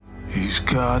He's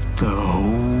got the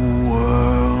whole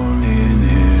world in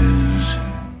his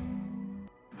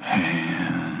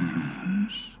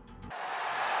hands.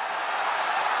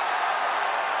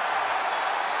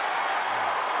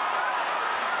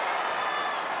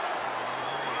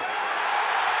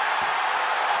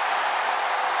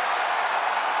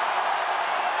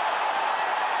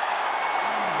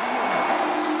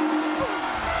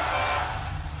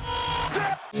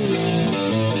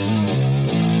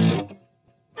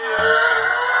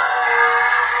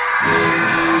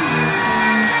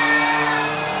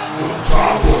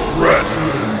 Top of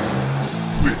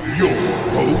Wrestling with your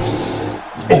hosts,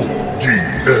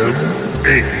 ODM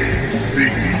and the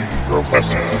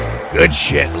Professor. Good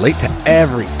shit. Late to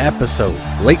every episode.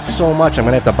 Late so much, I'm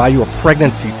going to have to buy you a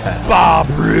pregnancy test. Bob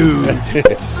Roode.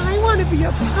 I want to be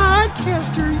a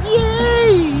podcaster.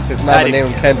 Yay! His mama named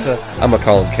him Kenta. I'm going to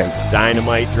call him Kenta.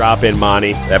 Dynamite drop in,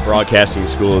 Monty. That broadcasting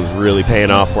school is really paying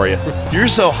off for you. You're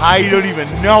so high you don't even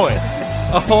know it.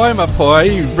 Ahoy, my boy.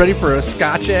 You ready for a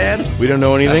Scotch ad? We don't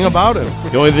know anything about him.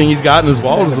 The only thing he's got in his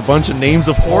wallet is a bunch of names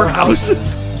of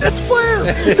whorehouses. That's Flair!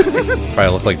 Probably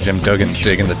look like Jim Duggan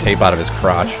digging the tape out of his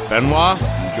crotch. Benoit,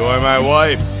 enjoy my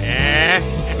wife.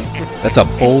 That's a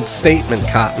bold statement,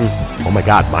 Cotton. Oh my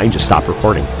God, mine just stopped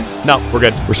recording. No, we're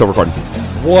good. We're still recording.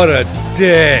 What a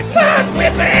dick.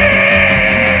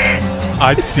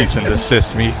 I'd cease and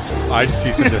desist me. I'd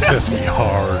cease and desist me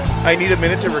hard. I need a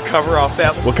minute to recover off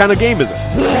that. What kind of game is it?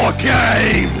 War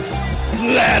Games!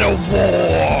 Ladder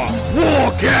War!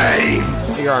 War Games!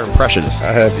 You're our impressionist.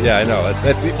 Yeah, I know.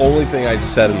 That's the only thing I've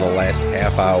said in the last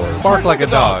half hour. Bark like a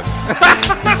dog.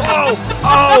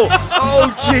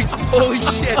 Oh, Jinx! Holy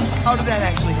shit! How did that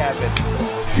actually happen?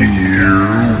 Here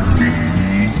we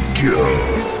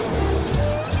go.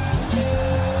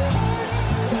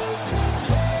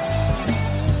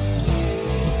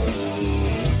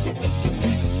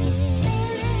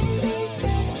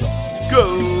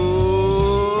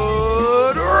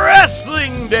 Good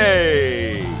Wrestling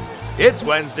Day! It's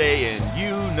Wednesday, and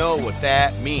you know what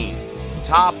that means. It's the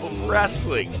top of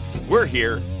wrestling. We're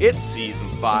here. It's season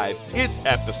 5. It's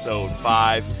episode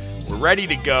 5. We're ready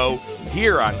to go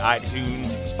here on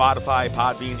iTunes, Spotify,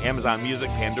 Podbean, Amazon Music,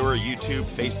 Pandora, YouTube,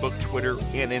 Facebook, Twitter,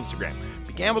 and Instagram.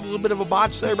 Began with a little bit of a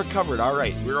botch there, but covered. All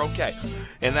right, we're okay.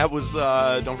 And that was,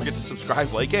 don't forget to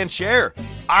subscribe, like, and share.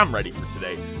 I'm ready for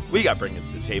today. We got Bring It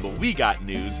to the Table. We got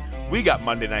news. We got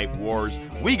Monday Night Wars.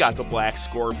 We got the Black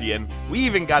Scorpion. We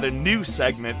even got a new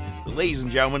segment. Ladies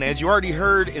and gentlemen, as you already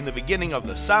heard in the beginning of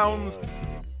the sounds,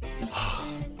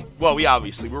 well, we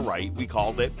obviously were right. We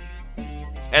called it.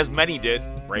 As many did,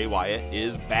 Bray Wyatt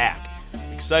is back.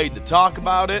 Excited to talk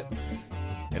about it.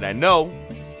 And I know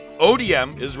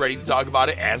ODM is ready to talk about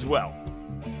it as well.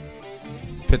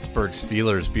 Pittsburgh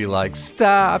Steelers be like,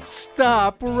 stop,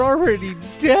 we're already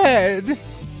dead.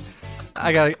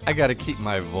 I gotta keep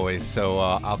my voice, so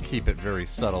I'll keep it very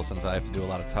subtle since I have to do a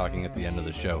lot of talking at the end of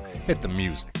the show. Hit the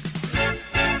music.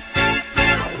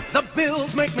 The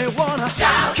Bills make me wanna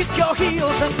shout. Kick your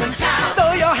heels up and shout.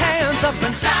 Throw your hands up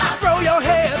and shout. Throw your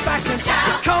head back and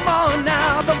shout. Come on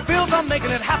now, the Bills are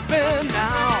making it happen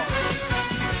now.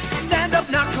 Stand up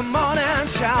now, come on and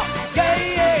shout. Yeah,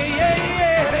 yeah, yeah, yeah.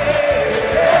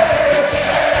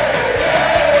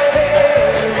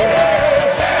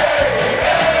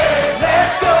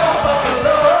 Let's go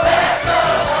Buffalo. Let's go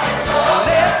Buffalo.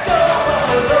 Let's go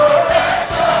Buffalo. Let's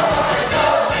go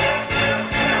Buffalo.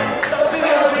 The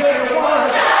Bills make me wanna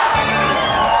shout.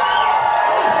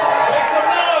 Make some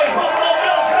noise, Buffalo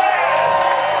Bills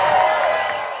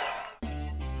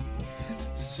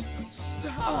fans.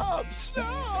 Stop.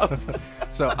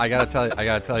 So I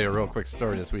gotta tell you a real quick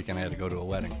story. This weekend I had to go to a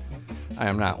wedding. I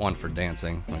am not one for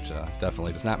dancing, which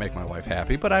definitely does not make my wife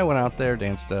happy. But I went out there,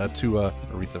 danced to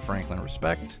Aretha Franklin,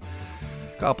 Respect,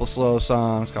 couple slow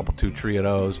songs, couple two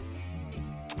trios.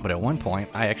 But at one point,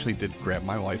 I actually did grab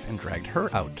my wife and dragged her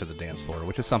out to the dance floor,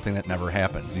 which is something that never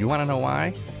happens. You want to know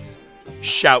why?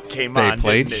 Shout came They on,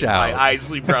 played didn't it, Shout. by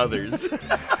Isley Brothers.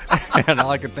 And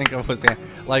all I could think of was,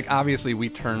 like, obviously we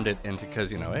turned it into, because,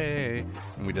 hey,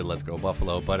 and we did Let's Go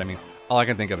Buffalo, but, I mean, all I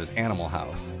can think of is Animal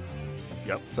House.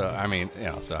 Yep. So, I mean,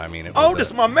 it was... Oh, this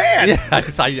is my man! Yeah,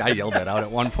 I yelled that out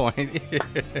at one point.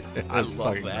 I was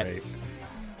love fucking that. great.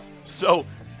 So,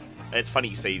 it's funny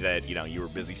you say that, you were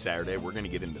busy Saturday. We're going to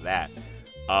get into that.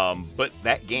 But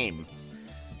that game,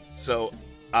 so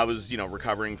I was,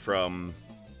 recovering from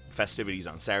festivities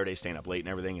on Saturday, staying up late and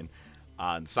everything, and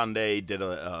on Sunday did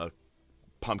a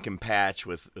pumpkin patch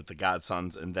with the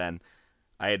Godsons, and then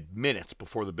I had minutes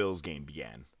before the Bills game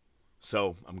began.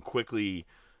 So I'm quickly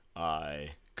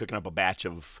cooking up a batch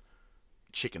of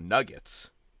chicken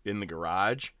nuggets in the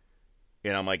garage,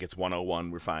 And I'm like, it's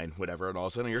 101, we're fine, whatever. And all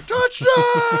of a sudden I hear,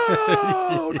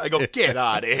 touchdown! I go, get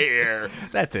out of here.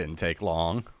 That didn't take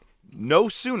long. No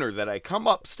sooner that I come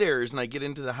upstairs and I get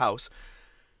into the house,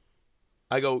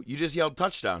 I go, you just yelled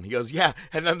touchdown. He goes, yeah.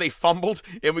 And then they fumbled,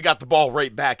 and we got the ball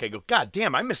right back. I go, God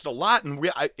damn, I missed a lot. And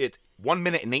it's 1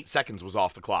 minute and 8 seconds was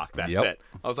off the clock. That's it.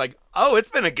 I was like, oh, it's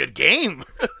been a good game.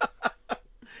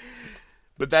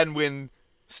 But then when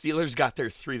Steelers got their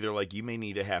 3, they're like, you may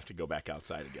need to have to go back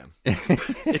outside again.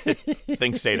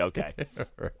 Things stayed okay.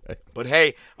 Right. But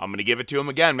hey, I'm going to give it to him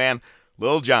again, man.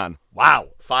 Lil John, wow,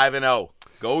 5-0.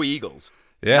 Go Eagles.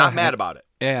 Yeah. Not mad about it.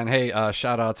 Yeah, and hey,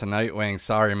 shout out to Nightwing.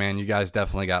 Sorry, man, you guys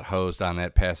definitely got hosed on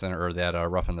that passing or that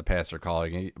roughing the passer call.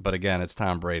 But again, it's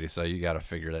Tom Brady, so you got to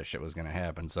figure that shit was going to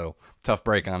happen. So tough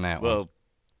break on that one. Well,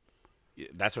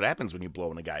 that's what happens when you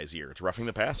blow in a guy's ear. It's roughing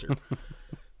the passer.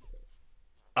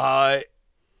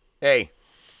 Hey,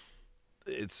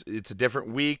 it's a different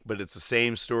week, but it's the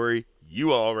same story.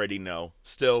 You already know.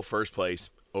 Still first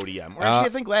place. ODM. Or actually, I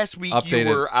think last week you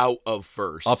were out of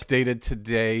first. Updated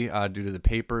today due to the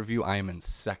pay-per-view. I am in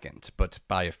second, but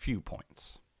by a few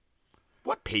points.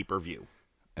 What pay-per-view?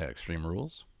 Extreme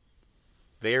Rules.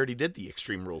 They already did the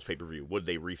Extreme Rules pay-per-view. Would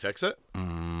they refix it?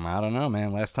 I don't know,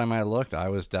 man. Last time I looked, I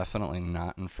was definitely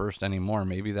not in first anymore.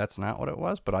 Maybe that's not what it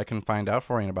was, but I can find out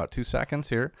for you in about 2 seconds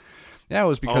here. Yeah, it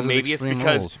was because of Extreme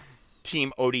Rules.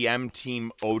 Team ODM,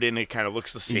 Team Odin, it kind of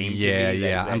looks the same to me.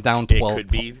 Yeah. I'm down 12.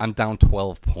 I'm down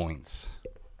 12 points.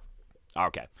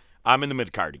 Okay. I'm in the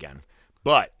mid card again.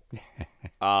 But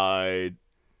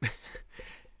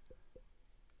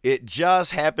it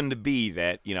just happened to be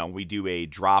that, we do a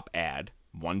drop ad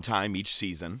one time each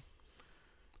season.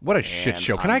 What a shit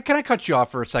show. Can I cut you off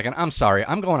for a second? I'm sorry.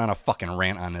 I'm going on a fucking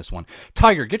rant on this one.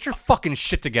 Tiger, get your fucking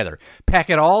shit together.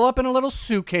 Pack it all up in a little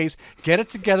suitcase. Get it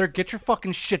together. Get your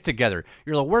fucking shit together.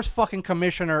 You're the worst fucking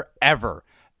commissioner ever.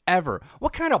 Ever.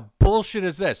 What kind of bullshit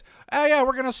is this? Oh, yeah,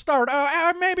 we're going to start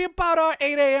maybe about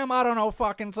 8 a.m. I don't know.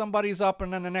 Fucking somebody's up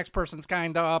and then the next person's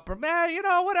kind of up. Or,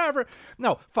 whatever.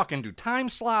 No, fucking do time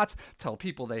slots. Tell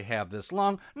people they have this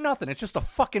long. Nothing. It's just a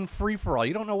fucking free-for-all.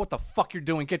 You don't know what the fuck you're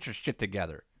doing. Get your shit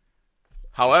together.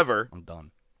 However, I'm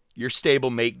done. Your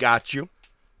stablemate got you.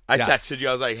 I texted you.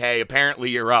 I was like, hey, apparently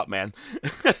you're up, man.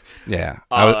 Yeah.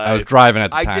 I was driving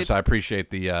at the time, so I appreciate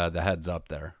the heads up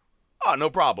there. Oh, no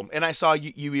problem. And I saw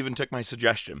you even took my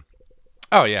suggestion.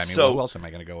 Oh, yeah. I mean, who else am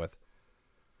I going to go with?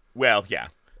 Well, yeah.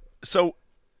 So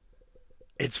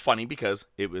it's funny because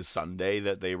it was Sunday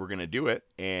that they were going to do it,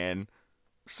 and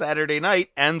Saturday night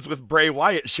ends with Bray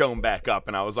Wyatt showing back up,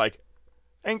 and I was like,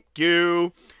 thank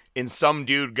you. And some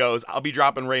dude goes, I'll be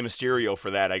dropping Rey Mysterio for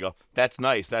that. I go, that's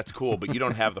nice, that's cool, but you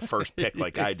don't have the first pick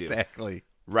like I do. Exactly.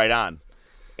 Right on.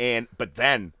 But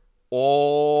then,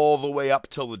 all the way up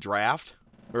till the draft,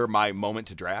 or my moment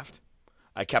to draft,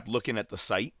 I kept looking at the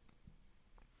site.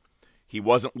 He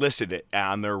wasn't listed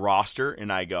on their roster, and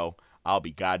I go, I'll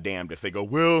be goddamned if they go,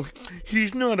 well,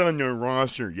 he's not on their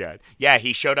roster yet. Yeah,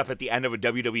 he showed up at the end of a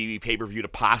WWE pay-per-view to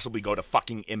possibly go to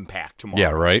fucking Impact tomorrow. Yeah,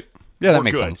 right? Yeah, that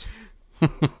makes sense.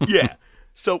 Yeah.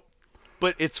 So,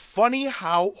 but it's funny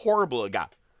how horrible it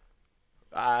got.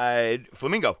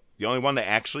 Flamingo, the only one that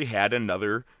actually had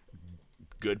another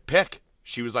good pick.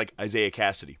 She was like Isaiah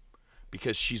Cassidy.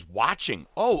 Because she's watching.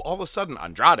 Oh, all of a sudden,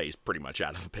 Andrade's pretty much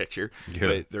out of the picture. Yeah.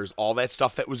 But there's all that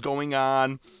stuff that was going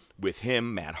on with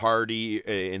him, Matt Hardy,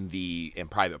 in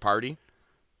Private Party.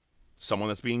 Someone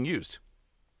that's being used.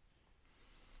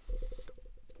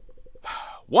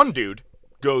 One dude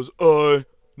goes,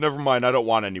 never mind, I don't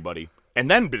want anybody.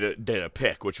 And then did a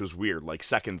pick, which was weird. Like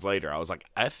seconds later, I was like,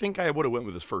 I think I would have went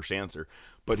with his first answer.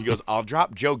 But he goes, I'll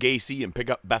drop Joe Gacy and pick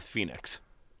up Beth Phoenix.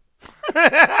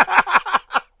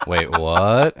 Wait,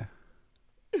 what?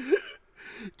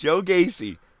 Joe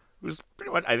Gacy was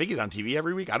pretty much, I think he's on TV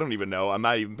every week. I don't even know. I'm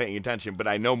not even paying attention, but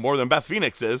I know more than Beth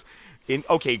Phoenix is.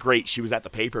 Okay, great, she was at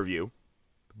the pay-per-view.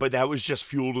 But that was just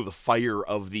fuel to the fire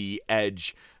of the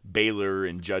Edge, Baylor,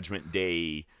 and Judgment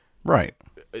Day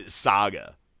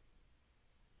saga.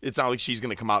 It's not like she's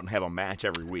going to come out and have a match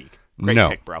every week. Great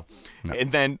pick, bro. No.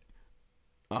 And then,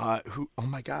 oh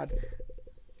my God,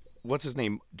 what's his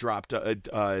name? Dropped,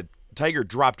 Tiger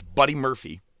dropped Buddy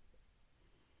Murphy,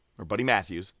 or Buddy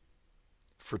Matthews,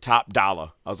 for top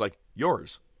dollar. I was like,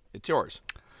 yours. It's yours.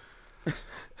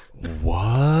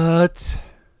 What?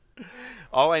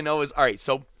 All I know is, all right,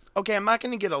 so, okay, I'm not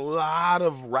going to get a lot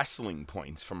of wrestling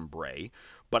points from Bray,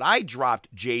 but I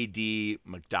dropped J.D.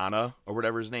 McDonough, or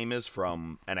whatever his name is,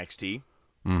 from NXT.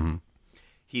 Mm-hmm.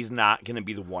 He's not going to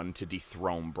be the one to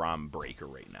dethrone Braun Breaker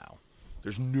right now.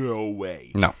 There's no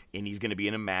way. No. And he's going to be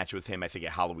in a match with him, I think,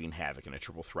 at Halloween Havoc in a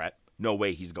triple threat. No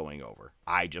way he's going over.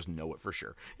 I just know it for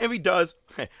sure. If he does,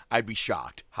 I'd be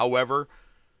shocked. However,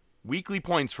 weekly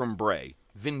points from Bray,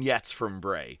 vignettes from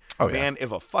Bray. Oh, yeah. Man,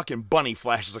 if a fucking bunny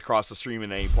flashes across the stream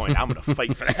at any point, I'm going to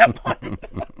fight for that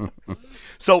one.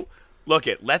 So,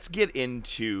 let's get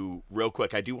into, real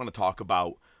quick, I do want to talk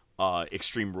about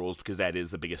Extreme Rules because that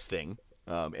is the biggest thing.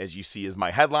 As you see is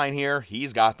my headline here,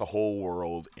 he's got the whole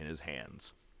world in his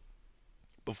hands.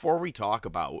 Before we talk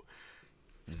about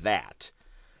that,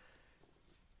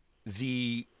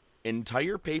 the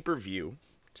entire pay-per-view,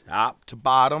 top to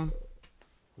bottom,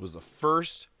 was the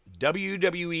first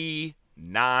WWE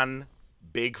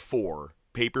non-Big Four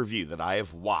pay-per-view that I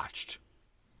have watched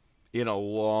in a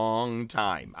long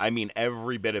time. I mean,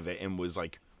 every bit of it, and was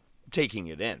like taking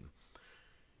it in.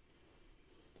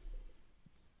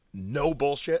 No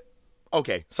bullshit.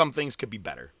 Okay, some things could be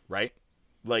better, right?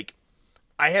 Like,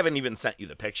 I haven't even sent you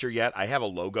the picture yet. I have a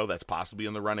logo that's possibly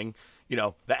in the running. You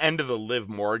know, the end of the Liv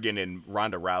Morgan and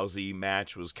Ronda Rousey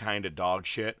match was kind of dog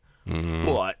shit,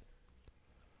 but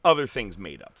other things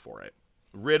made up for it.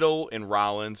 Riddle and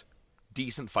Rollins,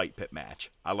 decent fight pit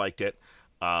match. I liked it.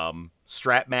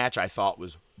 Strap match I thought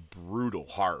was brutal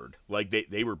hard. Like,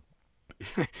 they were...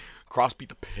 Cross beat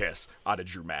the piss out of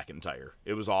Drew McIntyre.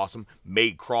 It was awesome.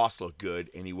 Made Cross look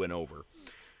good, and he went over.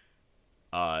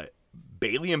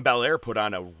 Bayley and Belair put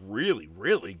on a really,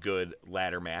 really good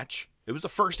ladder match. It was the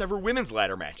first ever women's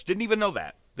ladder match. Didn't even know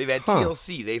that. They've had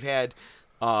TLC. They've had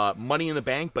Money in the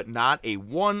Bank, but not a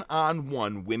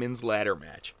one-on-one women's ladder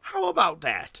match. How about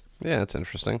that? Yeah, that's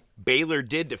interesting. Baylor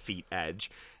did defeat Edge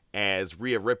as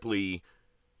Rhea Ripley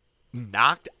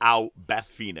knocked out Beth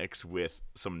Phoenix with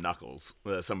some knuckles,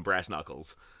 some brass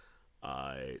knuckles.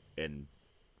 And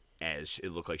as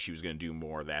it looked like she was going to do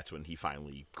more, that's when he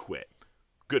finally quit.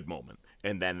 Good moment.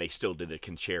 And then they still did a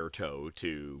concerto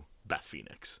to Beth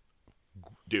Phoenix.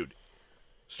 Dude,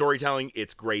 storytelling,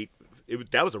 it's great.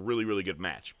 That was a really, really good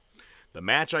match. The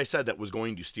match I said that was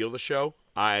going to steal the show,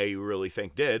 I really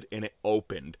think did, and it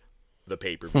opened the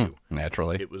pay-per-view.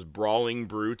 Naturally. It was Brawling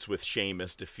Brutes with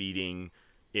Sheamus defeating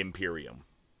Imperium.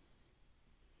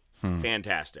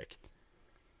 Fantastic.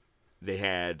 They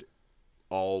had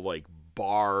all like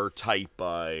bar type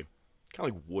kind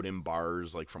of like wooden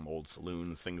bars like from old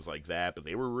saloons, things like that, but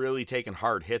they were really taking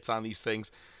hard hits on these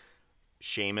things.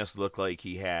 Sheamus looked like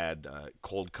he had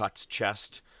Cold Cut's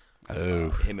chest.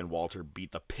 Him and Walter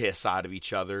beat the piss out of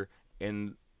each other,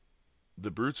 and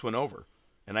the Brutes went over.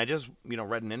 And I just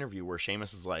read an interview where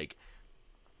Sheamus is like,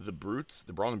 the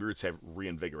Brawling Brutes have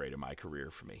reinvigorated my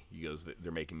career for me. He goes,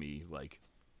 they're making me like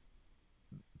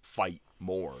fight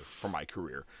more for my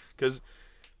career. Because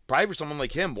probably for someone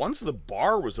like him, once the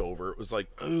bar was over, it was like,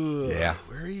 ugh, yeah,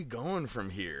 where are you going from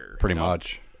here? Pretty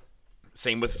much.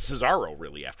 Same with Cesaro,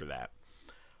 really, after that.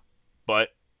 But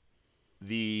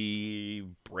the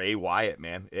Bray Wyatt,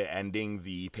 man, ending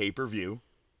the pay-per-view.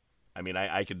 I mean,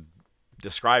 I could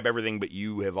describe everything, but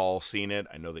you have all seen it.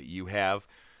 I know that you have.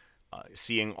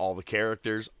 Seeing all the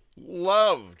characters,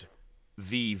 loved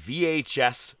the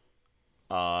VHS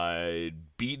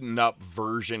beaten up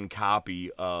version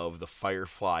copy of the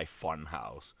Firefly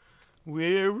Funhouse.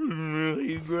 We're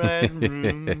really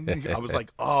glad. I was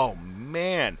like, oh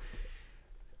man.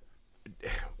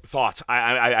 Thoughts?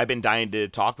 I've been dying to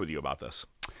talk with you about this.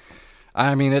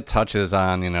 I mean, it touches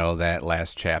on, that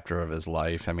last chapter of his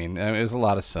life. I mean, there's a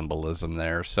lot of symbolism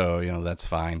there, so, that's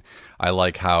fine. I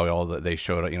like how they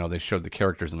showed, they showed the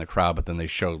characters in the crowd, but then they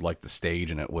showed, like, the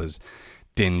stage, and it was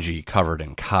dingy, covered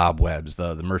in cobwebs.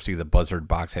 The Mercy of the Buzzard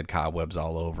box had cobwebs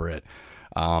all over it.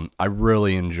 I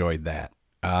really enjoyed that.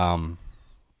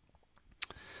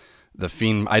 The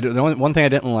Fiend. One thing I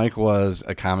didn't like was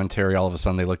a commentary. All of a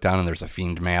sudden, they look down and there's a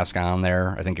Fiend mask on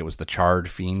there. I think it was the charred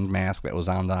Fiend mask that was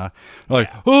on the.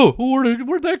 Like, oh,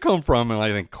 where'd that come from? And I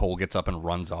think Cole gets up and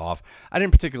runs off. I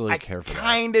didn't particularly care for that. I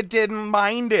kind of didn't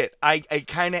mind it. I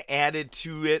kind of added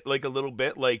to it like a little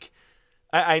bit. Like,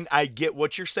 I get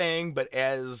what you're saying, but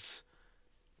as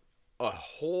a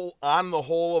whole, on the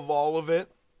whole of all of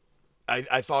it,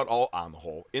 I thought all on the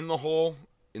whole, in the whole,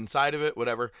 inside of it,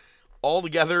 whatever.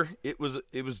 Altogether, it was.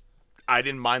 I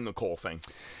didn't mind the Cole thing.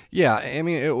 Yeah, I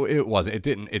mean, it was. It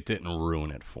didn't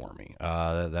ruin it for me.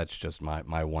 That's just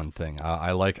my one thing.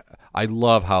 I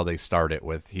love how they start it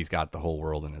with he's got the whole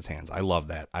world in his hands. I love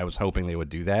that. I was hoping they would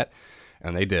do that,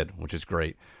 and they did, which is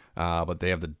great. But they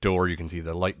have the door. You can see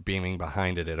the light beaming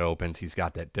behind it. It opens. He's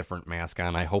got that different mask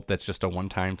on. I hope that's just a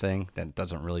one-time thing that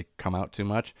doesn't really come out too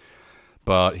much.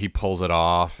 But he pulls it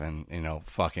off, and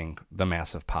fucking the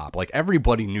massive pop. Like,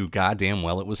 everybody knew goddamn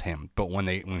well it was him. But when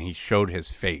he showed his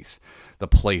face, the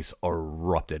place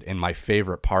erupted. And my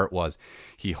favorite part was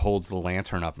he holds the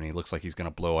lantern up and he looks like he's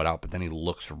gonna blow it out, but then he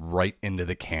looks right into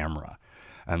the camera,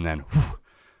 and then whew,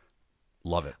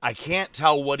 love it. I can't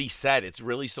tell what he said. It's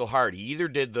really so hard. He either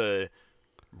did the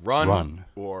run.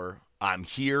 Or I'm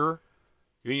here.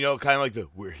 Kind of like the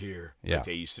we're here, like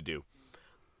they used to do.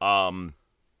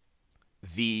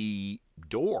 The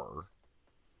door,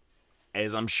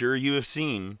 as I'm sure you have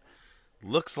seen,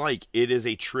 looks like it is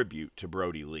a tribute to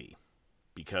Brody Lee.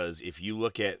 Because if you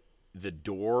look at the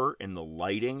door and the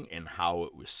lighting and how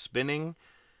it was spinning,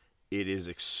 it is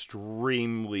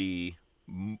extremely...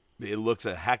 It looks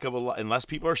a heck of a lot, unless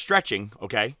people are stretching,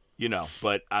 okay?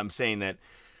 But I'm saying that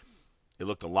it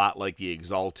looked a lot like the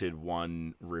Exalted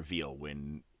One reveal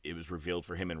when it was revealed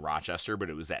for him in Rochester, but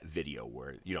it was that video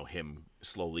where, him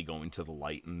slowly going to the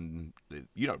light and,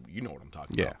 you know what I'm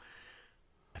talking about.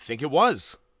 I think it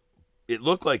was. It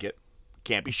looked like it.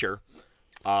 Can't be sure.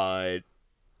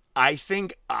 I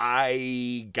think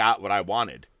I got what I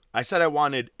wanted. I said I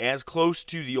wanted as close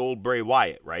to the old Bray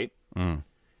Wyatt, right?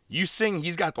 You sing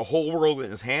he's got the whole world in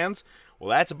his hands. Well,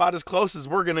 that's about as close as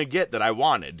we're going to get that I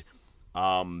wanted.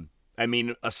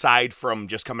 Aside from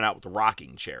just coming out with the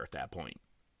rocking chair at that point.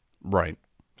 Right.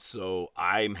 So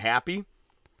I'm happy.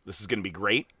 This is going to be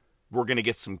great. We're going to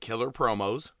get some killer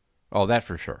promos. Oh, that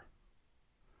for sure.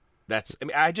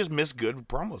 I just miss good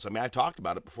promos. I talked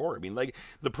about it before. Like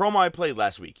the promo I played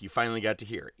last week, you finally got to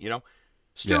hear it,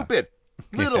 Stupid,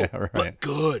 little, but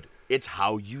good. It's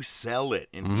how you sell it.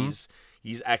 And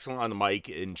he's excellent on the mic,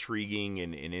 intriguing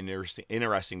and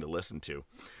interesting to listen to.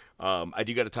 I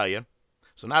do got to tell you,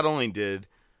 so not only did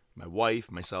my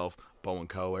wife, myself, Bo and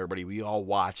Co., everybody, we all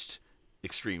watched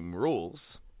Extreme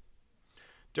Rules.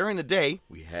 During the day,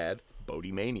 we had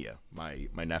Bodie Mania, my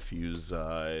nephew's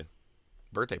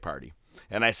birthday party.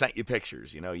 And I sent you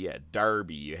pictures. You had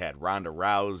Darby, you had Ronda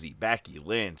Rousey, Becky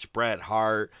Lynch, Bret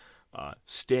Hart,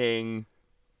 Sting.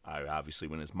 I obviously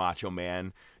went as Macho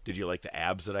Man. Did you like the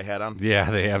abs that I had on? Yeah,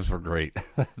 the abs were great.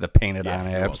 The painted on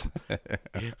abs.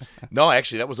 No,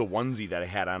 actually, that was a onesie that I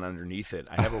had on underneath it.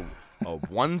 I have a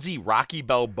onesie Rocky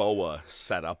Balboa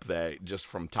set up that just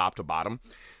from top to bottom,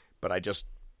 but I just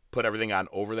put everything on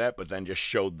over that, but then just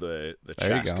showed the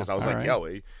chest because I was all like, yo,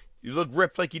 you look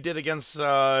ripped like you did against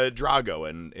Drago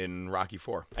in Rocky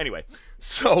IV. Anyway,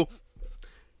 so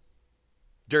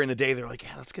during the day, they're like,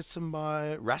 yeah, let's get some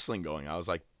wrestling going. I was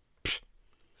like,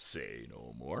 say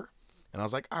no more. And I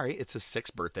was like, all right, it's his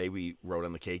 6th birthday. We wrote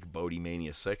on the cake Bodie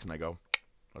Mania 6, and I go,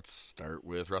 let's start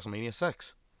with WrestleMania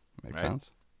 6. Makes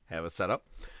sense. Have it set up.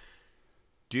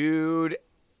 Dude,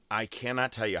 I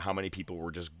cannot tell you how many people were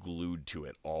just glued to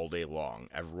it all day long.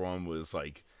 Everyone was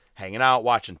like hanging out,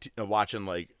 watching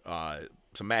like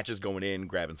some matches going in,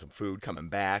 grabbing some food, coming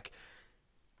back.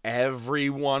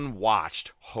 Everyone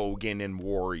watched Hogan and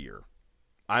Warrior.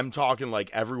 I'm talking like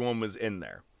everyone was in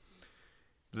there.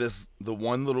 The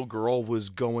one little girl was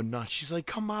going nuts. She's like,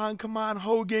 come on,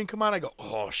 Hogan, come on. I go,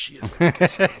 oh, she is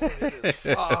disappointed as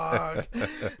fuck.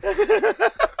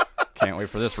 Can't wait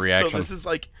for this reaction. So this is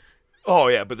like, oh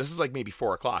yeah, but this is like maybe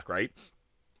 4 o'clock, right?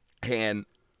 And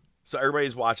so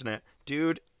everybody's watching it.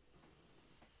 Dude,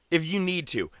 if you need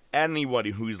to,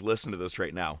 anybody who's listening to this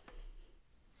right now,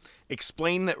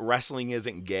 explain that wrestling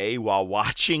isn't gay while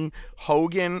watching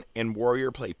Hogan and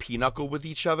Warrior play pinochle with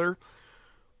each other.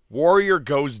 Warrior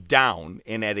goes down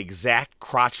and at exact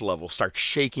crotch level starts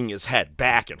shaking his head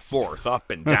back and forth,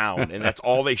 up and down, and that's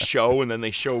all they show. And then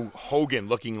they show Hogan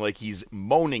looking like he's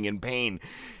moaning in pain,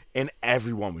 and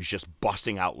everyone was just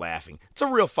busting out laughing. It's a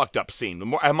real fucked up scene. The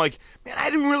more I'm like, man, I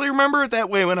didn't really remember it that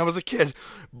way when I was a kid,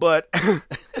 but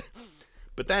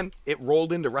but then it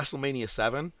rolled into WrestleMania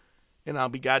 7, and I'll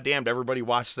be goddamned, everybody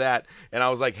watched that, and I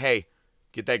was like, hey,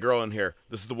 get that girl in here.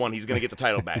 This is the one. He's going to get the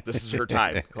title back. This is her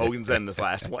time. Hogan's in this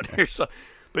last one here. So,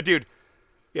 but, dude,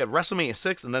 you had WrestleMania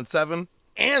 6 and then 7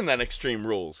 and then Extreme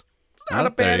Rules. Not a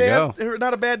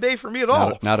bad day for me at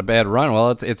all. Not a bad run.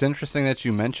 Well, it's interesting that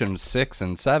you mentioned 6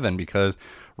 and 7 because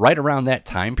right around that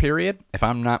time period, if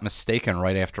I'm not mistaken,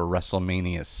 right after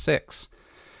WrestleMania 6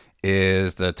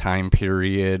 is the time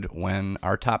period when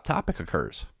our top topic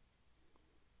occurs.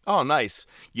 Oh, nice.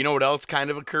 You know what else kind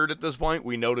of occurred at this point?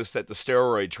 We noticed that the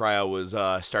steroid trial was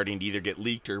starting to either get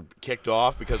leaked or kicked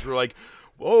off because we're like,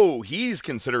 whoa, he's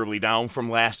considerably down from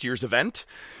last year's event.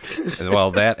 Well,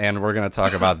 that, and we're going to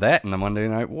talk about that in the Monday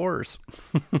Night Wars.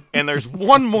 And there's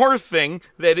one more thing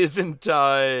that isn't,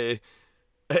 that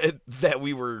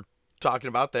we were talking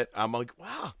about that I'm like,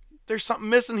 wow, there's something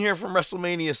missing here from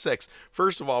WrestleMania 6.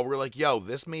 First of all, we're like, yo,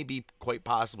 this may be quite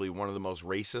possibly one of the most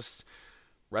racist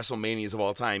WrestleManias of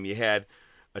all time. You had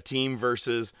a team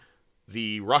versus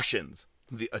the Russians,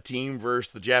 a team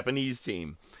versus the Japanese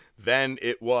team. Then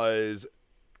it was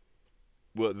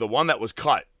the one that was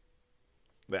cut.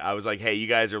 I was like, hey, you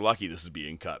guys are lucky this is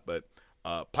being cut. But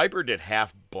Piper did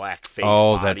half black face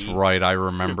body. That's right. I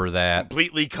remember that.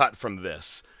 Completely cut from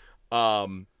this.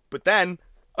 But then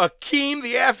Akeem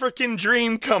the African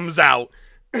Dream comes out.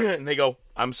 And they go,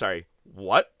 I'm sorry,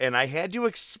 what? And I had to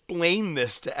explain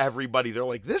this to everybody. They're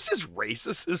like, this is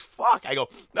racist as fuck. I go,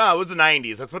 no, it was the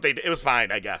 90s. That's what they did. It was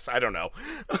fine, I guess. I don't know.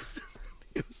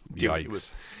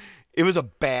 Yikes. It was a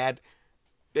bad...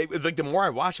 It was like the more I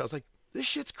watched, I was like, this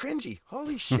shit's cringy.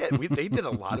 Holy shit. They did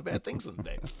a lot of bad things in the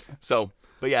day. So,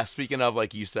 but yeah, speaking of,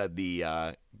 like you said,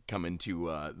 the coming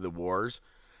to the wars,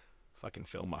 fucking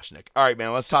Phil Mushnick. All right,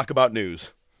 man, let's talk about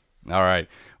news. All right.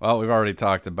 Well, we've already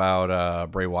talked about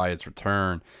Bray Wyatt's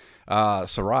return.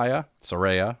 Saraya,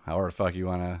 however the fuck you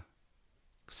want to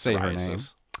say her name.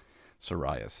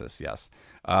 Psoriasis, yes.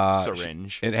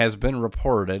 Syringe. It has been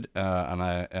reported, and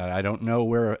I don't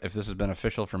know if this has been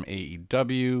official from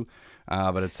AEW,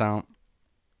 but it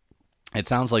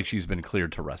sounds like she's been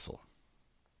cleared to wrestle.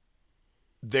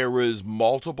 There was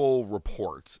multiple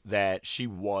reports that she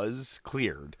was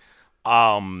cleared.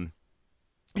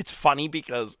 It's funny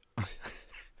because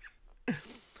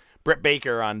Britt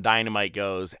Baker on Dynamite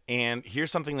goes, and here's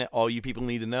something that all you people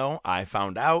need to know. I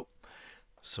found out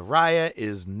Saraya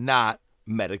is not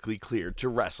medically cleared to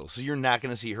wrestle, so you're not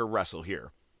going to see her wrestle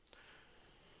here.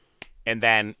 And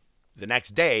then the next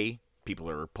day, people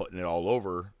are putting it all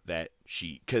over that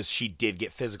because she did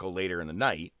get physical later in the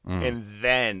night, and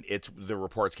then the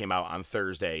reports came out on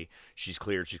Thursday. She's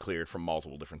cleared from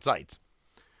multiple different sites.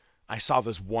 I saw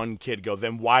this one kid go,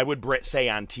 then why would Britt say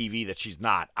on TV that she's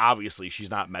not? Obviously, she's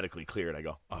not medically cleared. I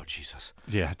go, oh, Jesus.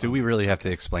 Yeah, do we really have to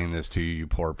explain this to you, you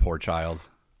poor child?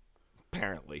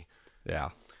 Apparently.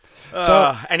 Yeah.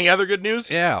 So, any other good news?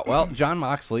 Yeah, well, Jon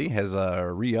Moxley has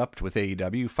re-upped with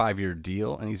AEW, 5-year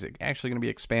deal, and he's actually going to be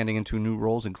expanding into new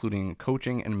roles, including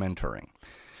coaching and mentoring.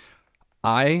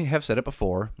 I have said it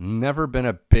before, never been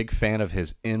a big fan of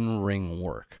his in-ring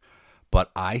work, but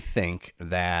I think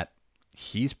that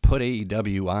he's put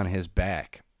AEW on his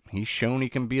back. He's shown he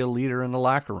can be a leader in the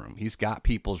locker room. He's got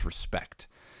people's respect.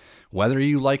 Whether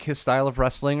you like his style of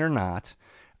wrestling or not,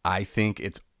 I think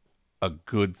it's a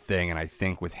good thing, and I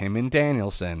think with him and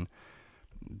Danielson,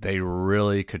 they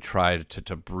really could try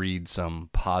to breed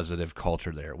some positive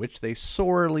culture there, which they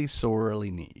sorely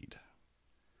need.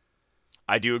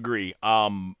 I do agree.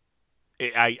 I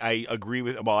agree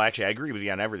with. Well, actually, I agree with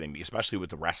you on everything, especially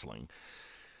with the wrestling.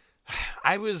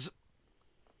 I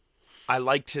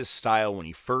liked his style when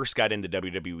he first got into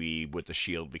WWE with the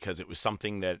Shield because it was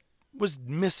something that was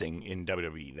missing in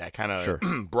WWE. That kind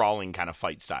of brawling kind of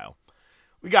fight style.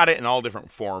 We got it in all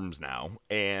different forms now,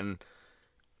 and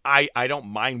I don't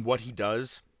mind what he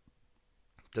does.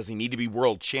 Does he need to be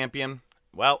world champion?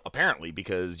 Well, apparently,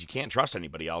 because you can't trust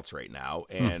anybody else right now,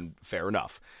 and fair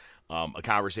enough. A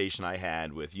conversation I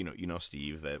had with you know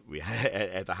Steve that we had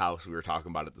at the house, we were talking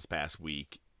about it this past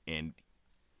week, and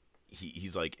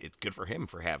he's like, it's good for him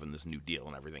for having this new deal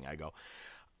and everything. I go,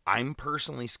 I'm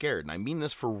personally scared, and I mean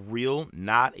this for real,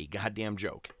 not a goddamn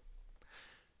joke.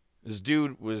 This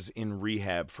dude was in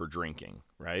rehab for drinking,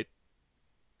 right?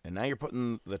 And now you're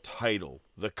putting the title,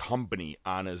 the company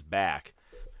on his back.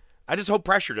 I just hope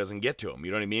pressure doesn't get to him,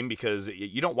 you know what I mean? Because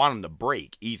you don't want him to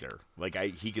break either. Like,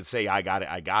 he could say, I got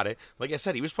it. Like I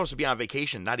said, he was supposed to be on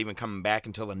vacation, not even coming back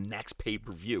until the next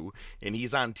pay-per-view, and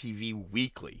he's on TV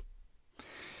weekly.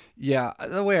 Yeah,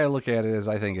 the way I look at it is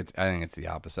I think it's the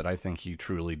opposite. I think he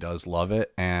truly does love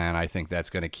it, and I think that's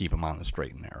going to keep him on the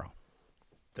straight and narrow.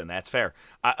 Then that's fair.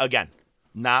 Again,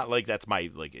 not like that's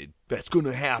that's going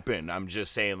to happen. I'm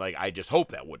just saying, like, I just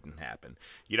hope that wouldn't happen.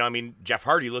 You know, I mean, Jeff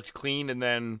Hardy looked clean, and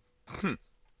then,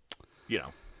 you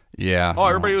know. Yeah. Oh,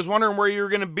 everybody was wondering where you were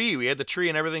going to be. We had the tree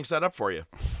and everything set up for you.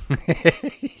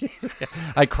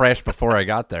 I crashed before I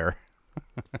got there.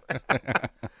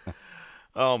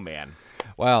 Oh, man.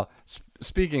 Well,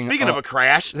 speaking of a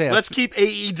crash, let's keep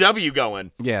AEW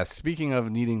going. Yeah, speaking of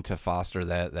needing to foster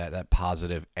that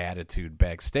positive attitude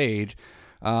backstage,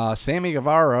 Sammy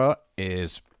Guevara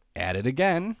is at it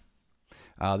again,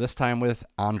 this time with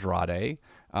Andrade.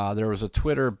 There was a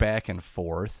Twitter back and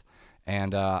forth,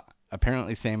 and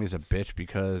apparently Sammy's a bitch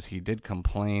because he did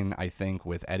complain, I think,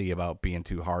 with Eddie about being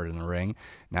too hard in the ring.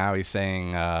 Now he's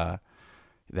saying that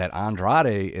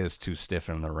Andrade is too stiff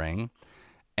in the ring.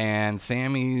 And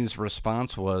Sammy's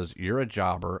response was, "You're a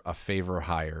jobber, a favor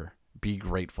hire. Be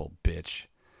grateful, bitch."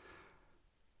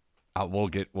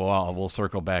 We'll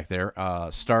circle back there.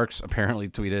 Starks apparently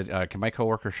tweeted, "Can my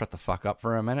coworker shut the fuck up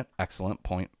for a minute?" Excellent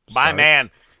point. My Starks.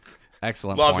 man.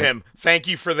 Excellent. Love point. him. Thank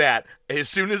you for that. As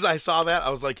soon as I saw that, I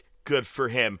was like, good for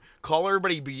him.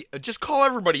 Just call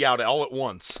everybody out all at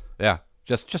once. Yeah.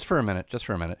 Just for a minute.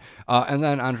 And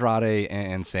then Andrade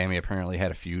and Sammy apparently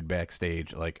had a feud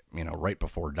backstage, right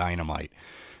before Dynamite.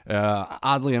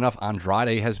 Oddly enough,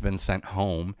 Andrade has been sent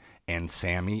home, and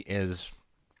Sammy is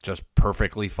just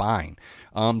perfectly fine.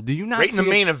 Do you not right in the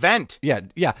main event? Yeah.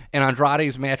 And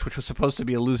Andrade's match, which was supposed to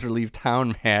be a loser leave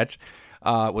town match,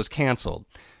 was canceled.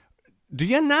 Do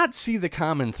you not see the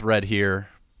common thread here?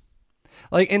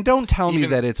 And don't tell me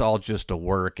that it's all just a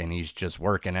work and he's just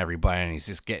working everybody and he's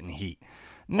just getting heat.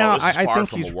 No, I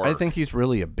think he's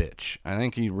really a bitch. I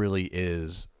think he really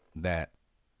is that,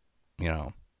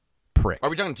 prick. Are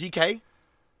we talking TK?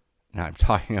 No, I'm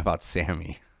talking about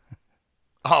Sammy.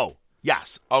 Oh,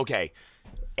 yes. Okay.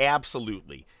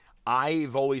 Absolutely.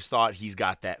 I've always thought he's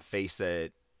got that face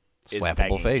that is Slappable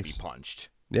begging face. to be punched.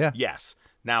 Yeah. Yes.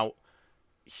 Now,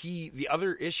 the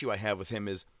other issue I have with him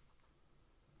is,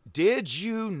 did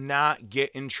you not get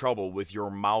in trouble with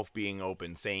your mouth being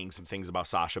open saying some things about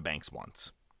Sasha Banks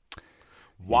once?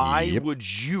 Why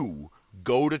would you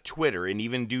go to Twitter and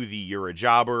even do the "you're a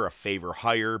jobber, a favor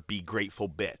hire, be grateful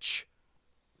bitch"?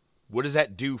 What does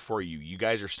that do for you? You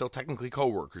guys are still technically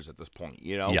coworkers at this point,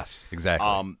 Yes,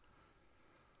 exactly.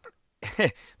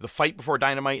 The fight before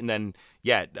Dynamite, and then,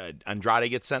 Andrade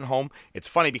gets sent home. It's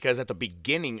funny because at the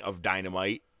beginning of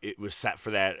Dynamite, it was set for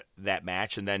that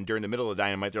match, and then during the middle of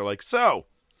Dynamite, they're like, so,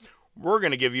 we're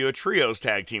going to give you a trios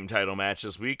tag team title match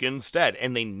this week instead.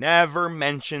 And they never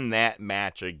mention that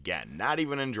match again. Not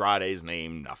even Andrade's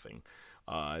name, nothing.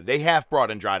 They have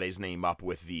brought Andrade's name up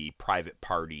with the private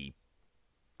party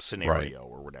scenario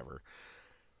or whatever.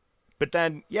 But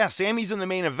then, Sammy's in the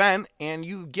main event, and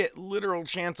you get literal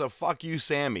chance of fuck you,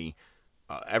 Sammy.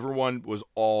 Everyone was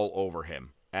all over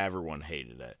him. Everyone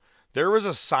hated it. There was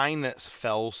a sign that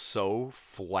fell so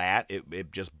flat,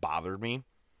 it just bothered me.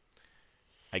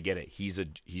 I get it. He's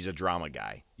a drama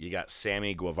guy. You got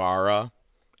Sammy Guevara.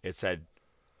 It said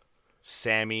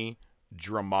Sammy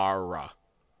Dramara.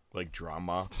 Like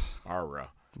drama.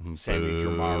 Ara. Sammy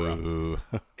Dramara.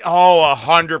 Oh,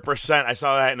 100%. I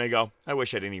saw that and I go, I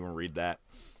wish I didn't even read that.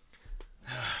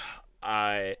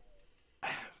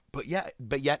 But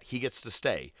yet he gets to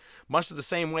stay. Much of the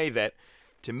same way that,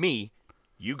 to me,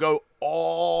 you go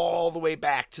all the way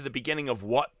back to the beginning of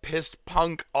what pissed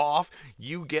Punk off.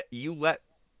 You let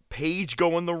Paige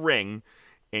go in the ring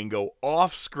and go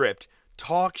off script,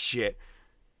 talk shit,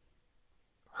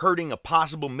 hurting a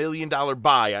possible $1 million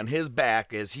buy on his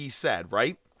back, as he said,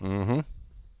 right? Mm-hmm.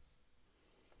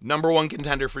 Number one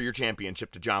contender for your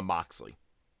championship to Jon Moxley.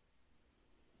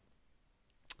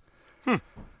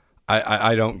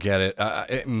 I don't get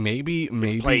it. Maybe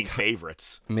playing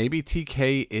favorites. Maybe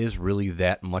TK is really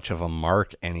that much of a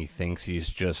mark, and he thinks he's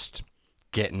just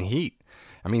getting heat.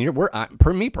 I mean,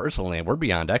 for me personally, we're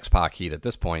beyond X-Pac heat at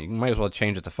this point. You might as well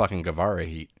change it to fucking Guevara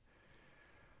heat.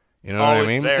 You know what I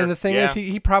mean? There. And the thing is,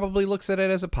 he probably looks at it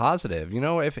as a positive.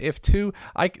 If two,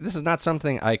 this is not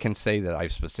something I can say that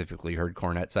I've specifically heard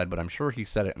Cornette said, but I'm sure he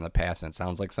said it in the past, and it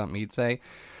sounds like something he'd say.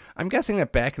 I'm guessing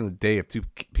that back in the day, if two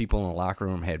people in the locker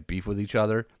room had beef with each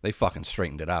other, they fucking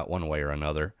straightened it out one way or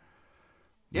another.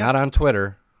 Yeah. Not on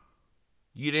Twitter.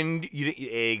 You didn't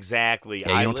exactly.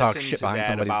 Yeah, you don't talk shit behind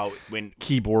somebody's about when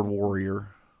keyboard warrior.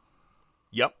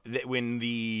 Yep, when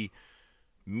the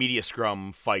media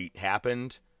scrum fight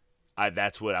happened,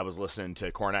 that's what I was listening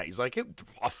to Cornette. He's like,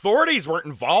 authorities weren't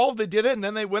involved. They did it, and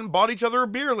then they went and bought each other a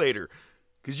beer later.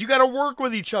 Because you got to work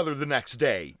with each other the next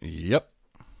day. Yep.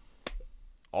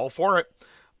 All for it.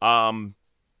 And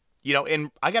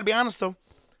I got to be honest, though.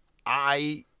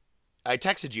 I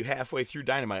texted you halfway through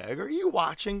Dynamite. I go, are you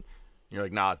watching? And you're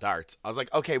like, nah, darts. I was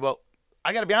like, okay, well,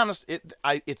 I got to be honest.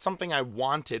 It's something I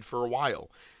wanted for a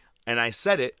while. And I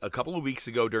said it a couple of weeks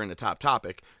ago during the Top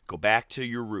Topic. Go back to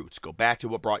your roots. Go back to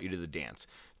what brought you to the dance.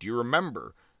 Do you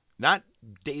remember, not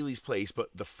Daily's Place, but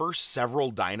the first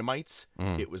several Dynamites?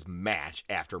 It was match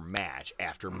after match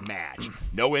after match.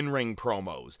 No in-ring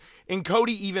promos. And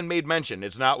Cody even made mention,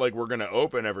 it's not like we're going to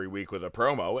open every week with a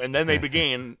promo. And then they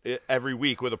began every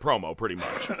week with a promo, pretty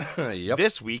much. Yep.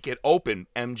 This week, it opened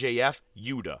MJF,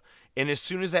 Yuta. And as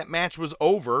soon as that match was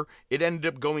over, it ended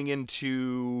up going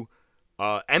into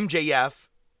MJF,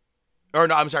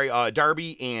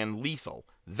 Darby and Lethal.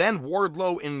 Then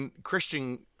Wardlow and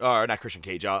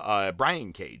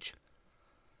Brian Cage.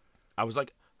 I was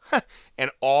like, huh.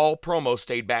 And all promos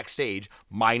stayed backstage,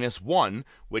 minus one,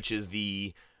 which is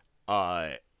the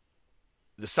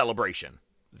celebration.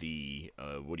 the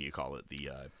what do you call it? The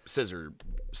scissor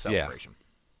celebration.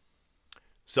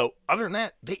 So other than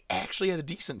that, they actually had a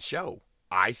decent show,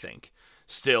 I think.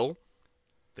 Still,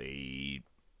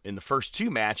 in the first 2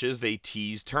 matches, they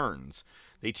teased turns.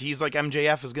 They teased like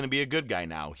MJF is going to be a good guy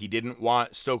now. He didn't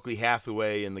want Stokely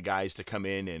Hathaway and the guys to come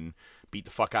in and beat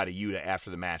the fuck out of Yuta after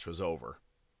the match was over.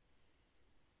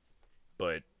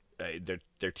 But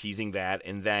they're teasing that.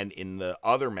 And then in the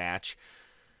other match,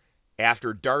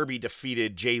 after Darby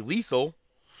defeated Jay Lethal,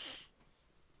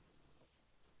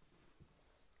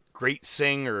 Great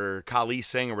Singh or Kali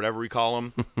Singh or whatever we call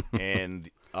him,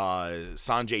 and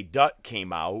Sanjay Dutt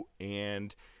came out,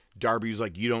 and Darby was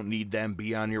like, you don't need them,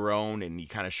 be on your own, and he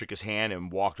kind of shook his hand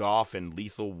and walked off, and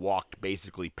Lethal walked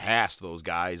basically past those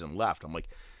guys and left. I'm like,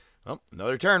 oh,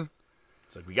 another turn.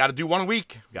 It's like, we got to do one a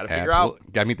week. We got to figure out.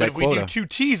 Got to meet that quota. If we do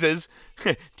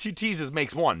 2 teases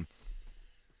makes 1.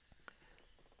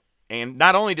 And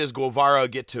not only does Guevara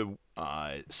get to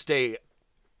stay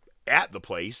at the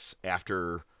place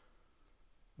after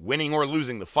winning or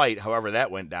losing the fight, however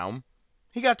that went down,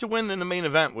 he got to win in the main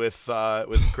event with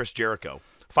Chris Jericho.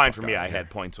 Fine for me. I had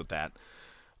points with that.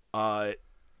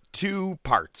 2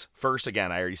 parts. First,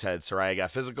 again, I already said Saraya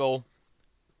got physical.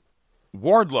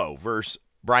 Wardlow versus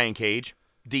Brian Cage.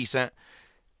 Decent.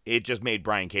 It just made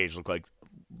Brian Cage look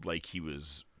like he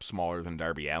was smaller than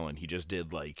Darby Allin. He just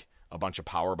did like a bunch of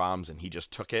power bombs and he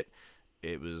just took it.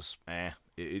 It was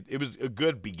it was a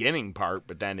good beginning part,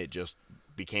 but then it just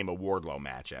became a Wardlow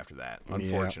match after that,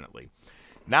 unfortunately. Yeah.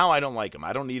 Now I don't like him.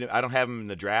 I don't need him. I don't have him in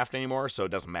the draft anymore, so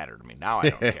it doesn't matter to me. Now I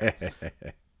don't care.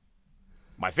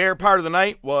 My favorite part of the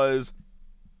night was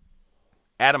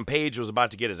Adam Page was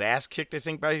about to get his ass kicked, I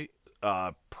think, by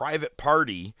Private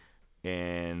Party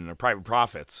and Private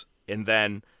Profits. And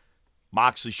then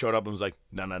Moxley showed up and was like,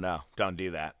 no, don't do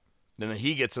that. Then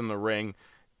he gets in the ring,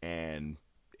 and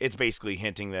it's basically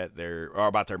hinting that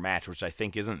about their match, which I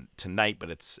think isn't tonight,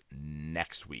 but it's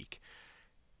next week.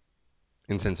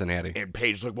 In Cincinnati. And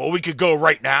Page's like, well, we could go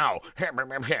right now.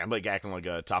 Like acting like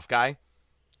a tough guy.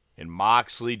 And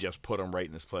Moxley just put him right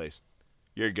in his place.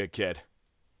 You're a good kid.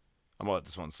 I'm going to let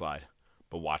this one slide.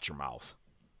 But watch your mouth.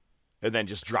 And then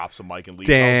just drops the mic and leaves.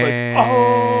 Damn. I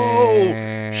was like,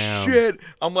 oh, shit.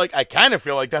 I'm like, I kind of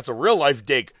feel like that's a real life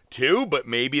dig too, but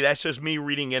maybe that's just me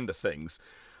reading into things.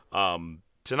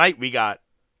 Tonight we got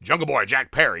Jungle Boy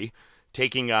Jack Perry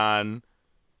taking on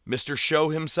Mr. Show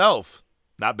himself.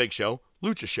 Not Big Show,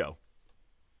 Lucha Show.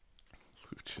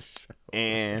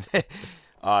 And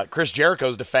Chris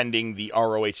Jericho's defending the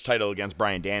ROH title against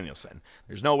Bryan Danielson.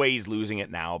 There's no way he's losing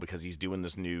it now because he's doing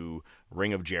this new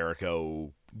Ring of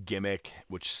Jericho gimmick,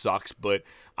 which sucks, but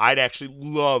I'd actually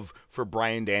love for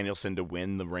Bryan Danielson to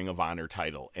win the Ring of Honor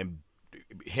title. And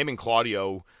him and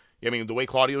Claudio, I mean, the way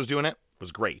Claudio's doing it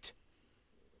was great.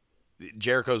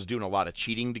 Jericho's doing a lot of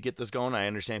cheating to get this going. I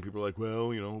understand people are like,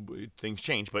 well, things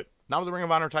change, but not with the Ring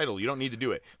of Honor title. You don't need to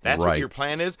do it. That's right. What your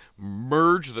plan is.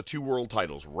 Merge the 2 world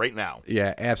titles right now.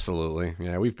 Yeah, absolutely.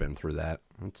 Yeah, we've been through that.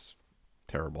 It's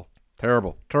terrible.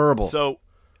 Terrible. So,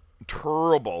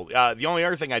 terrible. The only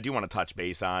other thing I do want to touch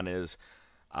base on is,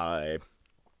 I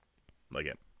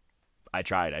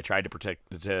tried to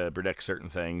predict certain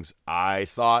things. I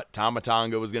thought Tama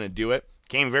Tonga was going to do it.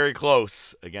 Came very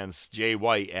close against Jay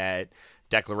White at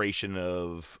Declaration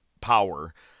of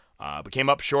Power, but came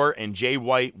up short, and Jay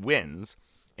White wins.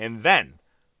 And then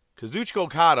Kazuchika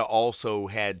Okada also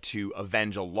had to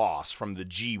avenge a loss from the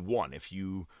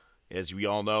G1. As we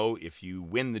all know, if you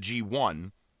win the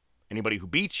G1, anybody who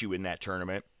beats you in that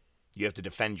tournament, you have to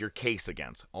defend your case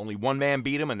against. Only one man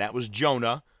beat him, and that was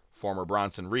Jonah, former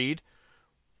Bronson Reed.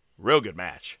 Real good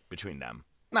match between them.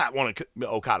 Not one of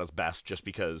Okada's best, just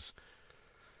because...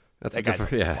 That's a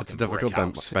difficult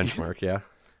benchmark, yeah.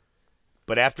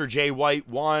 But after Jay White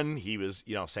won, he was,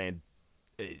 saying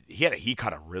he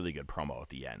cut a really good promo at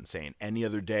the end, saying any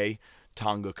other day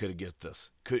Tonga could have get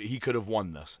this. He could have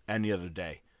won this any other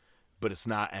day, but it's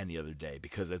not any other day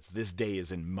because this day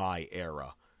is in my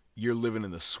era. You're living in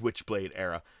the Switchblade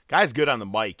era. Guy's good on the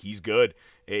mic. He's good.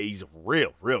 He's a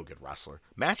real good wrestler.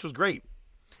 Match was great.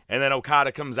 And then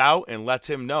Okada comes out and lets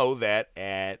him know that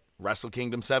at Wrestle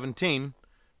Kingdom 17.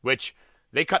 Which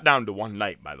they cut down to one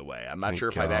night, by the way. I'm not sure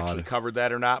if I've actually covered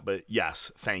that or not, but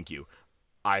yes, thank you.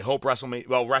 I hope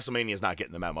WrestleMania is not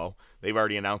getting the memo. They've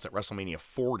already announced that WrestleMania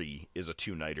 40 is a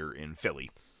 2-nighter in Philly.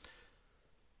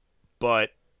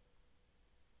 But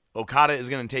Okada is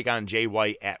going to take on Jay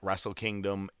White at Wrestle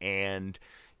Kingdom, and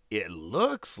it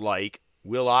looks like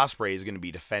Will Ospreay is going to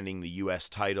be defending the U.S.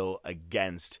 title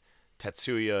against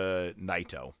Tetsuya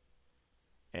Naito.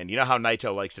 And you know how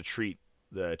Naito likes to treat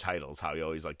the titles, how he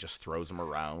always just throws them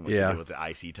around like he did with the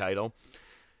IC title.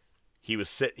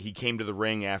 He came to the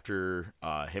ring after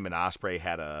him and Ospreay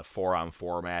had a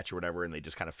 4-on-4 match or whatever, and they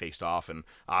just kind of faced off. And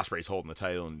Ospreay's holding the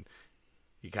title, and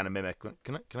he kind of mimicked,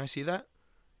 "Can I see that?"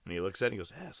 And he looks at it and he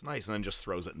goes, "Yeah, it's nice," and then just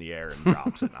throws it in the air and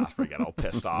drops it. And Ospreay got all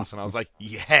pissed off, and I was like,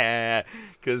 "Yeah,"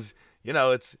 because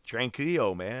it's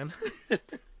Tranquillo, man.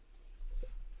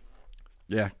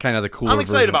 Yeah, kind of the cooler I'm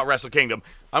excited version. about Wrestle Kingdom.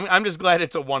 I'm just glad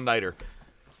it's a one-nighter.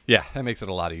 Yeah, that makes it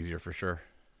a lot easier for sure.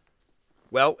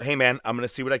 Well, hey, man, I'm going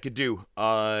to see what I could do.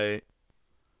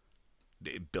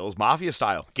 Bill's Mafia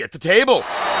style. Get the table.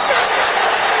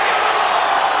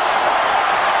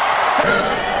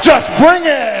 Just bring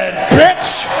it,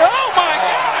 bitch! Oh my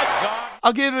God!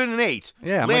 I'll give it an 8.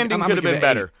 Yeah, Landing I'm could have gonna been give it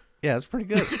better. 8. Yeah, it's pretty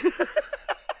good.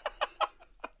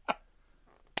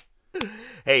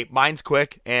 Hey, mine's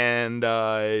quick and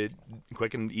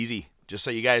easy. Just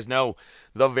so you guys know,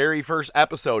 the very first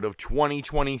episode of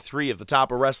 2023 of the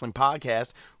Top of Wrestling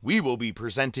podcast, we will be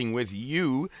presenting with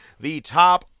you the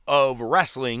Top of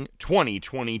Wrestling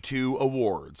 2022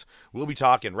 awards. We'll be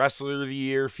talking Wrestler of the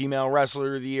Year, Female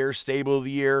Wrestler of the Year, Stable of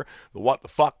the Year, the What the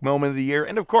Fuck moment of the year,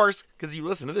 and of course, because you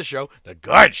listen to this show, the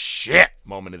Good Shit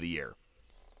moment of the year.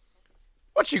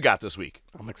 What you got this week?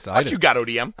 I'm excited. What you got,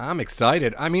 ODM? I'm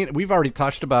excited. I mean, we've already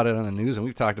touched about it on the news, and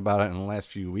we've talked about it in the last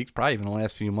few weeks, probably even the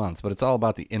last few months, but it's all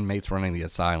about the inmates running the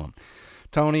asylum.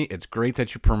 Tony, it's great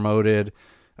that you promoted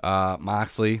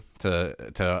Moxley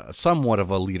to somewhat of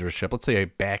a leadership, let's say a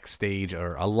backstage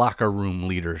or a locker room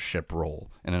leadership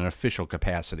role in an official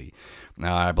capacity.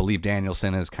 Now, I believe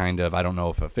Danielson is kind of, I don't know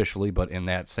if officially, but in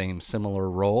that same similar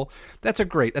role. That's a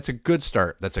good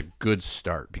start. That's a good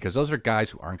start because those are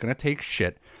guys who aren't going to take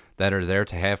shit, that are there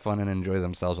to have fun and enjoy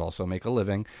themselves, also make a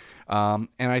living. And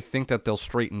I think that they'll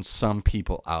straighten some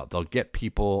people out. They'll get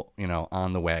people,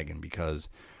 on the wagon because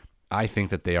I think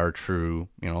that they are true,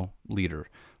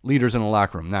 leaders in the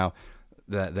locker room. Now,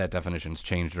 that definition's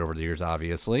changed over the years,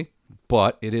 obviously,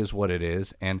 but it is what it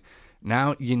is. And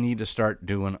now you need to start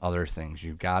doing other things.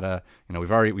 You've got to,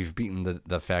 we've beaten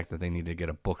the fact that they need to get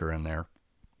a booker in there,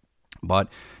 but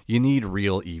you need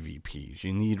real EVPs.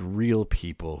 You need real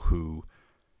people who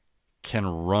can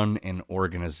run an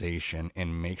organization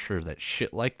and make sure that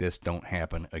shit like this don't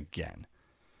happen again.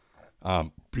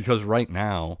 Because right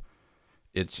now,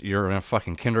 you're in a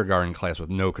fucking kindergarten class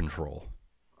with no control.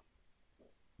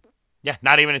 Yeah,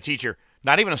 not even a teacher.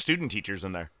 Not even a student teacher's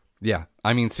in there. Yeah,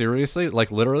 I mean, seriously,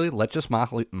 literally, let just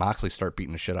Moxley start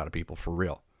beating the shit out of people for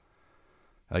real.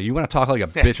 You want to talk like a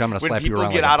bitch, I'm going to slap you around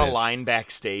like a bitch. When people get out of line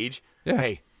backstage, yeah.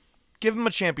 Hey, give them a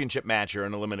championship match or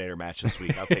an eliminator match this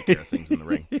week. I'll take care of things in the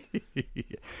ring.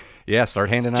 Yeah,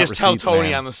 start handing out just receipts, tell Tony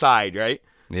man. on the side, right?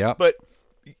 Yeah. But,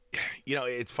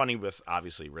 it's funny with,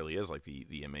 obviously, it really is like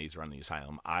the inmates run the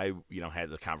asylum. I,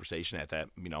 had the conversation at that,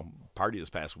 party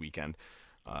this past weekend.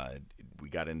 We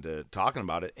got into talking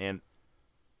about it, and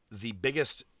the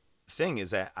biggest thing is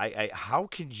that how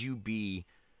could you be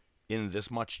in this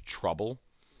much trouble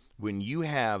when you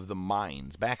have the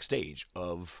minds backstage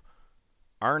of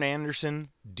Arn Anderson,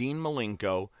 Dean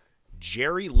Malenko,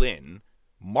 Jerry Lynn,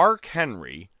 Mark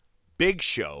Henry, Big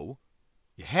Show,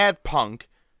 you had Punk,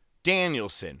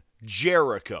 Danielson,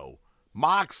 Jericho,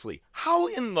 Moxley. How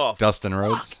in the Dustin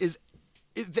Rhodes is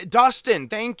Dustin?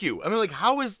 Thank you. I mean,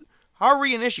 how are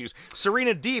we in issues?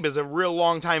 Serena Deeb is a real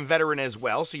long-time veteran as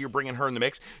well, so you're bringing her in the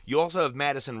mix. You also have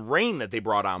Madison Rayne that they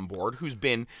brought on board, who's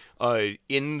been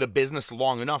in the business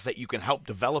long enough that you can help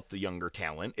develop the younger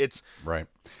talent. It's right.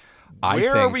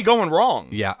 Where are we going wrong?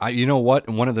 Yeah, you know what?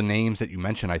 One of the names that you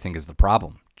mentioned, I think, is the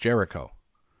problem. Jericho.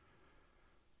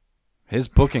 His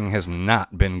booking has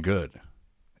not been good.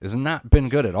 Has not been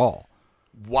good at all.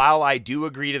 While I do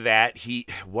agree to that,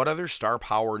 what other star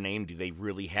power name do they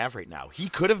really have right now? He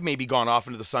could have maybe gone off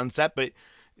into the sunset, but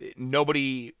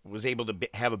nobody was able to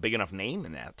have a big enough name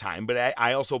in that time. But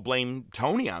I also blame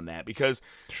Tony on that because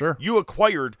sure, you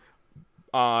acquired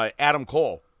Adam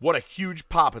Cole. What a huge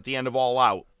pop at the end of All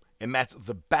Out. And that's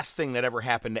the best thing that ever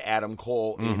happened to Adam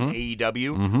Cole in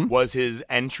AEW was his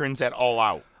entrance at All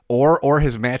Out. Or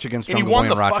his match against Jungle Boy in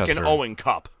Rochester. And he won the fucking Owen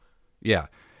Cup. Yeah.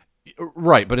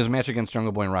 Right, but his match against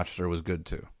Jungle Boy in Rochester was good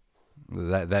too.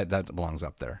 That belongs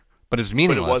up there. But it's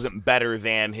meaningless. But it wasn't better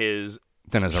than his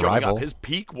arrival. Up. His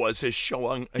peak was his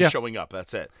showing up.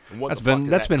 That's it. And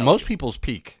that's been most people's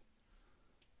peak.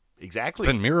 Exactly.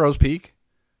 It's been Miro's peak.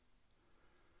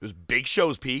 It was Big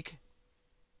Show's peak.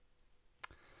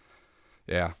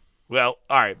 Yeah. Well,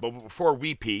 all right, but before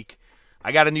we peak,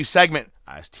 I got a new segment.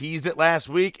 I teased it last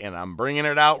week, and I'm bringing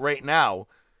it out right now.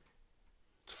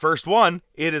 First one,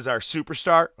 it is our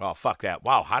superstar. Oh, fuck that.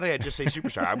 Wow, how did I just say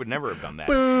superstar? I would never have done that.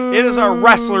 It is our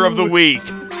wrestler of the week.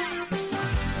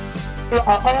 All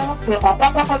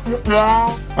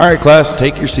right, class,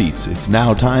 take your seats. It's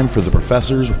now time for the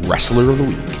professor's Wrestler of the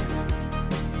Week.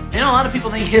 You know, a lot of people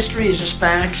think history is just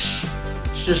facts.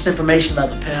 It's just information about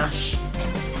the past.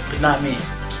 But not me.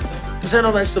 Because I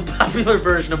know that's the popular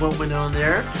version of what went on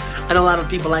there. I know a lot of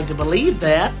people like to believe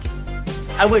that.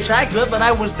 I wish I could, but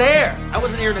I was there. I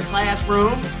wasn't here in the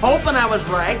classroom, hoping I was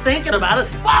right, thinking about it.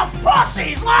 While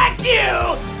pussies like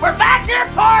you were back there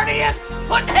partying,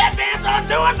 putting headbands on,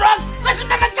 doing drugs, listening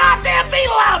to the goddamn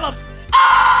Beatle albums.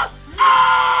 Oh!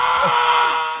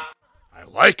 Oh! I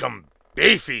like them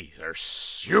beefy. They're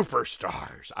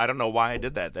superstars. I don't know why I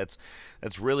did that. That's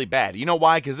really bad. You know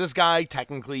why? Because this guy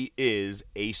technically is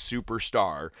a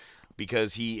superstar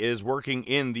because he is working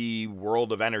in the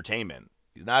world of entertainment.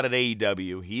 He's not at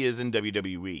AEW. He is in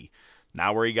WWE.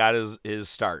 Now where he got his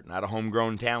start. Not a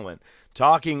homegrown talent.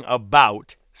 Talking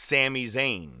about Sami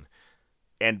Zayn.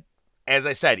 And as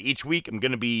I said, each week I'm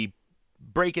going to be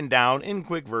breaking down in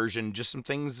quick version just some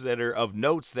things that are of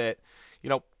notes that, you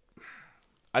know,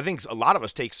 I think a lot of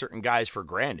us take certain guys for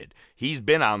granted. He's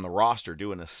been on the roster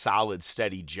doing a solid,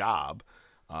 steady job.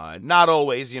 Not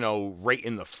always, you know, right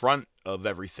in the front of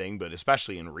everything, but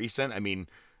especially in recent. I mean,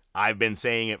 I've been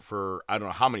saying it for I don't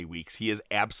know how many weeks. He is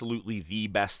absolutely the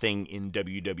best thing in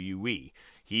WWE.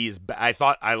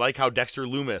 I like how Dexter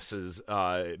Lumis is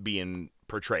being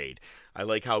portrayed. I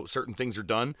like how certain things are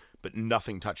done, but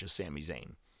nothing touches Sami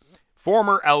Zayn.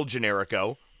 Former El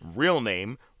Generico, real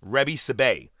name Rebbe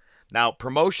Sabe. Now,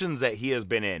 promotions that he has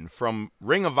been in from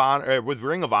Ring of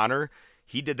Honor,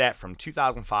 he did that from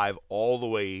 2005 all the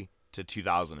way to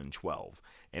 2012.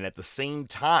 And at the same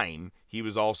time, he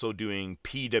was also doing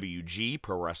PWG,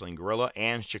 Pro Wrestling Guerrilla,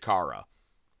 and Shikara.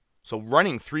 So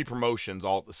running 3 promotions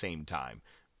all at the same time.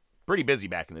 Pretty busy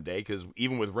back in the day, because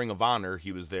even with Ring of Honor,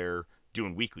 he was there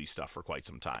doing weekly stuff for quite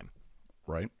some time.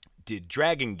 Right. Did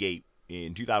Dragon Gate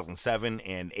in 2007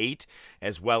 and 8,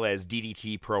 as well as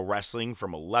DDT Pro Wrestling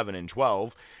from 11 and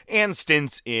 12, and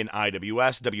stints in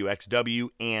IWS, WXW,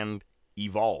 and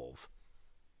Evolve.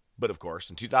 But of course,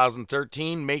 in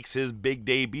 2013, makes his big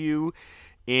debut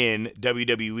in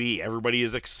WWE. Everybody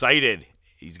is excited.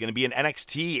 He's going to be in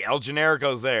NXT. El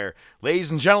Generico's there.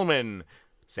 Ladies and gentlemen,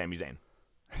 Sami Zayn.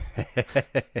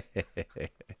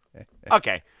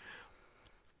 Okay.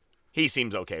 He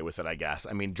seems okay with it, I guess.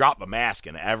 I mean, drop the mask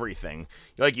and everything.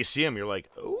 Like, you see him, you're like,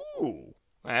 ooh,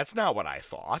 that's not what I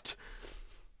thought.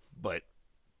 But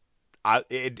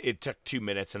it took 2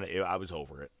 minutes, and I was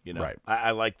over it. You know, right.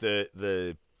 I like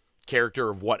the character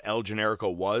of what El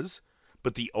Generico was,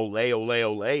 but the ole, ole,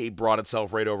 ole brought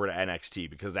itself right over to NXT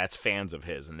because that's fans of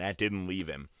his, and that didn't leave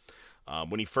him.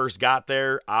 When he first got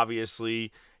there,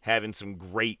 obviously having some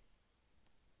great,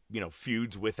 you know,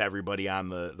 feuds with everybody on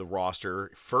the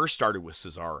roster. First started with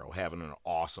Cesaro, having an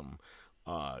awesome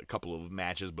couple of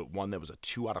matches, but one that was a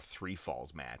 2 out of 3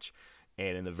 falls match.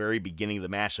 And in the very beginning of the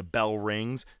match, the bell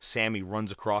rings, Sammy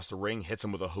runs across the ring, hits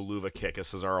him with a haluva kick as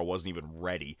Cesaro wasn't even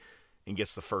ready, and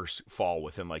gets the first fall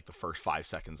within like the first 5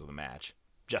 seconds of the match.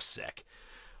 Just sick.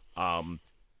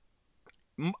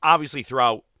 Obviously,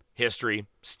 throughout history,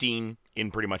 Steen in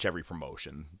pretty much every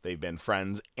promotion. They've been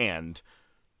friends and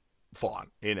fought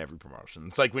in every promotion.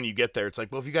 It's like when you get there, it's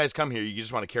like, well, if you guys come here, you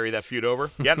just want to carry that feud over?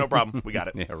 Yeah, no problem. We got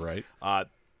it. Yeah, right.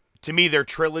 To me, their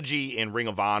trilogy in Ring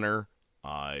of Honor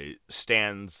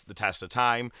stands the test of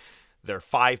time. Their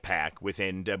 5-pack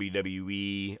within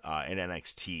WWE and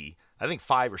NXT, I think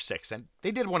 5 or 6, and they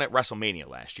did one at WrestleMania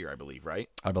last year, I believe, right?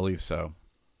 I believe so.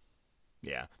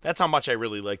 Yeah, that's how much I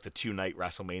really like the 2-night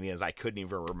WrestleManias. I couldn't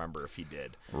even remember if he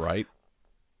did. Right.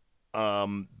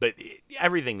 But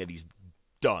everything that he's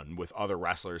done with other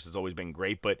wrestlers has always been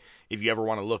great. But if you ever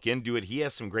want to look into it, he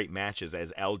has some great matches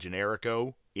as El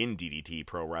Generico in DDT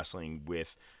Pro Wrestling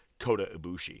with Kota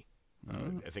Ibushi.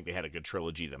 I think they had a good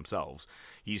trilogy themselves.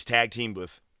 He's tag teamed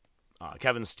with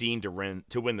Kevin Steen to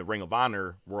win the Ring of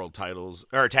Honor world titles,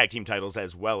 or tag team titles,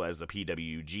 as well as the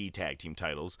PWG tag team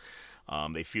titles.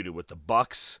 They feuded with the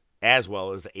Bucks as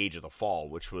well as the Age of the Fall,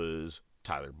 which was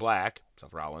Tyler Black,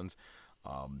 Seth Rollins.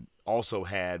 Also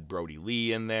had Brody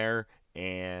Lee in there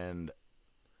and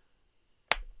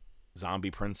Zombie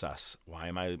Princess. Why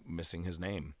am I missing his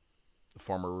name? The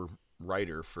former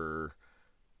writer for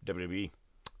WWE.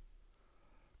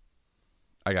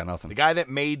 I got nothing. The guy that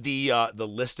made the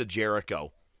list of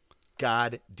Jericho.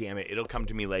 God damn it. It'll come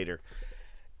to me later.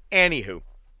 Anywho.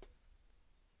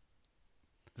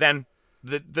 Then,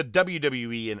 the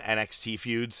WWE and NXT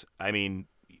feuds, I mean,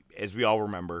 as we all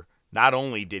remember, not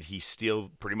only did he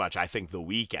steal pretty much, I think, the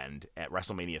weekend at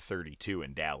WrestleMania 32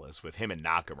 in Dallas with him and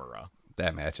Nakamura.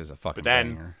 That match is a fucking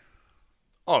banger.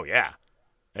 Oh, yeah.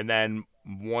 And then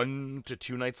 1 to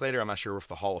 2 nights later, I'm not sure if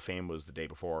the Hall of Fame was the day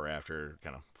before or after,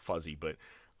 kind of fuzzy, but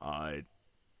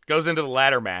goes into the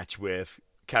ladder match with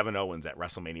Kevin Owens at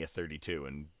WrestleMania 32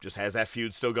 and just has that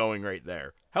feud still going right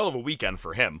there. Hell of a weekend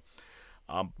for him.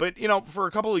 But, for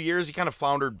a couple of years, he kind of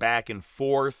floundered back and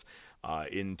forth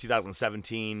in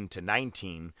 2017 to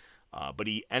 19, but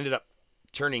he ended up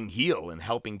turning heel and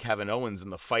helping Kevin Owens in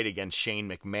the fight against Shane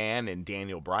McMahon and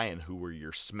Daniel Bryan, who were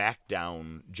your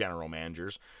SmackDown general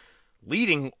managers,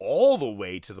 leading all the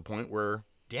way to the point where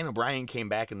Daniel Bryan came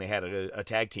back and they had a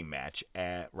tag team match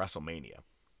at WrestleMania.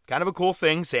 Kind of a cool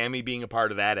thing, Sammy being a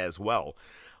part of that as well.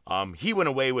 He went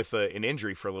away with an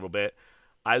injury for a little bit.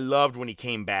 I loved when he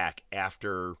came back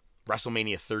after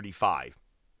WrestleMania 35.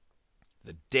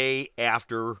 The day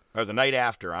after, or the night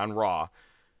after on Raw,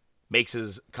 makes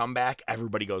his comeback.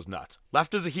 Everybody goes nuts.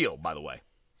 Left as a heel, by the way.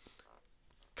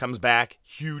 Comes back,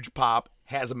 huge pop,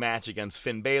 has a match against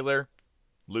Finn Balor,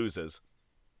 loses,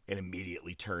 and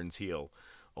immediately turns heel.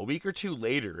 A week or two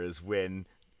later is when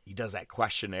he does that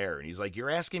questionnaire, and he's like, you're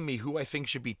asking me who I think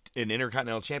should be an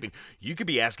Intercontinental Champion. You could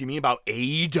be asking me about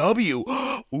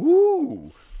AEW.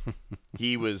 Ooh.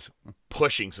 He was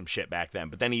pushing some shit back then.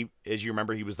 But then he, as you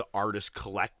remember, he was the Artist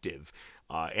Collective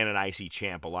and an IC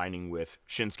champ, aligning with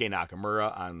Shinsuke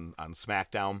Nakamura on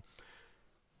SmackDown.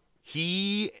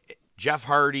 He, Jeff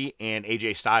Hardy, and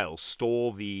AJ Styles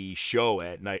stole the show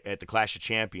at the Clash of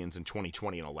Champions in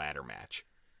 2020 in a ladder match.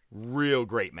 Real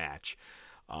great match.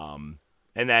 And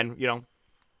then,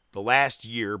 the last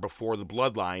year before the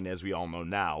Bloodline, as we all know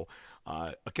now,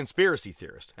 a conspiracy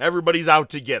theorist. Everybody's out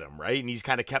to get him, right? And he's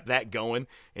kind of kept that going,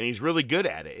 and he's really good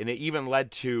at it. And it even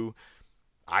led to,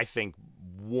 I think,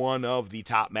 one of the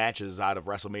top matches out of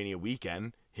WrestleMania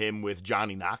weekend, him with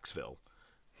Johnny Knoxville.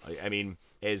 I mean,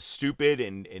 as stupid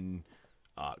and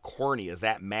corny as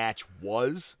that match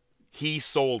was, he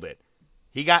sold it.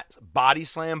 He got body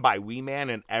slammed by Wee Man,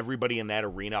 and everybody in that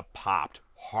arena popped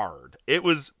hard.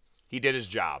 He did his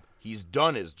job. He's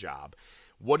done his job.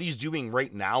 What he's doing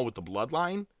right now with the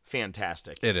Bloodline,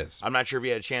 fantastic. It is. I'm not sure if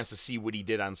you had a chance to see what he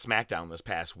did on SmackDown this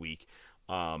past week.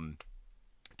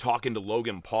 Talking to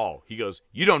Logan Paul, he goes,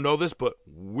 you don't know this, but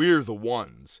we're the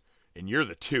ones, and you're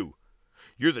the two.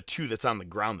 You're the two that's on the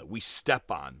ground that we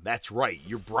step on. That's right.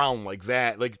 You're brown like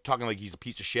that. Like, talking like he's a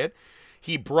piece of shit.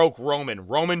 He broke Roman.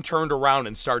 Roman turned around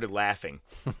and started laughing.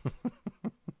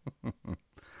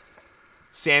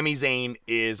 Sami Zayn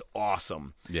is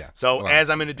awesome. Yeah. So as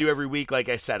I'm going to do every week, like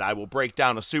I said, I will break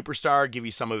down a superstar, give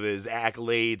you some of his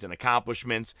accolades and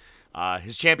accomplishments,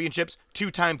 his championships,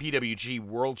 2-time PWG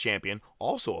World Champion,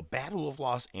 also a Battle of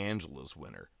Los Angeles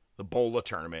winner. The Bola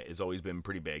tournament has always been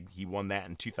pretty big. He won that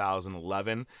in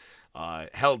 2011.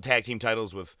 Held tag team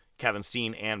titles with Kevin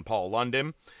Steen and Paul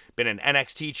London. Been an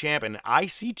NXT champ and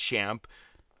IC champ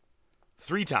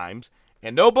 3 times.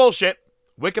 And no bullshit,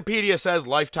 Wikipedia says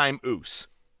lifetime oos.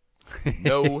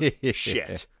 No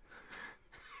shit.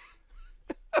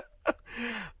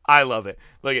 I love it.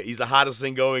 Look, he's the hottest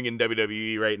thing going in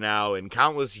WWE right now, and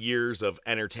countless years of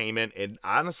entertainment. And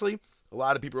honestly, a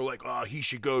lot of people are like, oh, he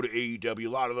should go to AEW. A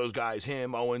lot of those guys,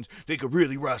 him, Owens, they could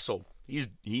really wrestle.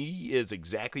 He is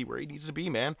exactly where he needs to be,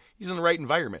 man. He's in the right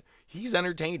environment. He's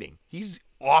entertaining. He's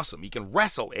awesome. He can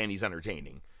wrestle, and he's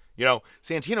entertaining.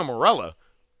 Santino Marella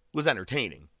was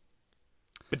entertaining.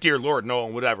 But dear Lord, no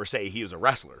one would ever say he was a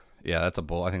wrestler. Yeah, that's a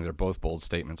bold. I think they're both bold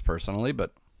statements personally,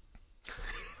 but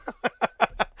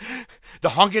the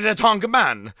honky-tonk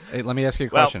man. Hey, let me ask you a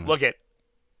question. Well,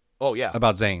 oh yeah.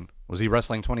 About Zayn. Was he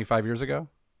wrestling 25 years ago?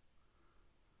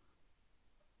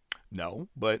 No,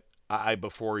 but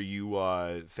before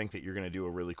you think that you're going to do a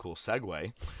really cool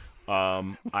segue,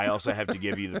 I also have to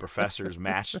give you the Professor's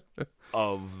match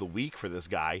of the week for this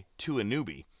guy, to a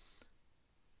newbie.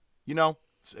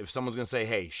 If someone's going to say,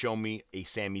 hey, show me a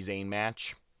Sami Zayn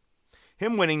match,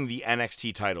 him winning the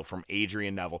NXT title from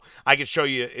Adrian Neville. I could show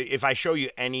you, if I show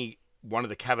you any one of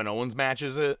the Kevin Owens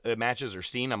matches or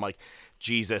Steen, I'm like,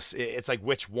 Jesus, it's like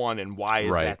which one and why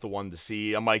is that the one to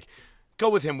see? I'm like, go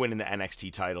with him winning the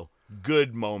NXT title.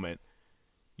 Good moment.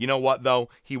 You know what, though?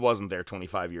 He wasn't there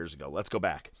 25 years ago. Let's go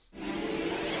back.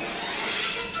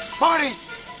 Marty,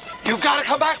 you've got to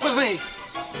come back with me.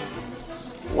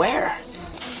 Where?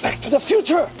 Back to the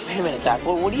future. Wait a minute, Doc.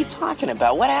 What are you talking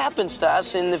about? What happens to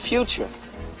us in the future?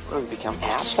 What, do we become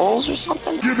assholes or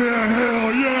something? Give me a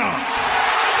hell yeah!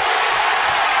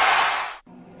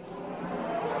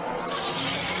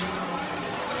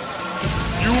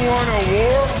 You want a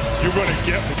war? You're gonna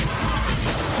get me.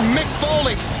 Mick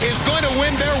Foley is going to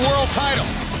win their world title.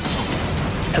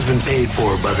 Has been paid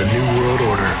for by the New World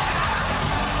Order.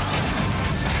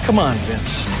 Come on,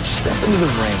 Vince. Step into the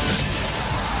ring.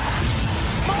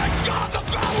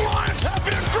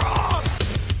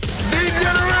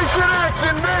 X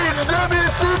invades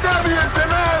WCW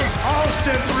tonight.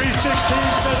 Austin 316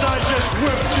 says I just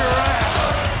whipped your ass.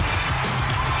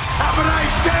 Have a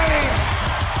nice day.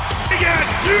 We got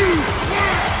 2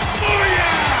 words for ya.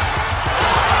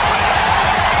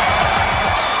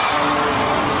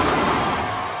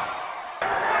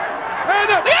 And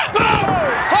boom!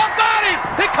 Hawk body!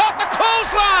 He caught the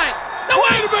clothesline! No,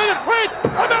 wait a minute! Wait!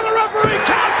 Another referee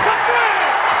counts to 3!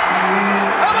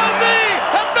 LOD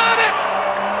have done it!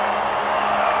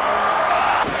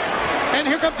 And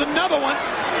here comes another one.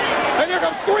 And here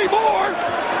comes 3 more.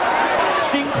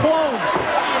 Being closed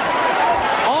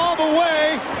all the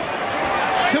way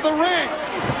to the ring.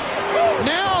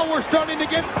 Now we're starting to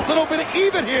get a little bit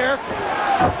even here.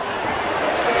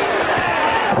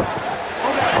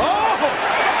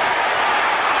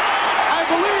 I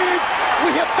believe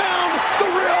we have found the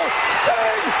real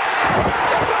thing.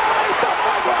 Goodbye, the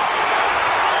Viper.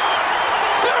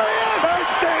 There he is. Third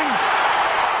Sting.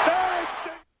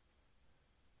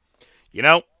 You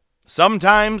know,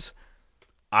 sometimes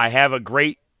I have a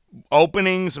great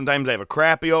opening. Sometimes I have a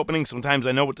crappy opening. Sometimes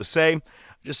I know what to say.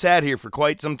 Just sat here for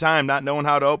quite some time not knowing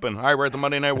how to open. All right, we're at the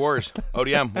Monday Night Wars.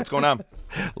 ODM, what's going on?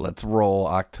 Let's roll.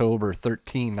 October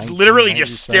 13, 1997. Literally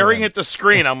just staring at the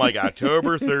screen. I'm like,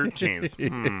 October 13th.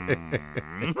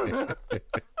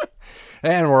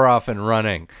 And we're off and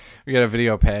running. We got a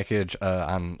video package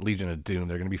on Legion of Doom.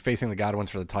 They're going to be facing the Godwins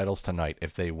for the titles tonight.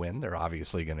 If they win, they're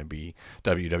obviously going to be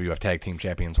WWF Tag Team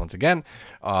Champions once again.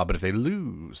 But if they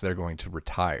lose, they're going to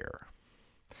retire.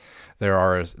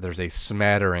 There's a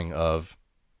smattering of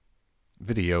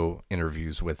video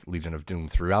interviews with Legion of Doom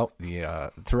throughout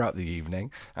the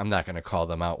evening. I'm not going to call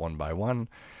them out one by one,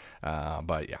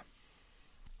 but yeah.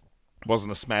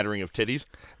 Wasn't a smattering of titties?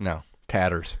 No,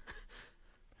 tatters.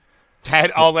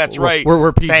 Oh, that's right.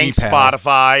 We're PG Thanks, panel.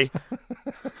 Spotify.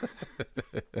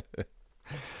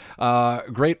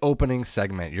 Great opening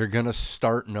segment. You're going to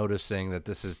start noticing that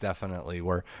this is definitely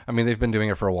where, I mean, they've been doing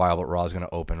it for a while, but Raw is going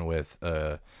to open with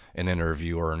an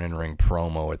interview or an in-ring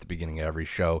promo at the beginning of every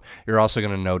show. You're also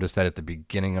going to notice that at the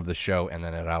beginning of the show and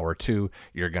then at hour 2,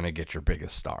 you're going to get your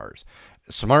biggest stars.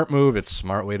 Smart move. It's a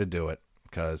smart way to do it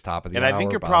because top of the hour. And I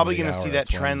think you're probably going to see that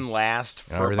trend last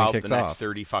for about the next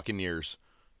 30 fucking years.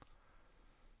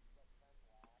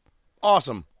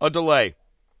 Awesome. A delay.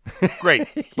 Great.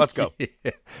 Let's go.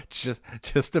 Yeah,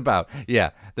 just about. Yeah,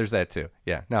 there's that too.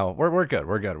 Yeah. No, we're good.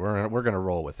 We're good. We're going to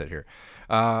roll with it here.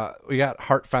 We got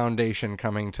Hart Foundation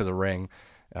coming to the ring.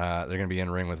 They're going to be in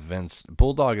ring with Vince.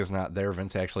 Bulldog is not there.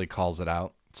 Vince actually calls it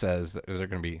out. Says that they're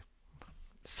going to be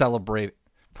celebrate.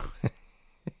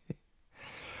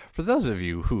 For those of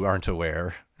you who aren't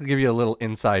aware, I'll give you a little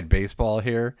inside baseball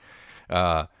here.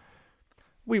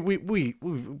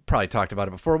 We've probably talked about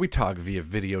it before. We talk via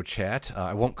video chat.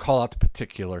 I won't call out the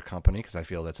particular company because I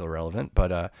feel that's irrelevant.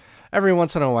 But every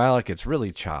once in a while, it gets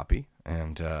really choppy,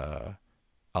 and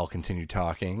I'll continue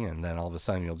talking, and then all of a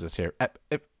sudden, you'll just hear ep,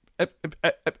 ep, ep, ep,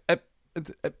 ep, ep, ep,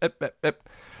 ep, ep, ep, ep.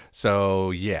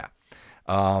 So yeah,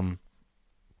 so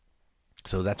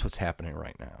that's what's happening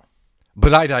right now.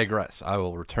 But I digress. I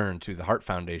will return to the Hart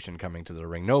Foundation coming to the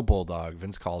ring. No Bulldog.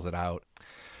 Vince calls it out.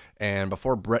 And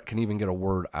before Brett can even get a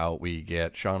word out, we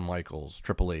get Shawn Michaels,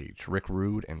 Triple H, Rick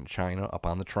Rude, and Chyna up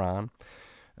on the Tron.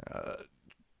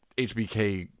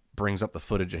 HBK brings up the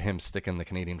footage of him sticking the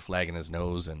Canadian flag in his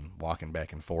nose and walking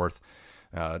back and forth.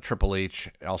 Triple H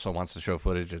also wants to show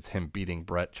footage. It's him beating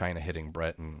Brett, Chyna hitting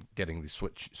Brett, and getting the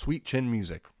sweet chin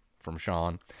music from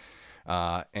Shawn.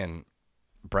 And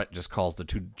Brett just calls the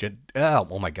two...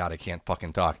 oh my God, I can't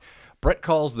fucking talk. Brett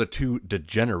calls the two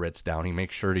degenerates down. He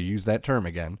makes sure to use that term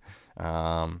again.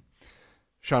 Shawn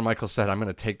Michaels said, I'm going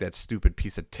to take that stupid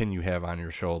piece of tin you have on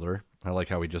your shoulder. I like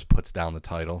how he just puts down the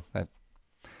title. That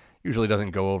usually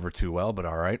doesn't go over too well, but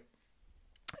all right.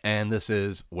 And this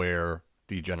is where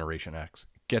Degeneration X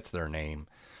gets their name.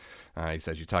 He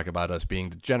says, you talk about us being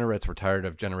degenerates. We're tired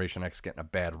of Generation X getting a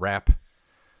bad rap.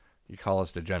 You call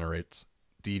us degenerates.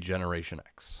 Degeneration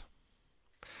X.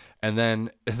 And then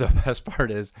the best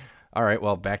part is, all right,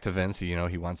 well, back to Vince. You know,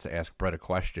 he wants to ask Brett a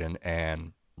question,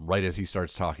 and right as he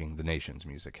starts talking, the Nation's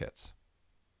music hits.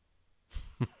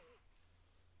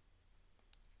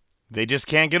 They just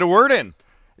can't get a word in.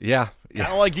 Yeah.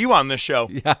 Kind of like you on this show.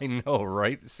 Yeah, I know,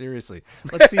 right? Seriously.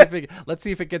 Let's see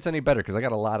if it gets any better, because I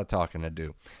got a lot of talking to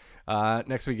do.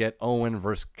 Next we get Owen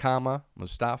versus Kama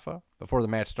Mustafa. Before the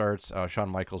match starts, Shawn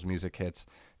Michaels' music hits.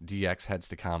 DX heads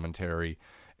to commentary,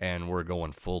 and we're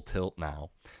going full tilt now.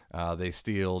 They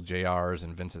steal JR's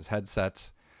and Vince's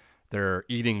headsets. They're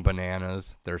eating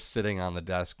bananas. They're sitting on the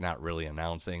desk, not really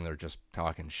announcing. They're just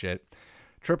talking shit.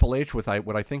 Triple H with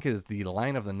what I think is the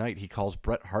line of the night. He calls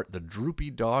Bret Hart the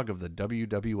droopy dog of the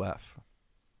WWF.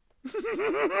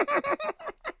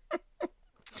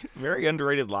 Very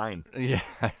underrated line. Yeah,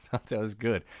 I thought that was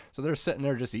good. So they're sitting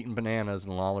there just eating bananas,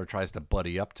 and Lawler tries to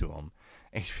buddy up to him.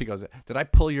 And he goes, "Did I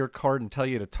pull your card and tell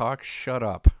you to talk? Shut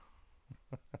up."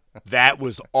 That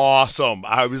was awesome.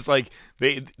 I was like,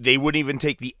 they wouldn't even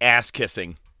take the ass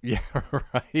kissing. Yeah,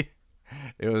 right.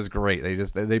 It was great.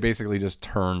 They basically just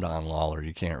turned on Lawler.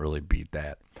 You can't really beat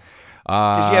that.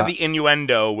 Because you have the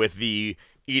innuendo with the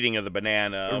eating of the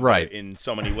banana, right, in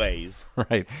so many ways.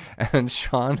 Right. And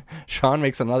Shawn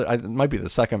makes another, it might be the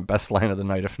second best line of the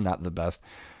night, if not the best.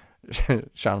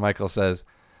 Shawn Michaels says,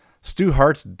 "Stu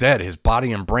Hart's dead. His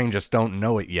body and brain just don't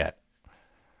know it yet."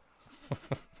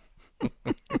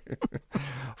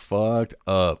 Fucked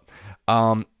up.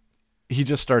 He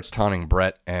just starts taunting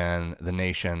Bret, and the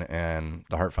Nation and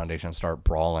the Hart Foundation start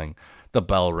brawling. The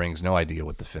bell rings. No idea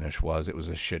what the finish was. It was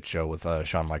a shit show with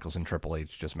Shawn Michaels and Triple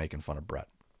H just making fun of Bret.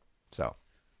 So,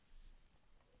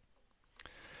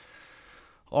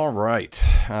 all right.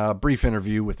 Brief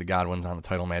interview with the Godwins on the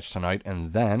title match tonight,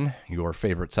 and then your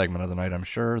favorite segment of the night, I'm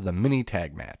sure, the mini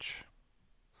tag match.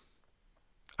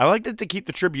 I liked it to keep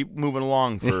the tribute moving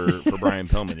along for Brian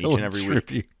Pillman each and every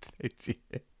week.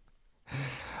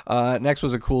 Next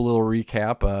was a cool little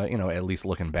recap, at least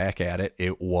looking back at it.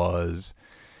 It was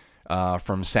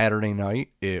from Saturday night.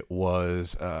 It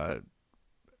was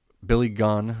Billy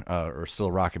Gunn, or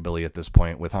still Rockabilly at this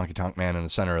point, with Honky Tonk Man in the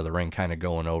center of the ring, kind of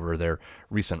going over their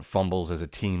recent fumbles as a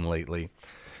team lately.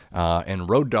 And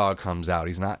Road Dogg comes out.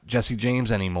 He's not Jesse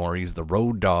James anymore. He's the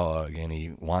Road Dogg, and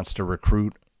he wants to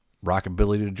recruit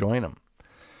Rockabilly to join him.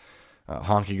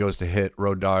 Honky goes to hit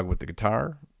Road Dogg with the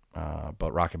guitar,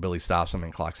 but Rockabilly stops him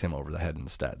and clocks him over the head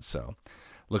instead. So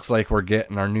looks like we're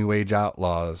getting our New Age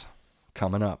Outlaws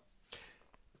coming up.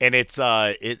 And it's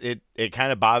it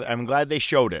kind of bothered. I'm glad they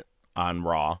showed it on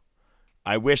Raw.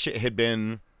 I wish it had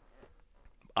been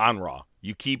on Raw.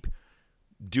 You keep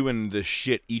doing this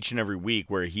shit each and every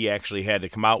week where he actually had to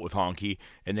come out with Honky,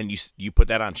 and then you put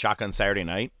that on Shotgun Saturday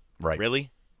Night. Right. Really?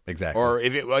 Exactly. Or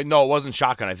it wasn't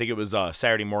Shotgun. I think it was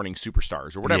Saturday Morning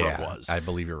Superstars or whatever it was. I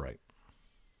believe you're right.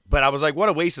 But I was like, what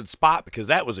a wasted spot, because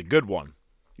that was a good one.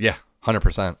 Yeah,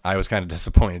 100%. I was kind of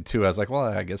disappointed too. I was like, well,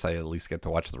 I guess I at least get to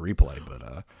watch the replay.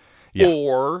 But yeah.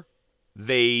 Or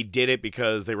they did it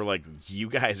because they were like, you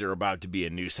guys are about to be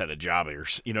a new set of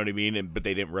jobbers. You know what I mean? But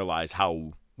they didn't realize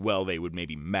how well they would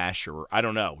maybe mesh, or I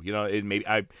don't know. It maybe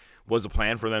was a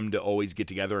plan for them to always get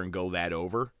together and go that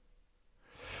over.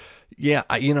 Yeah,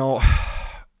 I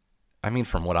mean,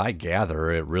 from what I gather,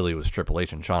 it really was Triple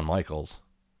H and Shawn Michaels.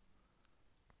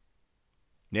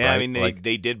 Yeah, right? I mean,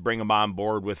 they did bring him on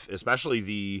board with, especially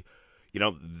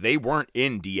they weren't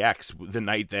in DX the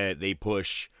night that they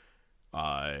push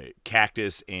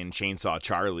Cactus and Chainsaw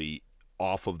Charlie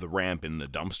off of the ramp in the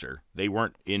dumpster. They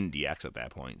weren't in DX at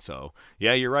that point. So,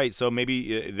 yeah, you're right. So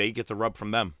maybe they get the rub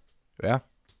from them. Yeah.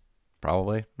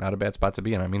 Probably not a bad spot to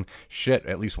be in. I mean, shit,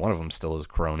 at least one of them still is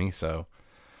crony, so.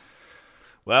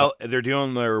 Well, they're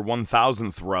doing their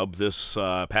 1,000th rub this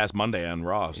past Monday on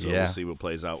Raw, so We'll see what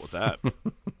plays out with that.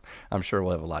 I'm sure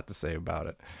we'll have a lot to say about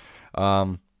it.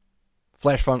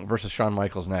 Flash Funk versus Shawn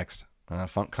Michaels next.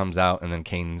 Funk comes out, and then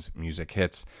Kane's music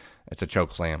hits. It's a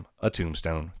chokeslam, a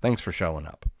tombstone. Thanks for showing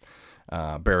up.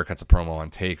 Bearer cuts a promo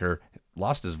on Taker.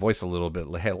 Lost his voice a little bit.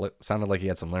 Sounded like he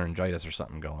had some laryngitis or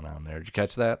something going on there. Did you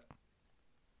catch that?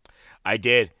 I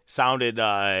did. Sounded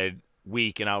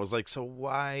weak, and I was like, so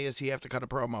why does he have to cut a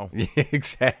promo? Yeah,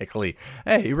 exactly.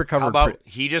 Hey, he recovered. How about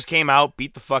he just came out,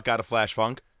 beat the fuck out of Flash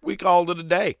Funk? We called it a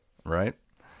day. Right.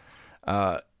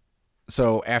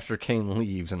 So after Kane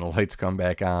leaves and the lights come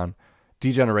back on,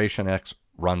 D-Generation X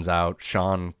runs out.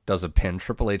 Shawn does a pin.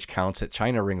 Triple H counts it.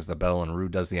 Chyna rings the bell, and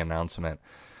Rude does the announcement.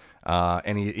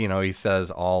 And he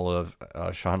says all of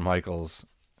Shawn Michaels'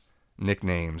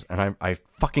 nicknames, and I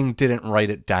fucking didn't write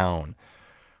it down.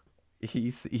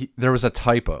 There was a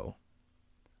typo,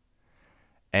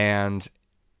 and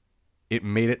it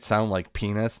made it sound like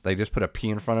penis. They just put a P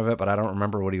in front of it, but I don't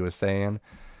remember what he was saying.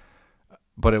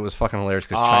 But it was fucking hilarious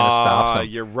because Chyna stops him.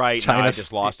 You're right. I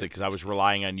just lost it because I was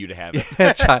relying on you to have it.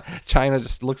 Chyna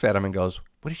just looks at him and goes,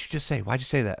 "What did you just say? Why'd you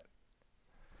say that?"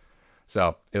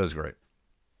 So it was great.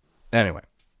 Anyway,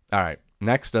 all right.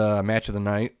 Next match of the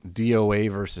night, DOA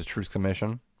versus Truth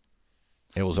Commission.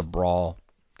 It was a brawl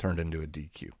turned into a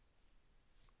DQ.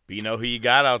 But you know who you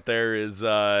got out there is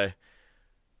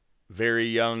very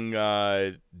young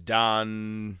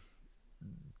Don.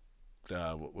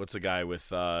 What's the guy with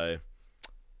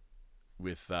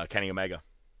Kenny Omega?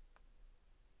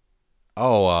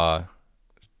 Oh,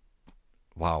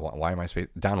 Wow, why am I spacing?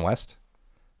 Don West?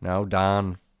 No,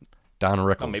 Don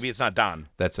Rickles. Oh, maybe it's not Don.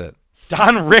 That's it.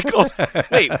 Don Rickles?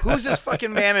 Wait, who's his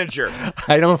fucking manager?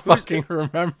 I don't fucking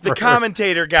remember. The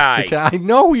commentator guy. I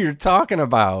know who you're talking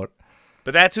about.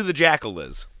 But that's who the Jackal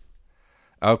is.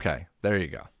 Okay, there you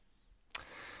go.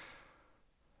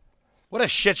 What a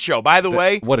shit show. By the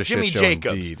way, what a Jimmy shit show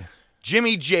Jacobs. indeed.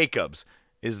 Jimmy Jacobs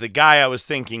is the guy I was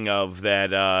thinking of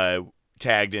that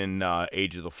tagged in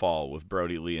Age of the Fall with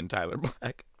Brody Lee and Tyler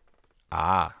Black.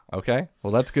 Ah, okay.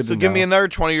 Well, that's good to know. So give me another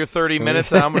 20 or 30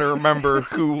 minutes and I'm going to remember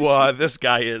who this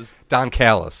guy is. Don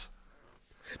Callis.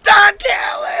 Don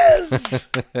Callis!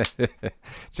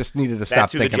 Just needed to stop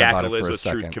thinking about it for a second. That's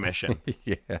who the Jackal is with Truth Commission.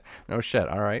 Yeah. No shit.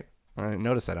 All right.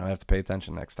 Notice that. I don't have to pay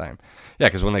attention next time. Yeah,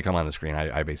 because when they come on the screen,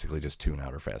 I basically just tune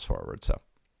out or fast forward. So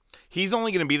he's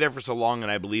only going to be there for so long, and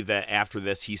I believe that after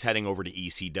this, he's heading over to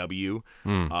ECW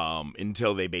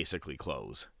until they basically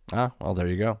close. Ah, well, there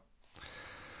you go.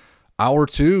 Hour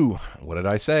 2. What did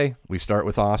I say? We start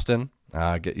with Austin.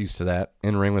 Get used to that.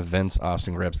 In ring with Vince.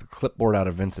 Austin grabs the clipboard out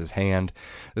of Vince's hand.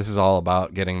 This is all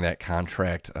about getting that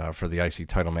contract for the IC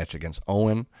title match against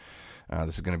Owen.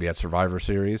 This is going to be at Survivor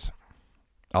Series.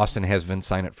 Austin has Vince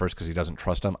sign it first because he doesn't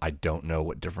trust him. I don't know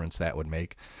what difference that would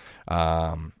make.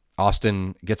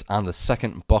 Austin gets on the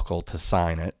second buckle to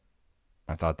sign it.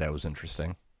 I thought that was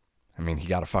interesting. I mean, he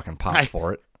got a fucking pop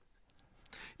for it.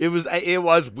 It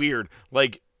was weird.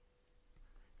 Like,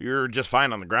 you're just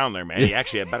fine on the ground there, man. You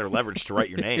actually had better leverage to write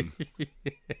your name.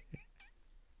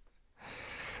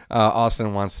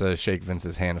 Austin wants to shake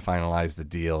Vince's hand to finalize the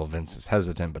deal. Vince is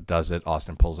hesitant, but does it.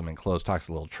 Austin pulls him in close, talks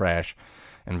a little trash,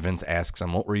 and Vince asks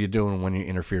him, what were you doing when you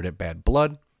interfered at Bad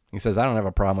Blood? He says, I don't have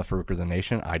a problem with Farouk or the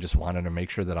Nation. I just wanted to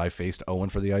make sure that I faced Owen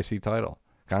for the IC title.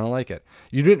 Kind of like it.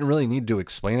 You didn't really need to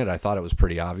explain it. I thought it was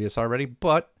pretty obvious already,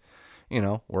 but,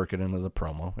 work it into the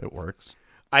promo. It works.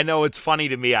 I know it's funny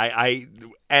to me. I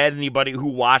anybody who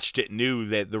watched it knew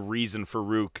that the reason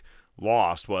Farouk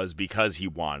lost was because he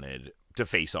wanted to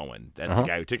face Owen. That's the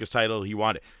guy who took his title. He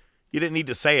wanted. You didn't need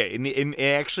to say it. And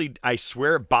actually, I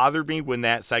swear it bothered me when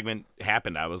that segment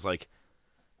happened. I was like,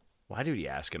 why did he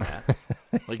ask him that?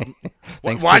 Like,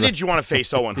 why did you want to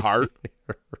face Owen Hart?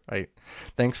 Right.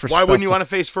 Thanks for. Why wouldn't you want to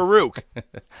face Farouk?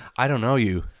 I don't know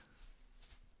you.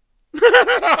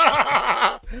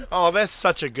 Oh, that's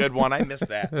such a good one. I missed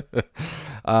that.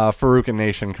 Farouk and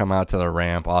Nation come out to the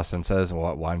ramp. Austin says,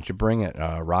 well, why don't you bring it?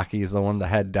 Rocky's the one to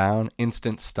head down.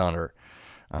 Instant stunner.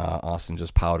 Austin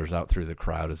just powders out through the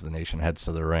crowd as the Nation heads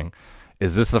to the ring.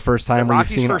 Is this the first time we've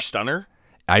seen Rocky's first stunner?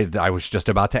 I was just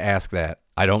about to ask that.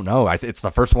 I don't know. It's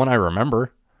the first one I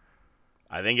remember.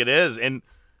 I think it is. And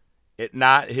it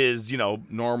not his,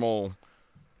 normal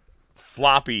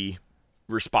floppy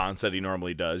response that he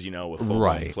normally does, with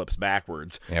full flips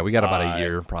backwards. Yeah, we got about a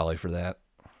year probably for that.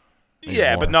 Maybe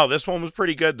yeah, more. But no, this one was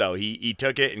pretty good though. He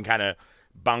took it and kind of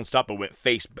bounced up and went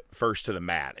face first to the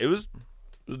mat. It was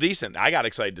decent. I got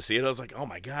excited to see it. I was like, oh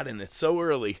my god, and it's so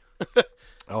early.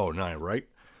 Oh, no, right?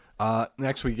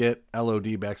 Next we get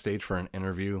LOD backstage for an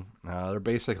interview. They're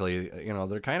basically,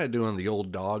 they're kind of doing the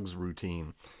old dogs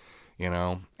routine.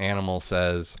 Animal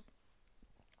says,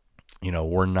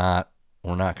 we're not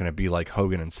going to be like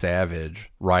Hogan and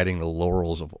Savage riding the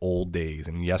laurels of old days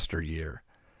and yesteryear.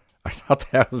 I thought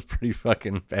that was pretty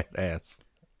fucking badass.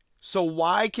 So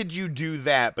why could you do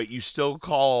that, but you still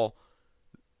call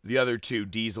the other two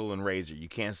Diesel and Razor? You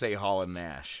can't say Hall and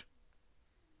Nash.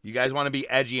 You guys want to be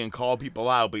edgy and call people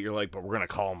out, but you're like, but we're going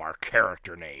to call them our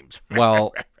character names.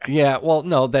 Well, yeah,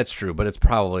 no, that's true, but it's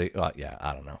probably,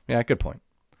 I don't know. Yeah, good point.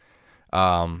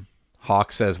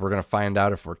 Hawk says we're going to find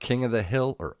out if we're king of the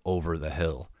hill or over the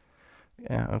hill.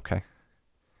 Yeah, okay.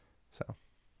 So.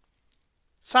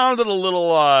 Sounded a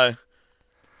little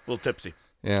tipsy.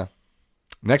 Yeah.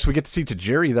 Next we get to see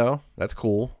Tajiri, though. That's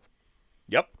cool.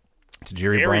 Yep.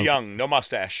 Tajiri, very young, no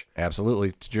mustache.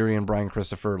 Absolutely. Tajiri and Brian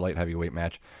Christopher, light heavyweight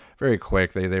match. Very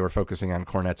quick. They were focusing on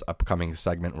Cornette's upcoming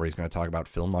segment where he's going to talk about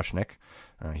Phil Mushnick.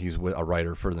 He's a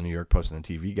writer for the New York Post and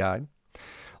the TV Guide.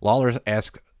 Lawler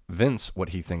asks Vince what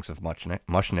he thinks of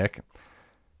Mushnick.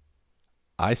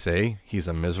 I say he's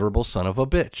a miserable son of a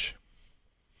bitch.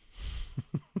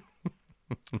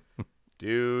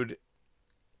 Dude,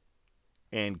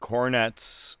 and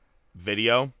Cornette's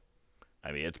video,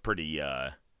 I mean, it's pretty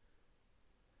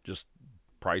just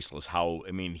priceless.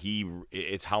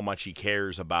 It's how much he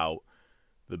cares about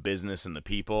the business and the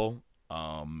people.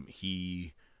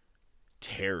 He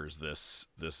tears this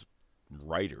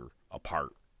writer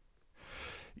apart.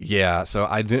 Yeah, so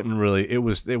I didn't really. It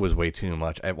was way too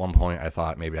much. At one point, I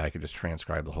thought maybe I could just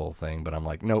transcribe the whole thing, but I'm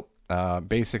like, nope.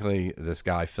 Basically, this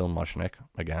guy Phil Mushnick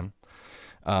again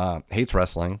hates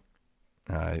wrestling.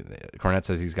 Cornette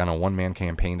says he's got a one-man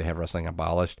campaign to have wrestling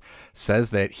abolished. Says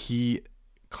that he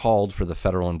called for the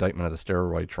federal indictment of the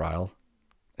steroid trial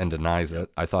and denies it.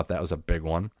 I thought that was a big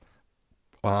one.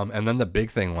 And then the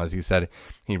big thing was he said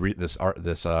this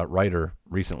writer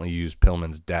recently used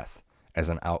Pillman's death as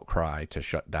an outcry to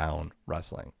shut down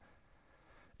wrestling.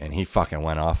 And he fucking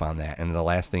went off on that. And the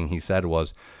last thing he said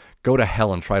was, go to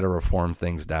hell and try to reform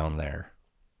things down there.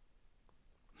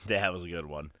 That was a good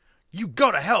one. You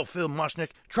go to hell, Phil Mushnick.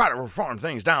 Try to reform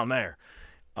things down there.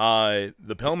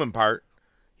 The Pillman part,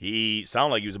 he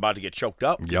sounded like he was about to get choked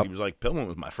up. Yep. He was like, Pillman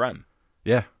was my friend.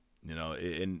 Yeah. You know,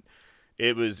 and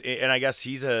it was, and I guess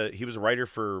he was a writer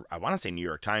for, I want to say New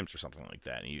York Times or something like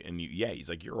that. And he's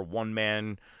like, you're a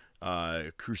one-man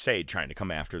crusade trying to come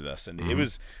after this. And he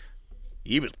was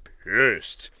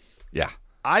pissed. Yeah.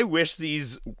 I wish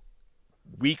these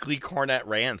weekly Cornette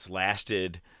rants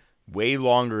lasted way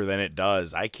longer than it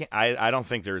does. I don't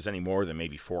think there's any more than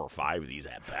maybe 4 or 5 of these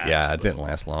at best. Yeah, it didn't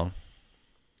last long.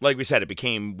 Like we said, it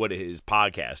became what his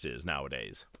podcast is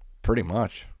nowadays. Pretty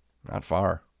much. Not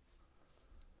far.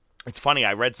 It's funny,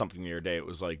 I read something the other day. It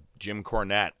was like Jim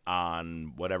Cornette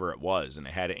on whatever it was, and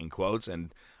it had it in quotes,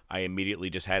 and I immediately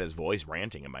just had his voice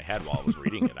ranting in my head while I was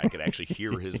reading it. I could actually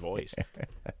hear his voice.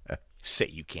 Say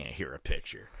you can't hear a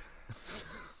picture.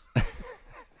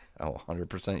 Oh,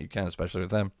 100% you can, especially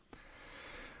with them.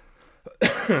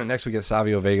 Next we get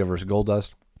Savio Vega versus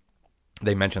Goldust.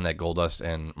 They mentioned that Goldust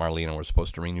and Marlena were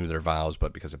supposed to renew their vows,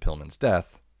 but because of Pillman's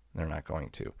death, they're not going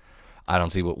to. I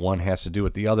don't see what one has to do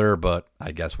with the other, but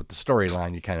I guess with the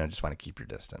storyline, you kind of just want to keep your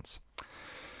distance.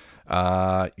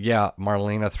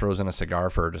 Marlena throws in a cigar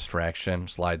for a distraction,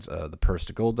 slides the purse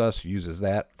to Goldust, uses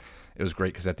that. It was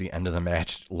great because at the end of the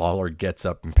match, Lawler gets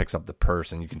up and picks up the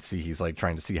purse, and you can see he's like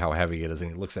trying to see how heavy it is,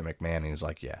 and he looks at McMahon and he's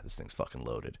like, yeah, this thing's fucking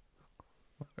loaded.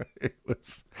 It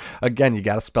was, again, you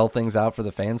got to spell things out for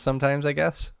the fans sometimes, I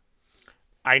guess.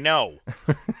 I know.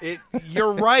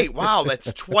 You're right. Wow,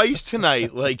 that's twice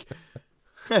tonight. Like,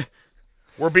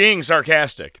 we're being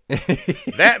sarcastic.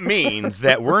 That means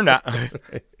that we're not.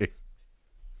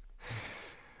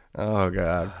 Oh,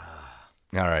 God.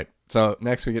 All right. So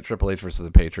next we get Triple H versus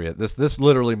the Patriot. This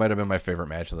literally might have been my favorite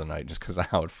match of the night just because of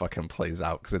how it fucking plays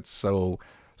out because it's so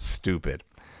stupid.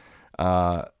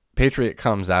 Patriot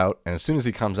comes out, and as soon as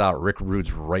he comes out, Rick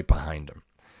Rude's right behind him.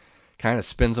 Kind of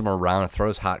spins him around,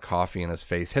 throws hot coffee in his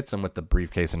face, hits him with the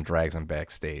briefcase, and drags him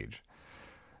backstage.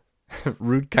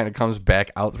 Rude kind of comes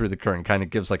back out through the curtain, kind of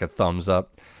gives like a thumbs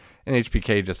up, and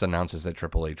HBK just announces that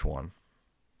Triple H won.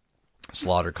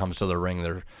 Slaughter comes to the ring.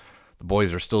 The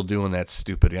boys are still doing that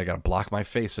stupid, I got to block my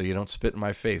face so you don't spit in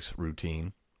my face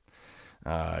routine.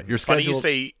 You're funny you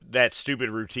say that stupid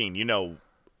routine. You know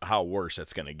how worse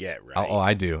it's going to get, right? Oh,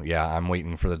 I do. Yeah, I'm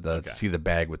waiting for to see the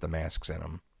bag with the masks in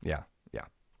them. Yeah.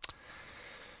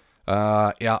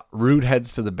 Rude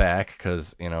heads to the back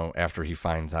because, after he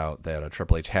finds out that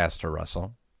Triple H has to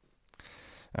wrestle.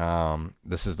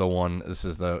 This is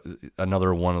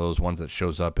another one of those ones that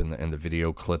shows up in the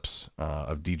video clips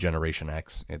of D-Generation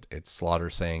X. It's Slaughter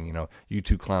saying, you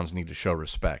two clowns need to show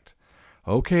respect.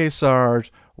 Okay,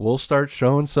 Sarge, we'll start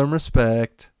showing some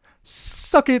respect.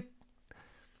 Suck it.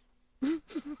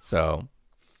 So,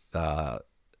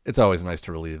 it's always nice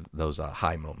to relieve those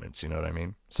high moments, you know what I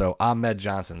mean? So Ahmed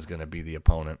Johnson's going to be the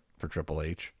opponent for Triple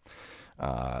H.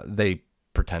 They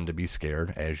pretend to be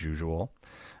scared, as usual.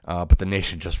 But the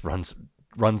Nation just runs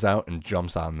out and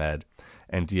jumps Ahmed,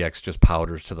 and DX just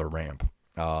powders to the ramp.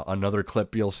 Another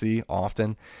clip you'll see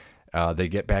often, they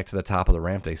get back to the top of the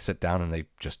ramp, they sit down, and they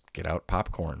just get out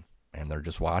popcorn, and they're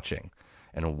just watching.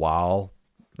 And while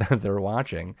they're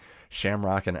watching,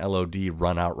 Shamrock and LOD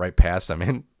run out right past them,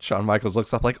 and Shawn Michaels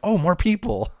looks up like, oh, more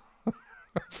people.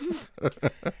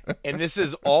 And this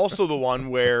is also the one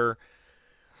where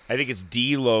I think it's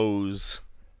D'Lo's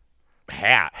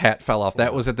hat fell off.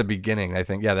 That was at the beginning, I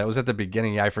think. Yeah, that was at the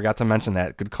beginning. Yeah, I forgot to mention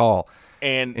that. Good call.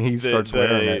 And he starts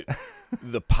wearing it.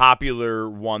 The popular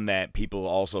one that people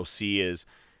also see is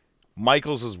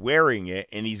Michaels is wearing it,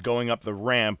 and he's going up the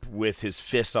ramp with his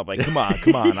fists up like, come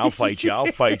on, I'll fight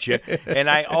you. And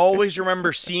I always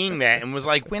remember seeing that and was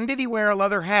like, when did he wear a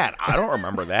leather hat? I don't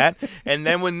remember that. And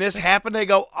then when this happened, I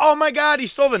go, oh my God, he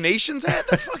stole the Nation's hat?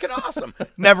 That's fucking awesome.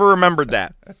 Never remembered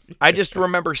that. I just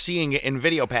remember seeing it in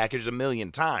video package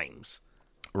 1,000,000 times.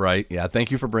 Right, yeah,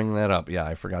 thank you for bringing that up. Yeah,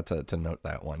 I forgot to note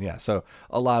that one. Yeah, so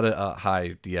a lot of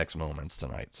high DX moments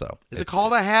tonight. So is it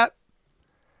called a hat?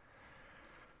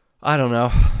 I don't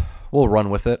know. We'll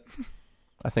run with it.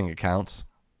 I think it counts.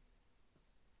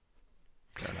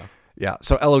 Yeah,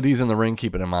 so LOD's in the ring,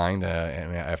 keep it in mind,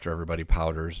 and after everybody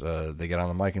powders, they get on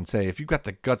the mic and say, if you've got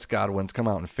the guts, Godwins, come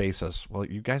out and face us. Well,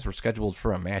 you guys were scheduled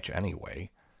for a match anyway.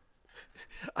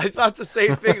 I thought the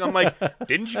same thing. I'm like,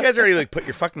 didn't you guys already like put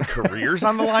your fucking careers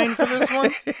on the line for this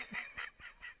one?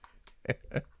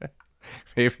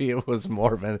 Maybe it was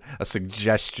more of a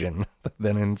suggestion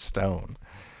than in stone.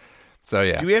 So,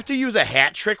 yeah. Do we have to use a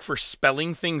hat trick for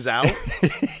spelling things out?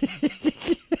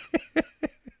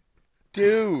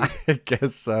 Dude. I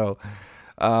guess so.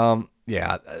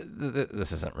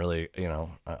 This isn't really,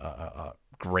 a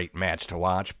great match to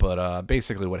watch, but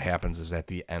basically what happens is at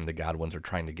the end, the Godwins are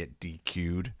trying to get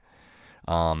DQ'd.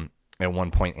 At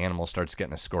one point, Animal starts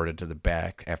getting escorted to the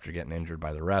back after getting injured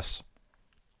by the refs.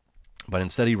 But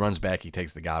instead, he runs back. He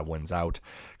takes the Godwins out.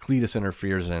 Cletus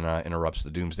interferes and interrupts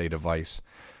the Doomsday device.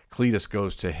 Cletus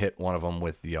goes to hit one of them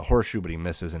with the horseshoe, but he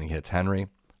misses and he hits Henry.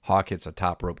 Hawk hits a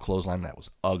top rope clothesline. That was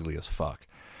ugly as fuck.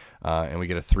 And we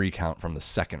get a 3 count from the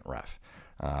second ref.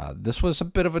 This was a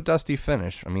bit of a dusty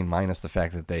finish. I mean, minus the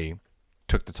fact that they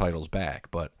took the titles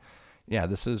back. But, yeah,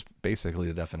 this is basically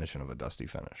the definition of a dusty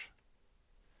finish.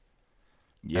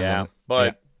 Yeah,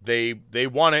 they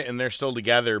won it and they're still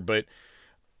together. But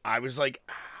I was like,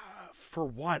 for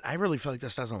what? I really feel like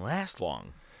this doesn't last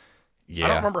long. Yeah. I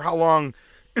don't remember how long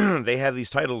they have these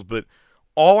titles, but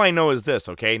all I know is this,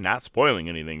 okay? Not spoiling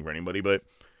anything for anybody, but,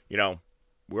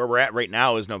 where we're at right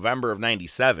now is November of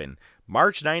 97.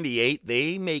 March 98,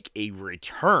 they make a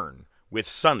return with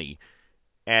Sunny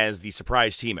as the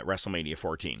surprise team at WrestleMania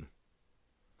 14.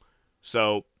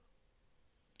 So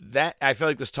that I feel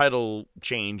like this title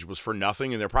change was for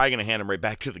nothing, and they're probably going to hand them right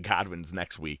back to the Godwins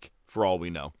next week, for all we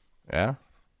know. Yeah?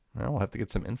 Well, we'll have to get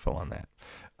some info on that.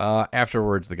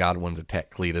 Afterwards, the Godwins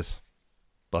attack Cletus.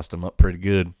 Bust him up pretty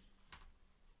good.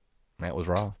 That was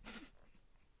Raw.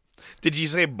 Did you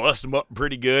say bust him up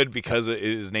pretty good because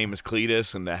his name is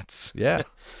Cletus and that's... Yeah.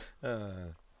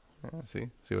 See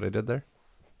what I did there?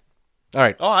 All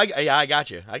right. Oh, I got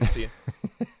you. I can see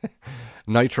it.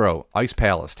 Nitro, Ice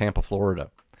Palace, Tampa, Florida.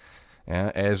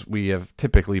 As we have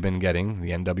typically been getting,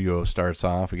 the NWO starts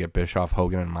off. We get Bischoff,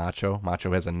 Hogan, and Macho.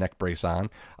 Macho has a neck brace on.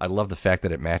 I love the fact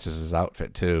that it matches his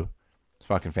outfit, too. It's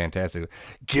fucking fantastic.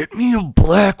 Get me a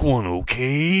black one,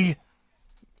 okay?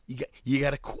 You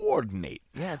got to coordinate.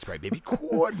 Yeah, that's right, baby.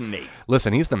 Coordinate.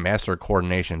 Listen, he's the master of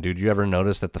coordination, dude. You ever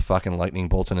notice that the fucking lightning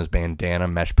bolts in his bandana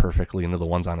mesh perfectly into the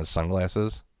ones on his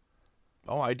sunglasses?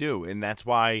 Oh, I do. And that's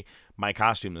why my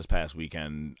costume this past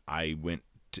weekend, I went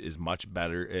to as much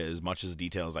as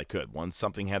detail as I could. Once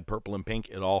something had purple and pink,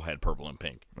 it all had purple and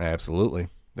pink. Absolutely.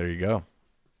 There you go.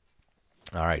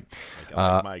 All right.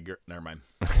 Never mind.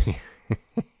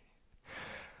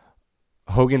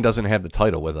 Hogan doesn't have the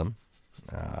title with him.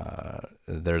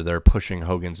 They're pushing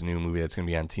Hogan's new movie that's going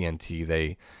to be on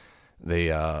TNT.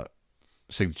 They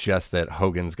suggest that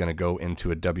Hogan's going to go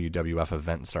into a WWF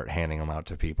event and start handing them out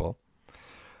to people.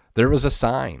 There was a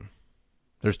sign.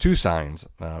 There's 2 signs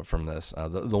from this.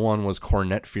 The one was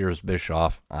Cornette fears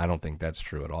Bischoff. I don't think that's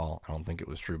true at all. I don't think it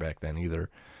was true back then either.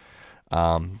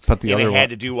 But the other one had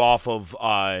to do off of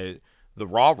the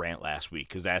Raw rant last week,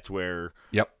 because that's where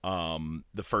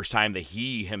the first time that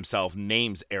he himself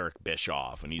names Eric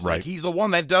Bischoff, and he's like, he's the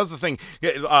one that does the thing.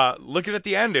 Look at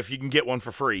the end if you can get one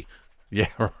for free. Yeah,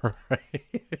 right.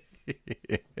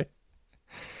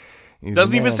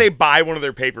 Doesn't even say buy one of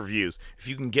their pay-per-views. If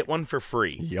you can get one for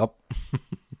free. Yep.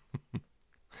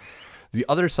 The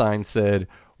other sign said,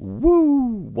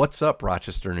 "Woo! What's up,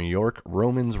 Rochester, New York?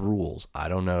 Romans rules." I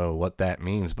don't know what that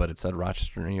means, but it said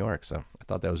Rochester, New York, so I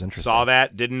thought that was interesting. Saw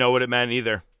that, didn't know what it meant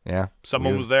either. Yeah.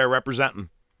 Someone was there representing.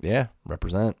 Yeah,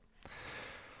 represent.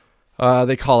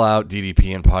 They call out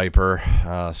DDP and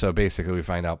Piper. So basically we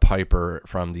find out Piper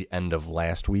from the end of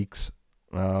last week's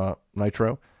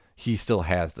Nitro, he still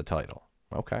has the title.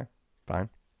 Okay, fine.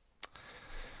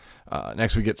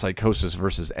 Next we get Psychosis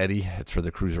versus Eddie. It's for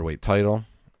the Cruiserweight title.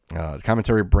 The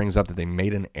commentary brings up that they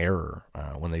made an error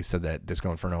when they said that Disco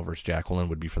Inferno versus Jacqueline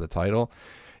would be for the title.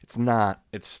 It's not.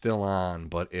 It's still on,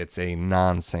 but it's a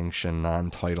non-sanctioned,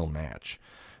 non-title match.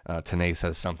 Tenay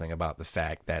says something about the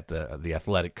fact that the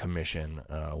Athletic Commission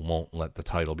won't let the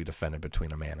title be defended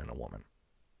between a man and a woman.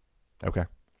 Okay.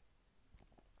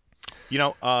 You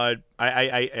know,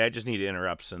 I just need to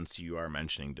interrupt since you are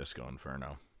mentioning Disco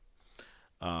Inferno.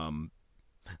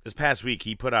 This past week,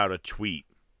 he put out a tweet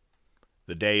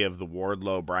the day of the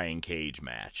Wardlow-Brian Cage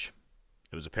match.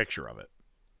 It was a picture of it.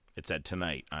 It said,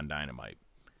 "Tonight on Dynamite."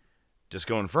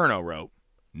 Disco Inferno wrote,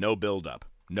 "No build-up,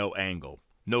 no angle,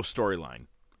 no storyline,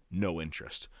 no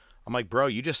interest." I'm like, bro,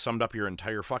 you just summed up your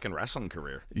entire fucking wrestling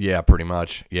career. Yeah, pretty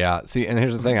much. Yeah. See, and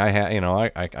here's the thing.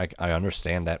 I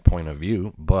understand that point of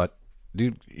view, but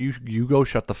dude, you go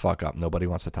shut the fuck up. Nobody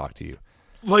wants to talk to you.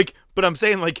 Like, but I'm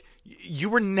saying, like, you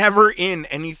were never in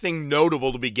anything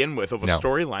notable to begin with of a No.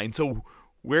 storyline. So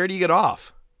where do you get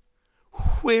off?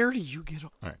 Where do you get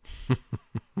off? All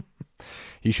right.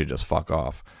 He should just fuck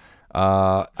off.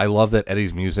 I love that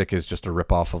Eddie's music is just a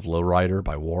ripoff of Lowrider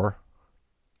by War.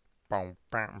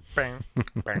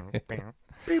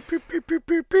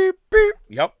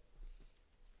 Yep.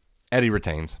 Eddie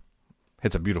retains.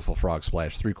 Hits a beautiful frog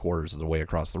splash 3/4 of the way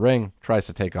across the ring. Tries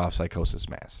to take off Psychosis'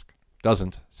 mask.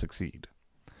 Doesn't succeed.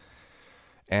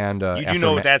 And You do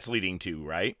know what that's leading to,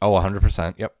 right? Oh,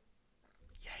 100%. Yep.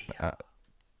 Yeah.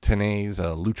 Tenay's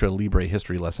Lucha Libre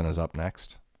history lesson is up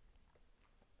next.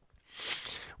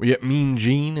 We get Mean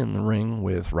Gene in the ring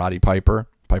with Roddy Piper.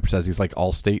 Piper says he's like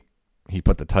Allstate. He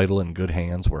put the title in good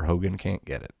hands where Hogan can't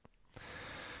get it.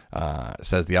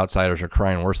 Says the Outsiders are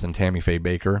crying worse than Tammy Faye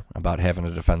Baker about having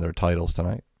to defend their titles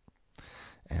tonight.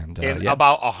 And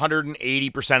about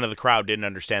 180% of the crowd didn't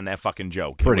understand that fucking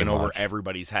joke. It Pretty went over much.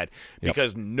 everybody's head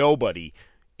because nobody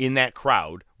in that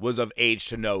crowd was of age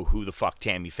to know who the fuck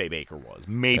Tammy Faye Baker was.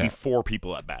 Maybe 4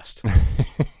 people at best.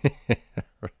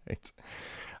 Right.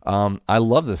 I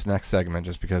love this next segment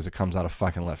just because it comes out of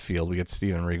fucking left field. We get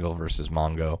Steven Regal versus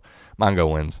Mongo.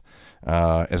 Mongo wins.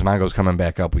 As Mongo's coming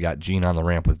back up, we got Gene on the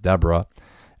ramp with Deborah.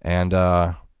 And,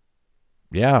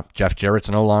 Jeff Jarrett's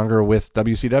no longer with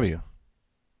WCW.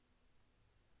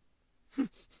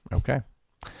 Okay.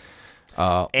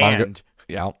 And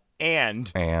Mongo,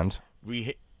 and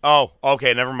we. Oh,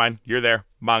 okay. Never mind. You're there,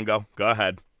 Mongo. Go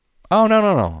ahead. Oh,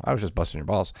 no. I was just busting your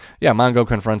balls. Yeah, Mongo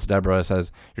confronts Deborah,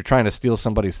 says, "You're trying to steal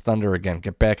somebody's thunder again.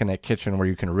 Get back in that kitchen where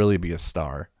you can really be a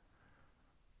star."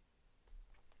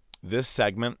 This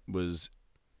segment was.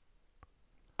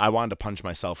 I wanted to punch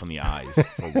myself in the eyes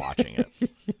for watching it.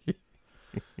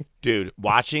 Dude,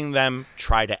 watching them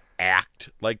try to act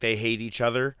like they hate each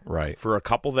other. Right. For a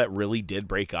couple that really did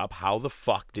break up, how the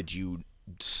fuck did you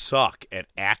suck at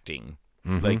acting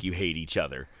like you hate each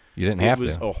other? You didn't have to. It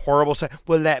was a horrible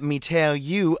Well, let me tell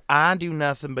you, I do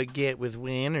nothing but get with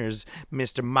winners,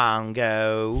 Mr.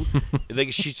 Mongo.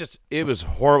 Like, it was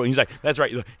horrible. He's like, that's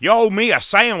right. You owe me a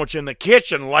sandwich in the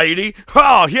kitchen, lady.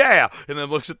 Oh, yeah. And then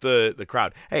looks at the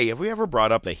crowd. Hey, have we ever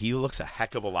brought up that he looks a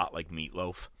heck of a lot like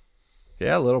Meatloaf?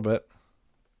 Yeah, a little bit.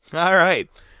 All right.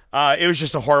 It was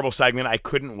just a horrible segment. I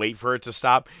couldn't wait for it to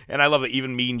stop. And I love that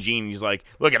even Mean Gene, he's like,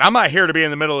 look, I'm not here to be in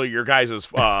the middle of your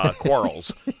guys'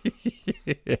 quarrels.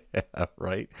 Yeah,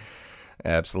 right.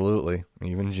 Absolutely.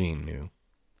 Even Gene knew.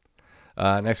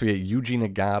 Next, we get Yuji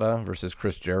Nagata versus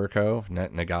Chris Jericho.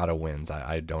 Nagata wins.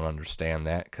 I don't understand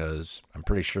that because I'm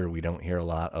pretty sure we don't hear a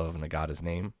lot of Nagata's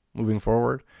name moving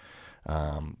forward.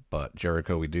 But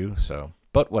Jericho we do, so.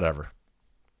 But whatever.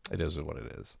 It is what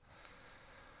it is.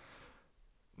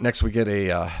 Next, we get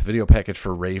a video package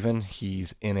for Raven.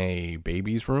 He's in a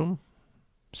baby's room,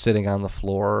 sitting on the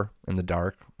floor in the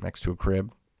dark next to a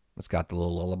crib. It's got the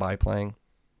little lullaby playing.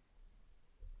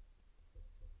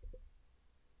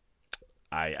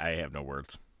 I have no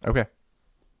words. Okay.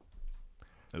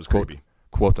 It was creepy.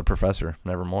 Quote the professor,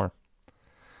 nevermore.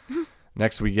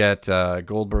 Next, we get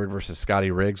Goldberg versus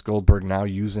Scotty Riggs. Goldberg now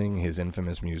using his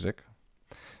infamous music.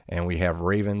 And we have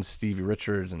Raven, Stevie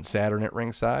Richards, and Saturn at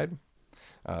ringside.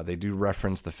 They do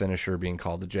reference the finisher being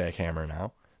called the Jackhammer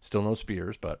now. Still no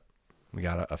spears, but we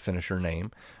got a finisher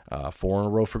name. 4 in a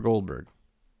row for Goldberg.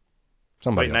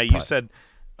 Somebody. Wait, now you said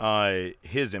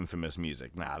his infamous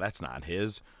music. Nah, that's not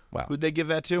his. Wow. Who'd they give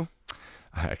that to?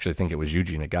 I actually think it was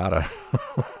Yuji Nagata.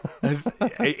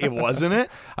 It wasn't it?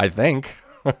 I think.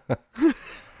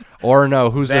 Or no,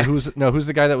 who's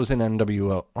the guy that was in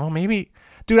NWO? Oh, maybe.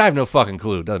 Dude, I have no fucking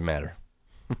clue. Doesn't matter.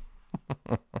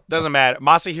 Doesn't matter.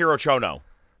 Masahiro Chono.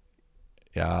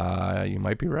 Yeah, you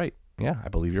might be right. Yeah, I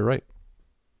believe you're right.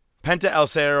 Penta El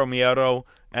Cerro Miedo,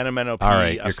 Enameno P. All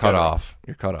right, you're cut off.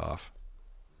 You're cut off.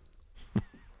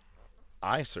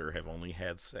 I, sir, have only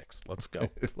had 6. Let's go.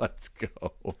 Let's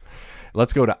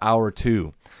go to hour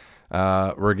 2.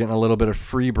 We're getting a little bit of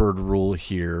Freebird rule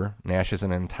here. Nash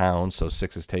isn't in town, so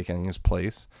 6 is taking his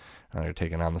place. They're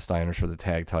taking on the Steiners for the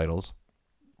tag titles.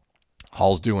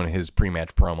 Hall's doing his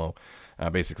pre-match promo.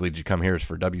 Basically, did you come here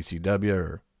for WCW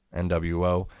or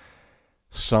NWO?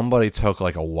 Somebody took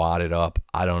like a wadded up,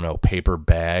 I don't know, paper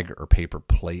bag or paper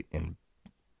plate and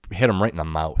hit him right in the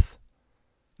mouth.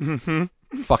 Mm-hmm.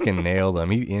 Fucking nailed him.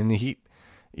 He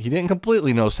didn't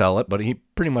completely no-sell it, but he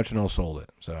pretty much no-sold it.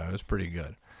 So it was pretty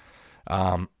good.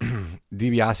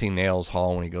 DiBiase nails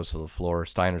Hall when he goes to the floor.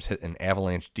 Steiner's hit an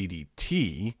avalanche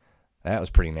DDT. That was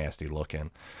pretty nasty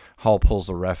looking. Hall pulls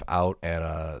the ref out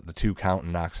at the 2 count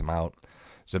and knocks him out.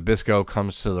 Zbyszko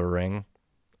comes to the ring.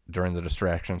 during the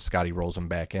distraction, Scotty rolls him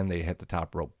back in. They hit the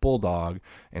top rope bulldog,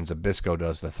 and Zbyszko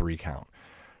does the 3 count.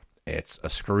 It's a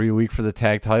screwy week for the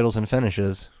tag titles and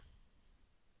finishes.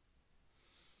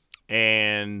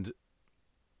 And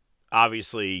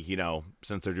obviously, you know,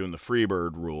 since they're doing the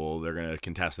Freebird rule, they're going to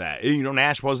contest that. You know,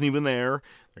 Nash wasn't even there.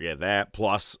 They get that,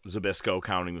 plus Zbyszko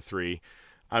counting the 3.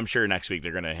 I'm sure next week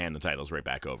they're going to hand the titles right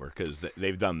back over because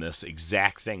they've done this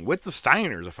exact thing with the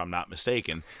Steiners, if I'm not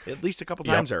mistaken, at least a couple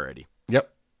times already.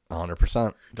 Yep,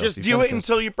 100%. Just do it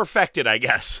until you perfect it, I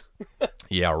guess.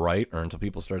 Yeah, right, or until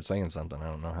people start saying something. I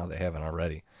don't know how they haven't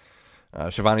already.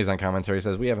 Shivani's on commentary,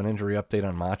 says, we have an injury update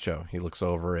on Macho. He looks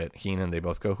over at Heenan. They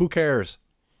both go, who cares?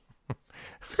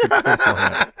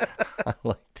 I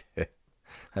liked it.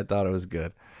 I thought it was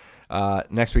good.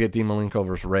 Next, we get Dean Malenko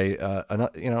versus Ray.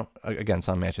 Again,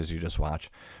 some matches you just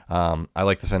watch. I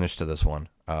like the finish to this one,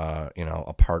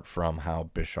 apart from how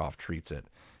Bischoff treats it,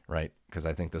 right? Because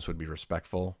I think this would be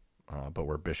respectful, but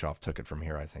where Bischoff took it from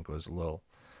here, I think was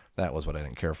that was what I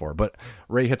didn't care for. But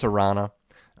Ray hits a Rana.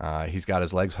 He's got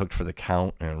his legs hooked for the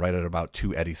count, and right at about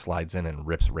 2, Eddie slides in and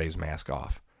rips Ray's mask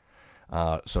off.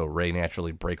 So Ray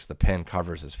naturally breaks the pin,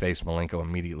 covers his face. Malenko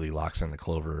immediately locks in the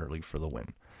clover leaf for the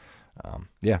win.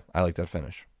 I like that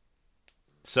finish.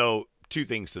 So 2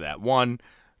 things to that. One,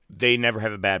 they never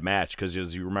have a bad match because,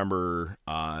 as you remember,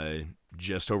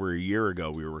 just over a year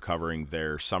ago, we were covering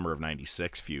their Summer of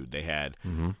 '96 feud. They had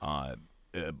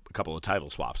a couple of title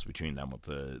swaps between them with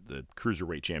the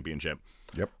Cruiserweight Championship.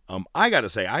 Yep. I got to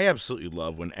say, I absolutely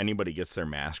love when anybody gets their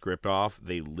mask ripped off.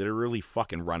 They literally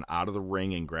fucking run out of the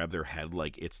ring and grab their head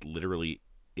like it's literally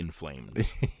inflamed.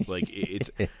 Like it's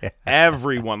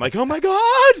everyone like, oh my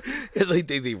god, like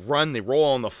they run, they roll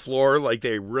on the floor like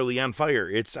they're really on fire.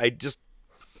 It just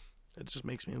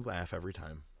makes me laugh every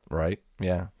time. Right?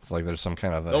 Yeah, it's like there's some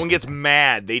kind of no one gets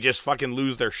mad, they just fucking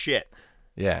lose their shit.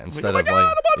 Yeah, instead like, oh my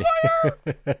god, I'm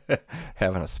on fire!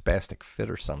 Having a spastic fit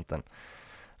or something.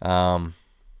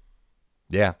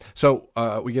 Yeah, so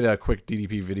we get a quick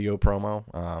DDP video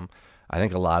promo. I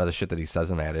think a lot of the shit that he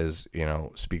says in that is,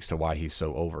 speaks to why he's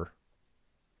so over,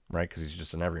 right? Because he's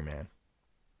just an everyman.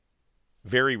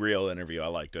 Very real interview. I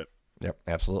liked it. Yep,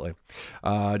 absolutely.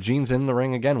 Gene's in the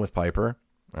ring again with Piper.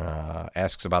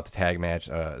 Asks about the tag match.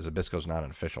 Zbyszko's not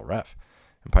an official ref.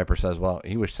 And Piper says, well,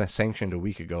 he was sanctioned a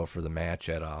week ago for the match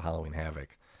at Halloween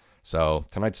Havoc. So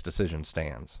tonight's decision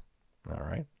stands. All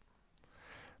right.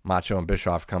 Macho and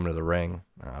Bischoff come to the ring.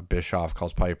 Bischoff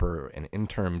calls Piper an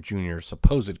interim junior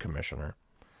supposed commissioner.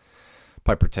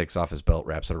 Piper takes off his belt,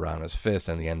 wraps it around his fist,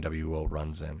 and the NWO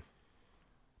runs in.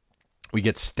 We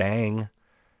get Stang.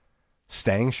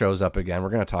 Stang shows up again.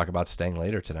 We're going to talk about Stang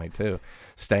later tonight, too.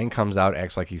 Stang comes out,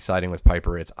 acts like he's siding with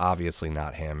Piper. It's obviously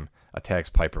not him.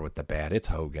 Attacks Piper with the bat. It's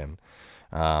Hogan.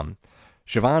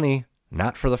 Shivani,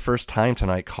 not for the first time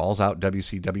tonight, calls out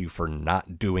WCW for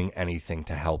not doing anything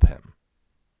to help him.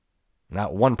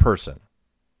 Not one person.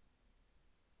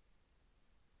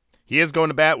 He is going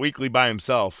to Bat Weekly by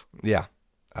himself. Yeah.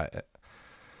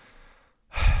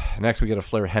 Next, we get a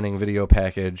Flair Hennig video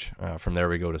package. From there,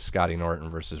 we go to Scotty Norton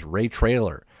versus Ray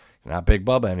Traylor. Not Big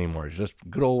Bubba anymore. It's just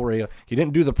good old Ray. He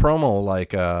didn't do the promo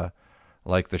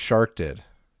like the Shark did.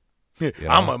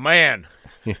 I'm a man.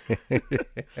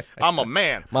 I'm a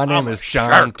man. My name is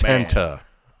John Tenta.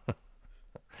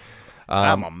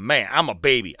 I'm a man. I'm a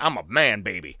baby. I'm a man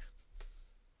baby.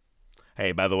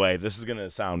 Hey, by the way, this is going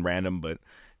to sound random, but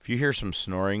if you hear some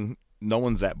snoring, no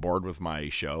one's that bored with my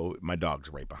show. My dog's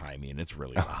right behind me, and it's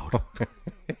really loud.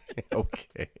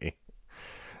 Okay.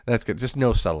 That's good. Just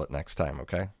no sell it next time,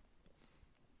 okay?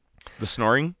 The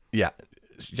snoring? Yeah.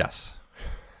 Yes.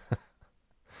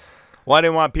 Well, I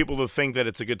didn't want people to think that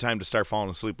it's a good time to start falling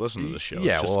asleep listening to the show.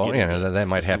 Yeah, well, that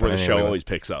might happen where the show always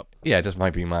picks up. Yeah, it just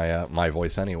might be my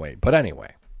voice anyway. But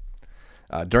anyway.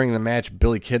 During the match,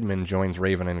 Billy Kidman joins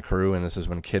Raven and crew, and this is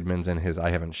when Kidman's in his I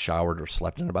haven't showered or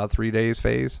slept in about 3 days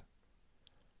phase.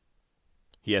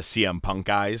 He has CM Punk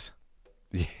eyes.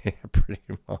 Yeah, pretty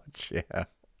much, yeah.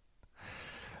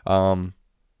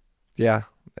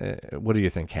 What do you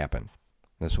think happened?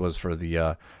 This was for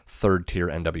the third-tier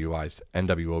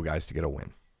NWO guys to get a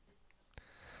win.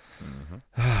 Mm-hmm.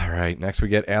 All right, next we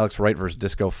get Alex Wright versus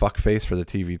Disco Fuckface for the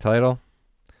TV title.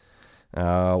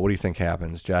 What do you think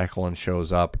happens? Jacqueline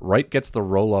shows up. Wright gets the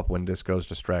roll-up when Disco's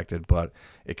distracted, but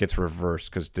it gets reversed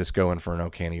because Disco Inferno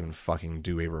can't even fucking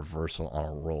do a reversal on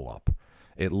a roll-up.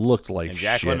 It looked like and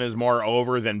Jacqueline shit. Is more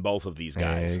over than both of these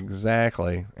guys.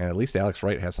 Exactly. And at least Alex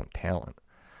Wright has some talent.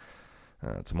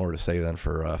 It's more to say than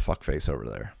for Fuckface over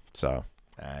there. So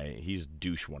he's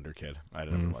douche wonder kid. I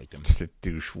never liked him. Just a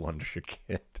douche wonder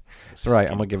kid. That's right.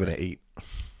 I'm going to give it an 8.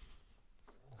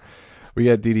 We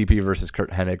got DDP versus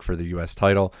Kurt Hennig for the U.S.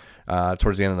 title.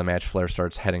 Towards the end of the match, Flair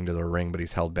starts heading to the ring, but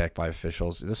he's held back by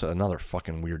officials. This is another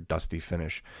fucking weird, dusty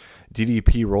finish.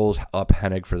 DDP rolls up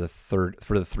Hennig for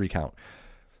the 3 count.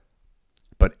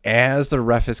 But as the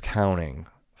ref is counting,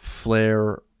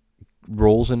 Flair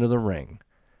rolls into the ring,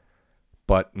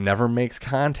 but never makes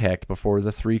contact before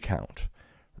the 3 count.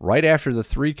 Right after the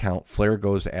 3 count, Flair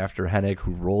goes after Hennig,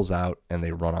 who rolls out, and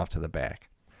they run off to the back.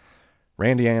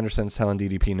 Randy Anderson's telling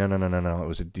DDP, no, it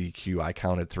was a DQ. I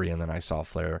counted 3, and then I saw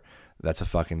Flair. That's a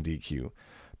fucking DQ.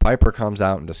 Piper comes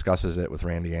out and discusses it with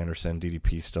Randy Anderson.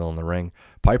 DDP still in the ring.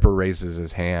 Piper raises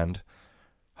his hand.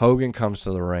 Hogan comes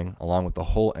to the ring, along with the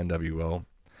whole NWO.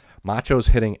 Macho's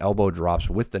hitting elbow drops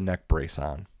with the neck brace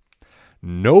on.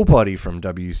 Nobody from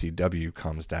WCW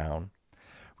comes down.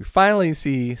 We finally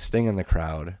see Sting in the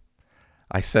crowd.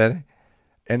 I said,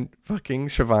 and fucking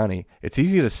Shivani, it's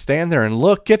easy to stand there and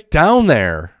look. Get down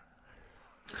there.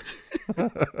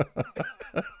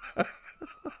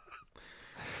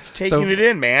 Just taking it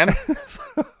in, man.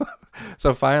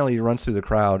 So finally he runs through the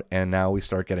crowd, and now we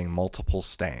start getting multiple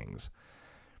Stangs.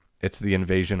 It's the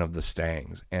invasion of the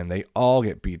Stangs, and they all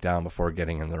get beat down before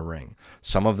getting in the ring.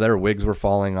 Some of their wigs were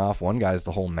falling off. One guy's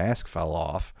the whole mask fell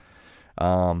off.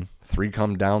 3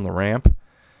 come down the ramp.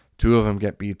 2 of them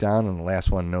get beat down, and the last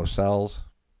one no sells.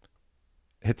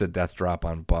 Hits a death drop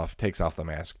on Buff, takes off the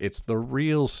mask. It's the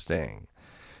real Sting.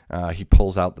 He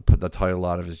pulls out the title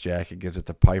out of his jacket, gives it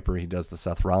to Piper. He does the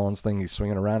Seth Rollins thing. He's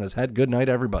swinging around his head. Good night,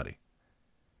 everybody.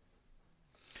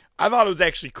 I thought it was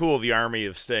actually cool, the Army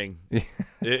of Sting.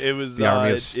 It was the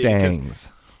Army of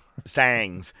Stangs.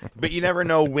 Stangs. But you never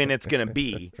know when it's going to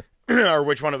be or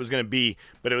which one it was going to be.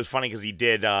 But it was funny because he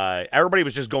did. Everybody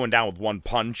was just going down with one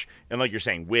punch. And like you're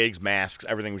saying, wigs, masks,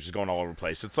 everything was just going all over the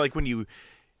place. It's like when you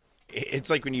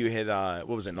hit, what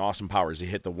was it, in Austin Powers? You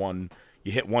hit one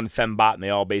fembot and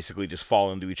they all basically just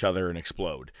fall into each other and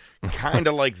explode. Kind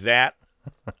of like that.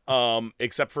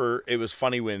 Except for it was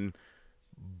funny when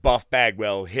Buff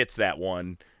Bagwell hits that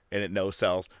one and it no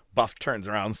sells. Buff turns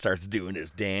around and starts doing his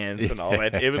dance and all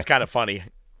that. It was kind of funny.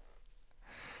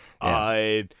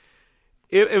 Yeah.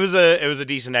 It was a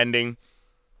decent ending.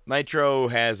 Nitro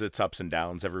has its ups and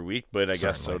downs every week, but I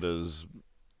guess so does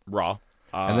Raw.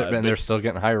 And they're still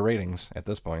getting higher ratings at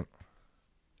this point.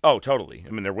 Oh, totally.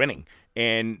 I mean, they're winning.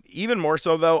 And even more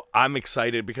so, though, I'm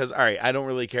excited because, all right, I don't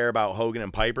really care about Hogan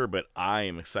and Piper, but I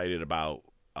am excited about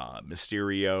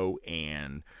Mysterio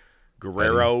and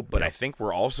Guerrero. But I think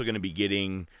we're also going to be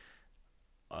getting,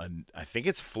 I think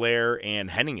it's Flair and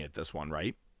Hennig at this one,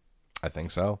 right? I think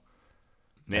so.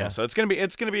 Yeah. So it's gonna be a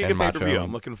good pay-per-view.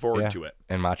 I'm looking forward to it.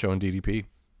 And Macho and DDP.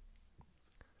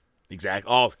 Exactly.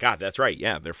 Oh, God, that's right.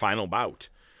 Yeah, their final bout.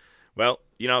 Well,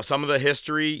 some of the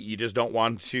history, you just don't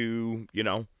want to,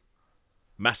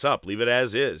 mess up. Leave it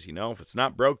as is. If it's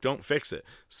not broke, don't fix it.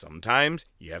 Sometimes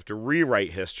you have to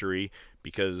rewrite history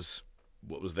because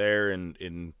what was there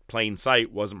in plain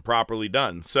sight wasn't properly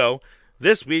done. So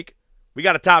this week, we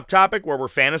got a top topic where we're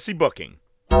fantasy booking.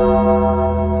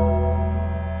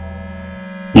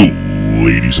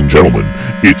 Ladies and gentlemen,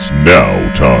 it's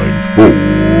now time for...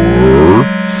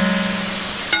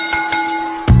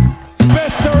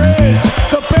 Best there is,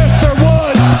 the best there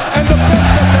was, and the best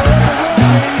that there ever will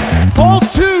be. Hold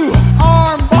 2,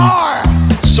 arm bar.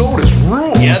 Sodas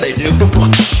rule. Yeah, they do.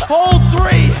 Hold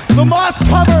 3, the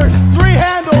moss-covered,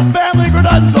 3-handle family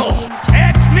gradunzel.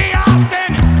 It's me,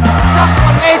 Austin. Just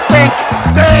when they think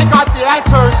they got the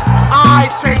answers, I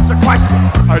change the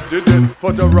questions. I did it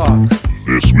for The Rock.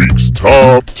 This week's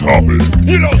top topic.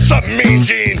 You know something, Mean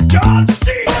Gene? John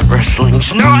Cena.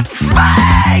 Wrestling's not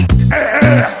fake.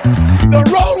 The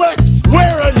Rolex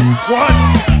wearing what?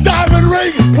 Diamond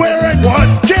ring wearing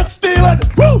what? Kid stealing,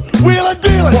 woo! Wheeling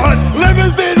dealing, what?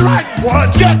 Limousine riding,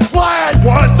 what? Jet flying,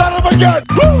 what? Son of a gun,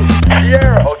 woo!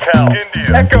 Sierra Hotel,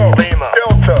 India, Echo, Lima,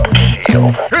 Delta,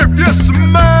 Shield. If you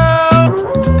smell.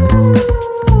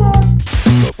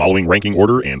 The following ranking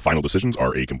order and final decisions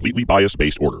are a completely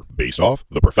bias-based order, based off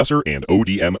The Professor and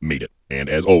ODM made it. And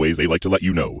as always, they like to let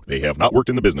you know they have not worked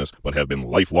in the business, but have been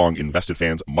lifelong invested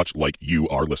fans, much like you,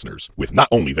 our listeners. With not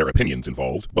only their opinions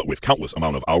involved, but with countless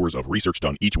amount of hours of research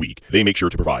done each week, they make sure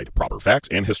to provide proper facts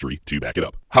and history to back it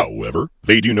up. However,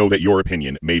 they do know that your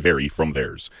opinion may vary from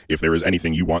theirs. If there is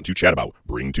anything you want to chat about,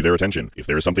 bring to their attention. If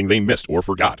there is something they missed or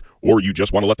forgot, or you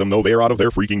just want to let them know they are out of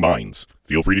their freaking minds,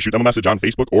 feel free to shoot them a message on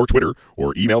Facebook or Twitter,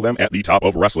 or email them at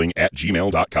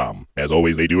thetopofwrestling@gmail.com. As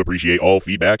always, they do appreciate all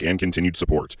feedback and continued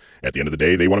support. At the end of the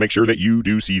day, they want to make sure that you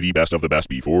do see the best of the best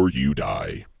before you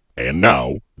die. And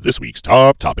now, this week's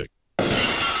top topic.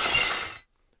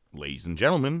 Ladies and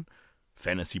gentlemen,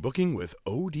 Fantasy booking with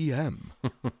ODM.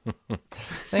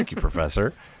 Thank you,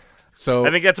 Professor. So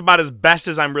I think that's about as best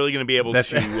as I'm really going to be able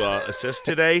to assist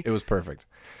today. It was perfect.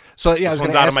 So yeah, this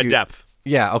one's out of my depth.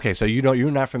 Yeah. Okay. So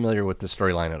you're not familiar with the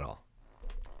storyline at all.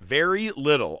 Very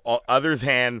little, other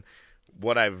than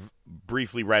what I've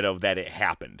briefly read of that it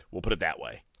happened. We'll put it that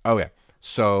way. Okay.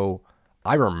 So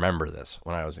I remember this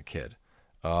when I was a kid.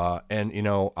 And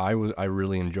I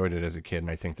really enjoyed it as a kid, and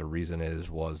I think the reason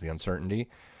was the uncertainty,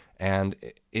 and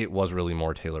it was really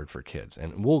more tailored for kids.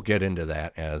 And we'll get into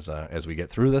that as we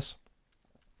get through this.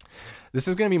 This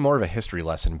is going to be more of a history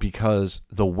lesson because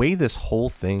the way this whole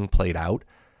thing played out,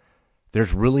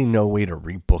 there's really no way to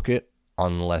rebook it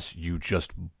unless you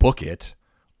just book it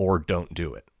or don't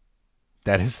do it.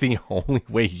 That is the only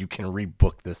way you can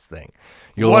rebook this thing.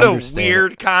 What a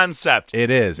weird concept.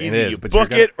 It is. Either you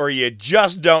book it or you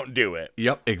just don't do it.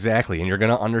 Yep, exactly. And you're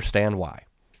going to understand why.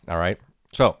 All right?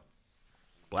 So,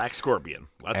 Black Scorpion.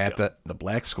 Let's go. The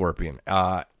Black Scorpion.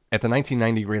 At the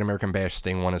 1990 Great American Bash,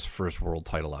 Sting won his first world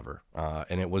title ever.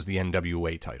 And it was the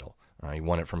NWA title. He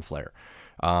won it from Flair.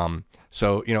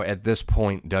 So, at this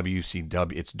point,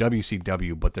 WCW, it's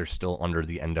WCW, but they're still under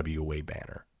the NWA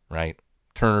banner, right?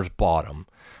 Turner's bought them.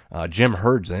 Jim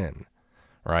Herd's in,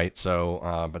 right?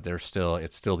 So, but it's still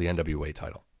the NWA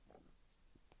title.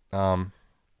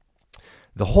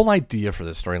 The whole idea for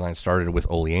this storyline started with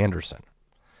Ole Anderson.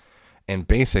 And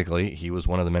basically, he was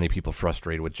one of the many people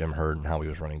frustrated with Jim Herd and how he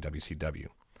was running WCW.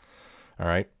 All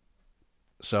right?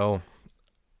 So,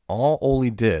 all Ole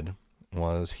did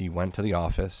was he went to the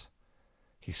office,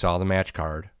 he saw the match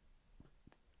card,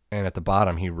 and at the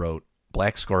bottom he wrote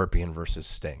Black Scorpion versus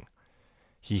Sting.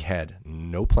 He had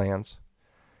no plans.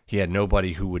 He had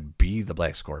nobody who would be the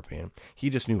Black Scorpion. He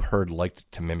just knew Herd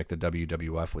liked to mimic the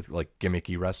WWF with like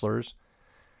gimmicky wrestlers,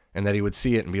 and that he would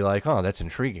see it and be like, oh, that's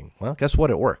intriguing. Well, guess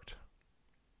what? It worked.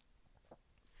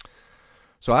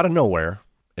 So out of nowhere,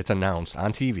 it's announced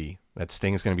on TV that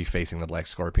Sting is going to be facing the Black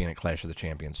Scorpion at Clash of the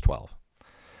Champions 12.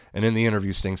 And in the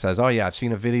interview, Sting says, oh, yeah, I've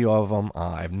seen a video of him.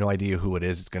 I have no idea who it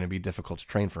is. It's going to be difficult to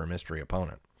train for a mystery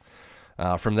opponent.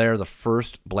 From there, the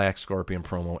first Black Scorpion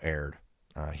promo aired.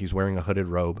 He's wearing a hooded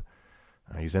robe.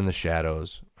 He's in the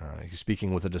shadows. He's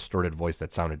speaking with a distorted voice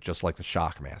that sounded just like the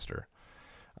Shockmaster.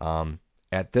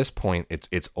 At this point,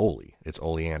 it's Ole. It's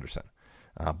Ole Anderson.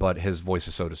 But his voice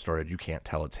is so distorted, you can't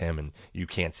tell it's him, and you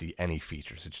can't see any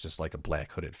features. It's just like a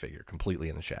black hooded figure, completely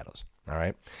in the shadows. All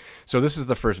right? So this is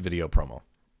the first video promo.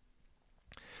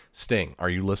 Sting, are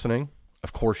you listening?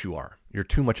 Of course you are. You're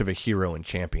too much of a hero and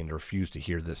champion to refuse to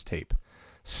hear this tape.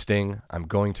 Sting, I'm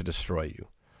going to destroy you.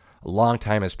 A long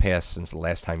time has passed since the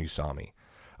last time you saw me.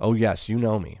 Oh yes, you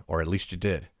know me, or at least you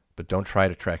did, but don't try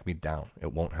to track me down.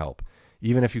 It won't help.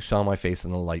 Even if you saw my face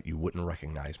in the light, you wouldn't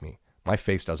recognize me. My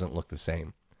face doesn't look the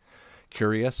same.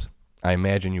 Curious? I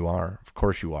imagine you are. Of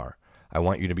course you are. I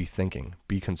want you to be thinking,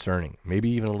 be concerning, maybe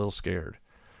even a little scared.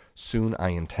 Soon I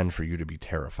intend for you to be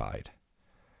terrified.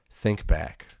 Think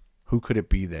back. Who could it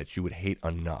be that you would hate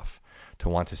enough to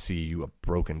want to see you a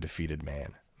broken, defeated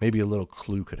man? Maybe a little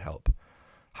clue could help.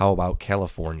 How about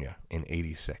California in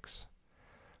 '86?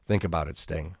 Think about it,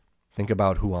 Sting. Think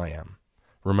about who I am.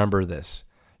 Remember this.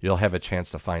 You'll have a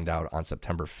chance to find out on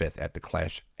September 5th at the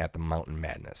Clash at the Mountain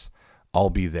Madness. I'll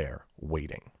be there,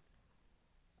 waiting.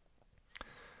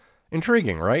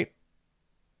 Intriguing, right?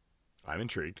 I'm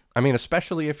intrigued. I mean,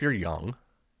 especially if you're young.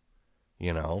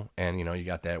 And, you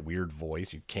got that weird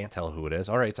voice. You can't tell who it is.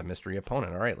 All right, it's a mystery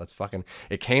opponent. All right,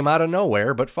 it came out of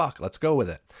nowhere, but fuck, let's go with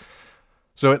it.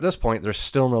 So at this point, there's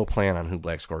still no plan on who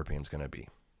Black Scorpion's going to be,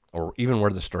 or even where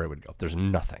the story would go. There's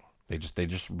nothing. They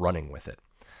just running with it.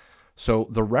 So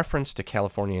the reference to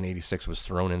California in '86 was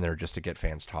thrown in there just to get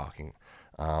fans talking.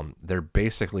 They're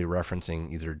basically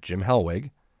referencing either Jim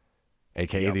Hellwig,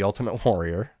 a.k.a. the Ultimate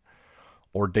Warrior,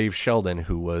 or Dave Sheldon,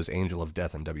 who was Angel of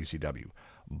Death in WCW.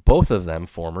 Both of them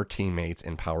former teammates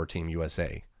in Power Team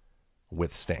USA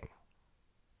with Sting.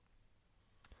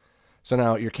 So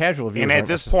now your casual viewers... And at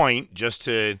this point, just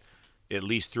to at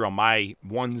least throw my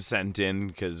 1 cent in,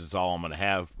 because it's all I'm going to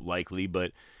have likely,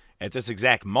 but at this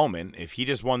exact moment, if he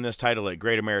just won this title at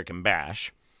Great American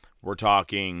Bash, we're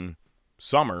talking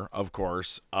summer, of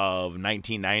course, of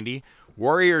 1990,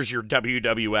 Warrior's your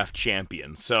WWF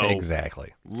champion. So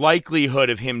exactly. Likelihood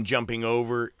of him jumping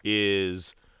over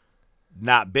is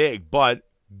not big, but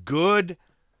good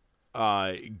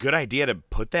idea to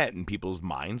put that in people's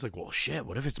minds. Like, well, shit,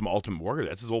 what if it's Ultimate Warrior?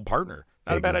 That's his old partner.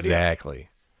 Not a bad idea.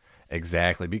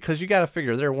 Exactly. Because you got to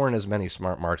figure there weren't as many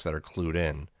smart marks that are clued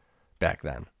in back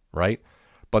then, right?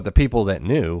 But the people that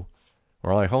knew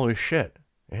were like, holy shit,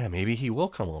 yeah, maybe he will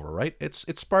come over, right? It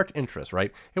sparked interest,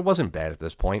 right? It wasn't bad at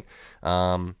this point.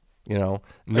 You know,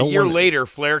 a year later,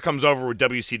 Flair comes over with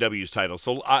WCW's title,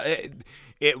 so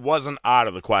it wasn't out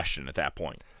of the question at that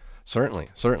point. Certainly.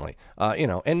 You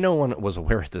know, and no one was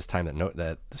aware at this time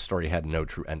that the story had no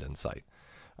true end in sight.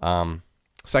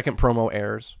 Second promo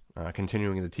airs,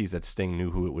 continuing the tease that Sting knew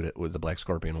who the Black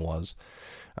Scorpion was.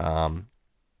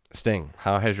 Sting,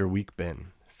 how has your week been?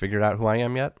 Figured out who I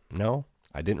am yet? No,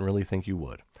 I didn't really think you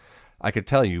would. I could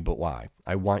tell you, but why?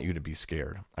 I want you to be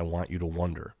scared. I want you to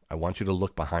wonder. I want you to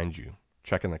look behind you.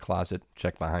 Check in the closet.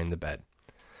 Check behind the bed.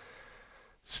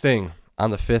 Sting, on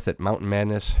the 5th at Mountain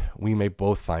Madness, we may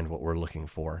both find what we're looking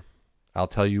for. I'll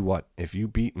tell you what, if you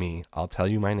beat me, I'll tell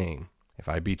you my name. If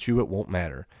I beat you, it won't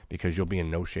matter, because you'll be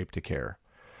in no shape to care.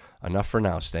 Enough for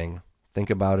now, Sting. Think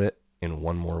about it in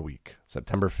one more week.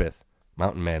 September 5th,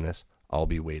 Mountain Madness. I'll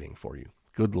be waiting for you.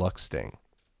 Good luck, Sting.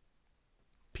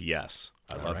 P.S.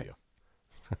 I love you.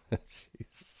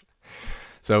 Jesus.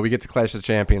 So we get to Clash of the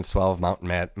Champions 12,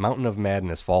 Mountain of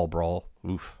Madness Fall Brawl.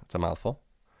 Oof, it's a mouthful.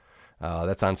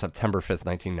 That's on September 5th,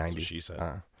 1990. That's what she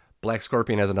said. Black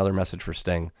Scorpion has another message for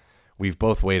Sting. We've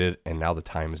both waited, and now the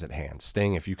time is at hand.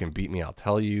 Sting, if you can beat me, I'll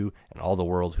tell you and all the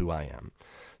world who I am.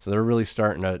 So they're really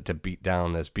starting to beat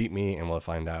down this beat me, and we'll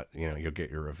find out, you know, you'll get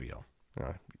your reveal.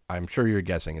 I'm sure you're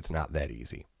guessing it's not that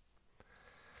easy.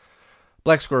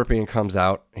 Black Scorpion comes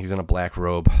out. He's in a black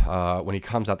robe. When he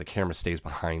comes out, the camera stays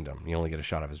behind him. You only get a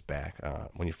shot of his back.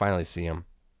 When you finally see him,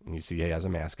 you see he has a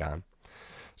mask on.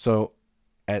 So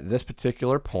at this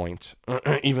particular point,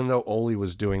 even though Ole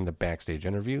was doing the backstage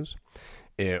interviews,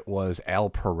 it was Al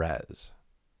Perez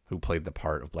who played the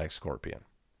part of Black Scorpion.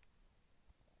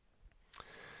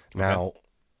 Now,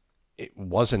 it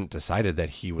wasn't decided that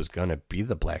he was going to be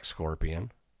the Black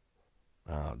Scorpion.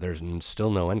 There's still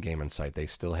no endgame in sight. They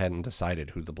still hadn't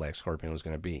decided who the Black Scorpion was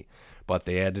going to be. But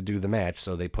they had to do the match,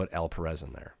 so they put Al Perez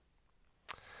in there.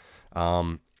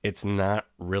 It's not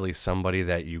really somebody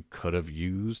that you could have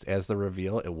used as the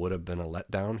reveal. It would have been a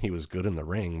letdown. He was good in the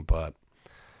ring, but,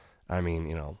 I mean,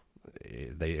 you know,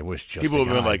 it was just people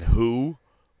have been like, who?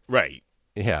 Right.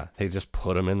 Yeah, they just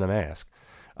put him in the mask.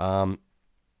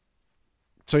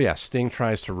 So, yeah, Sting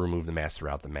tries to remove the mask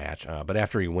throughout the match, but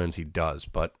after he wins, he does.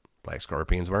 But Black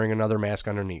Scorpion's wearing another mask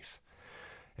underneath.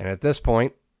 And at this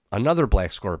point, another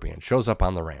Black Scorpion shows up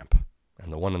on the ramp,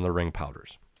 and the one in the ring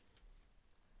powders.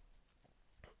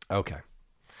 Okay.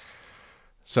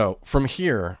 So, from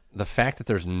here, the fact that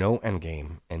there's no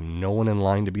endgame and no one in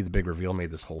line to be the big reveal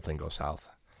made this whole thing go south.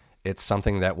 It's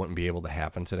something that wouldn't be able to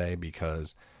happen today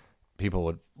because people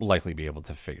would likely be able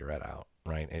to figure it out,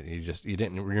 right?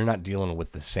 You're not dealing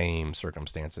with the same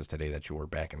circumstances today that you were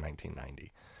back in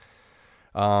 1990.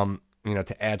 You know,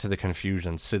 to add to the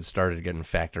confusion, Sid started getting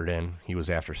factored in. He was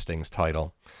after Sting's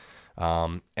title.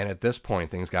 And at this point,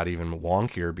 things got even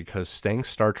wonkier because Sting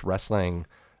starts wrestling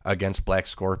against Black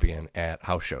Scorpion at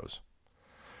house shows.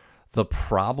 The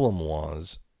problem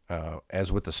was,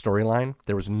 as with the storyline,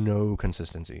 there was no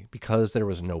consistency because there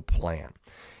was no plan.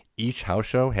 Each house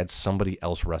show had somebody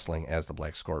else wrestling as the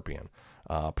Black Scorpion.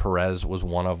 Perez was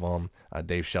one of them.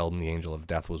 Dave Sheldon, the Angel of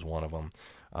Death, was one of them.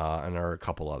 And there are a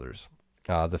couple others.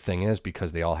 The thing is,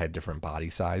 because they all had different body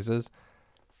sizes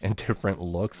and different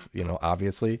looks, you know,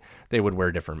 obviously, they would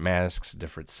wear different masks,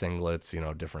 different singlets, you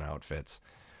know, different outfits.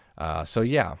 So,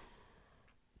 yeah.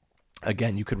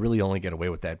 Again, you could really only get away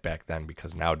with that back then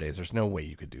because nowadays there's no way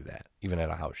you could do that, even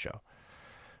at a house show,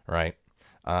 right?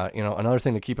 You know, another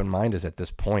thing to keep in mind is at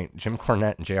this point, Jim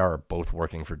Cornette and JR are both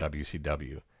working for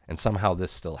WCW, and somehow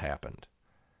this still happened.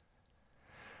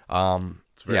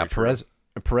 Yeah,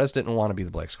 Perez didn't want to be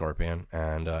the Black Scorpion,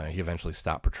 and he eventually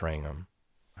stopped portraying him,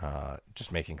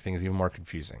 just making things even more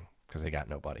confusing because they got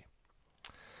nobody.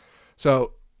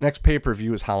 So, next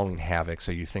pay-per-view is Halloween Havoc,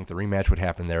 so you think the rematch would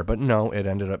happen there, but no, it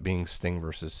ended up being Sting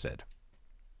versus Sid.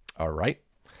 All right.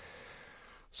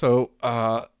 So,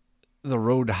 the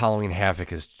road to Halloween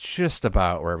Havoc is just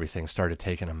about where everything started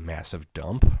taking a massive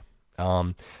dump.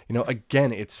 You know,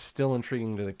 again, it's still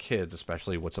intriguing to the kids,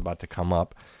 especially what's about to come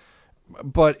up.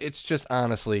 But it's just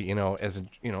honestly, you know,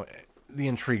 the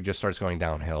intrigue just starts going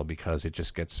downhill because it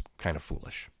just gets kind of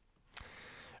foolish.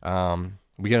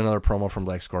 We get another promo from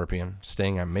Black Scorpion.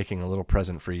 Sting, I'm making a little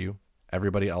present for you.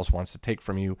 Everybody else wants to take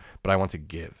from you, but I want to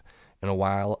give. In a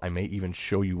while, I may even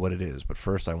show you what it is, but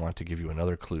first I want to give you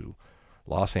another clue.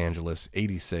 Los Angeles,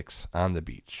 86, on the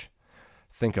beach.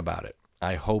 Think about it.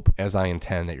 I hope, as I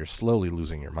intend, that you're slowly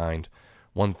losing your mind.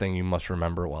 One thing you must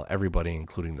remember, while everybody,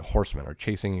 including the Horsemen, are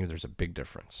chasing you, there's a big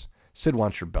difference. Sid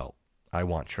wants your belt. I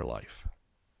want your life.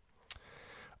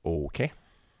 Okay.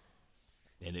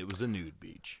 And it was a nude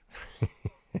beach.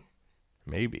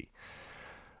 Maybe.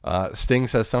 Sting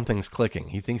says something's clicking.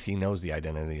 He thinks he knows the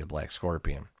identity of Black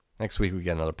Scorpion. Next week, we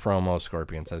get another promo.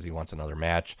 Scorpion says he wants another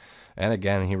match. And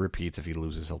again, he repeats if he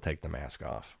loses, he'll take the mask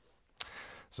off.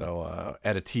 So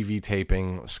at a TV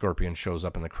taping, Scorpion shows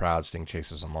up in the crowd. Sting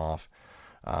chases him off.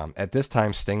 At this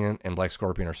time, Sting and Black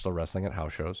Scorpion are still wrestling at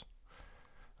house shows.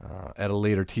 At a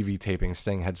later TV taping,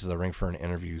 Sting heads to the ring for an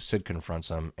interview. Sid confronts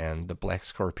him, and the Black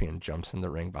Scorpion jumps in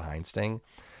the ring behind Sting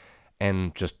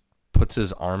and just puts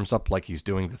his arms up like he's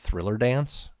doing the Thriller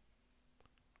dance.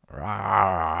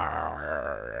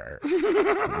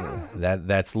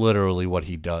 That's literally what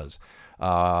he does.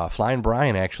 Flying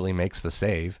Brian actually makes the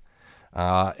save,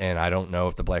 and I don't know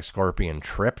if the Black Scorpion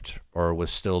tripped or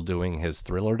was still doing his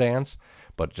Thriller dance,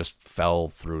 but just fell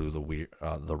through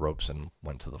the ropes and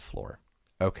went to the floor.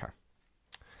 Okay.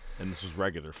 And this was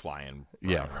regular Flying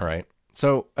Brian. Yeah, right? right.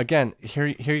 So, again, here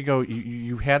you go.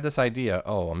 You had this idea,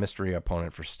 a mystery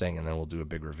opponent for Sting, and then we'll do a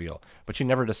big reveal. But you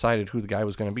never decided who the guy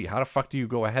was going to be. How the fuck do you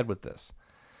go ahead with this?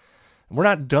 We're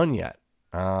not done yet.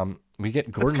 We get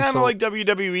Gordon. It's kind of like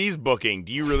WWE's booking.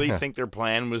 Do you really think their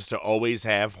plan was to always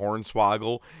have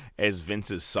Hornswoggle as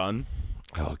Vince's son?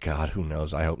 Oh, God, who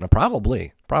knows? I hope not.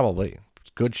 Probably.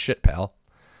 It's good shit, pal.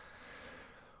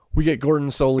 We get Gordon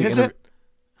Solie. Is it?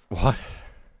 What?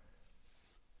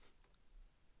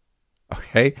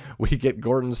 Okay, we get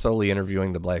Gordon Solie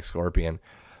interviewing the Black Scorpion,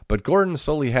 but Gordon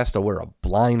Solie has to wear a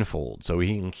blindfold so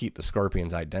he can keep the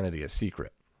Scorpion's identity a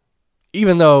secret,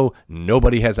 even though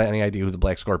nobody has any idea who the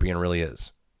Black Scorpion really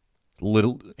is.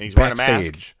 And he's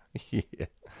backstage. Wearing a mask.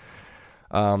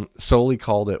 Yeah. Solie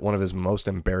called it one of his most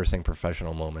embarrassing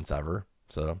professional moments ever,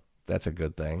 so that's a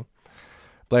good thing.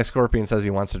 Black Scorpion says he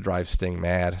wants to drive Sting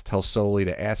mad, tells Solie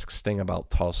to ask Sting about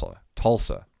Tulsa.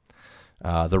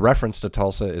 The reference to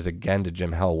Tulsa is again to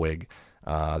Jim Hellwig.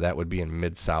 That would be in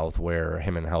Mid-South, where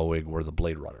him and Hellwig were the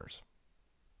Blade Runners.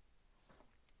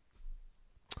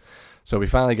 So we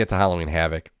finally get to Halloween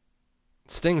Havoc.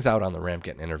 Sting's out on the ramp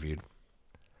getting interviewed.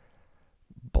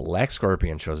 Black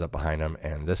Scorpion shows up behind him,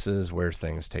 and this is where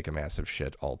things take a massive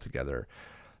shit altogether.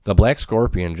 The Black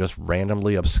Scorpion just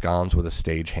randomly absconds with a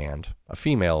stagehand, a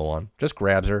female one, just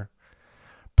grabs her,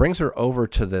 brings her over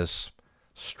to this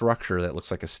structure that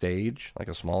looks like a stage, like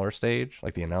a smaller stage,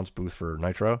 like the announce booth for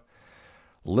Nitro,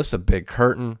 lifts a big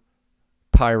curtain,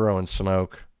 pyro and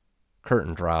smoke,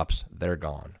 curtain drops, they're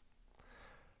gone.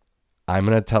 I'm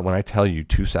going to tell, when I tell you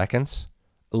 2 seconds,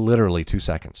 literally 2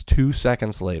 seconds, 2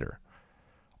 seconds later,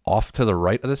 off to the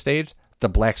right of the stage, the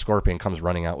Black Scorpion comes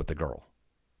running out with the girl.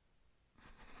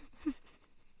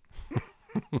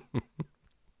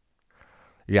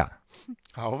 Yeah.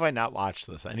 How have I not watched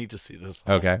this? I need to see this.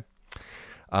 Okay.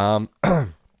 From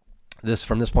this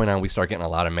point on, we start getting a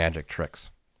lot of magic tricks,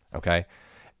 okay?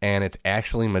 And it's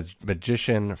actually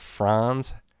magician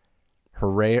Franz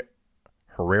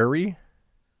Herreri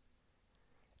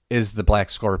is the Black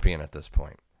Scorpion at this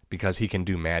point because he can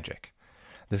do magic.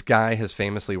 This guy has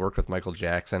famously worked with Michael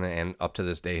Jackson and up to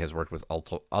this day has worked with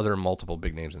other multiple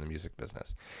big names in the music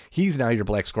business. He's now your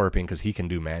Black Scorpion because he can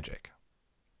do magic.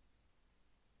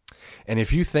 And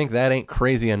if you think that ain't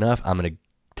crazy enough, I'm going to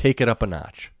take it up a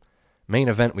notch. Main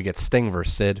event, we get Sting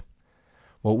versus Sid.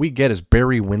 What we get is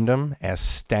Barry Windham as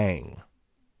Stang.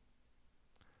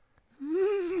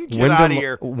 Get out of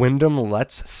here. Windham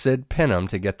lets Sid pin him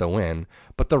to get the win,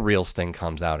 but the real Sting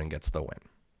comes out and gets the win.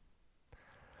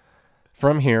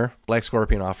 From here, Black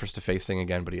Scorpion offers to face Sting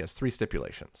again, but he has 3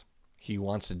 stipulations. He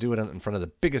wants to do it in front of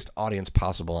the biggest audience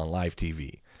possible on live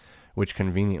TV, which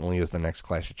conveniently is the next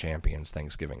Clash of Champions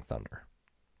Thanksgiving Thunder.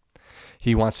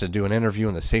 He wants to do an interview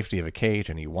in the safety of a cage,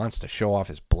 and he wants to show off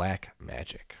his black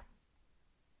magic.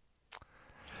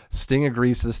 Sting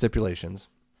agrees to the stipulations.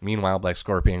 Meanwhile, Black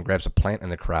Scorpion grabs a plant in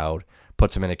the crowd,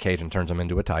 puts him in a cage, and turns him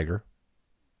into a tiger.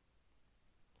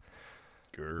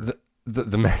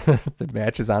 The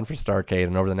match is on for Starrcade,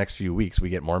 and over the next few weeks, we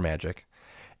get more magic,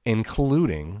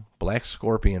 including Black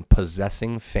Scorpion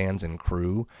possessing fans and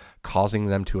crew, causing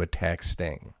them to attack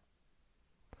Sting.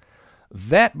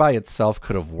 That by itself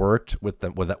could have worked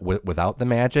without the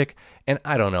magic, and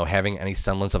I don't know, having any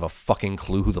semblance of a fucking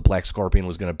clue who the Black Scorpion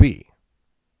was going to be.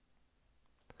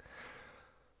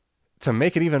 To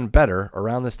make it even better,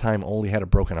 around this time, Ole had a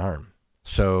broken arm.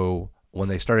 So when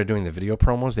they started doing the video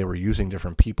promos, they were using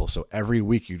different people. So every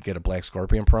week you'd get a Black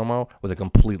Scorpion promo with a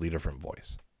completely different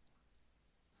voice.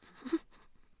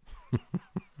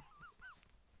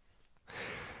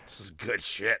 This is good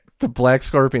shit. The Black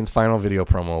Scorpion's final video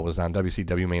promo was on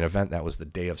WCW Main Event. That was the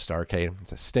day of Starrcade. It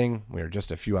says, Sting, we are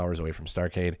just a few hours away from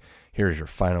Starrcade. Here is your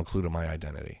final clue to my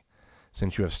identity.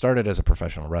 Since you have started as a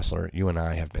professional wrestler, you and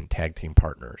I have been tag team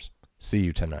partners. See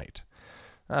you tonight.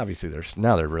 Obviously,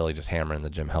 they're really just hammering the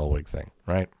Jim Hellwig thing,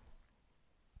 right?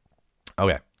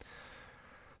 Okay.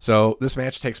 So this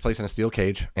match takes place in a steel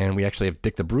cage, and we actually have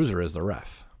Dick the Bruiser as the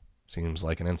ref. Seems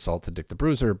like an insult to Dick the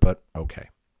Bruiser, but okay.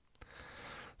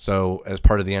 So as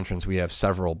part of the entrance, we have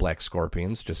several Black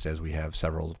Scorpions, just as we have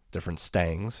several different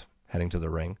Stangs heading to the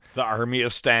ring. The army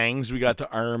of Stangs. We got the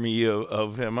army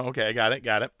of him. Okay, got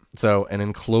it. So an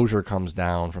enclosure comes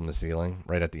down from the ceiling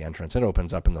right at the entrance. It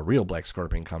opens up, and the real Black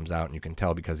Scorpion comes out, and you can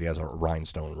tell because he has a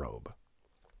rhinestone robe.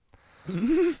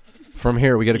 From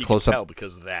here, we get a close-up. You can tell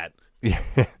because of that.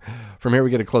 From here, we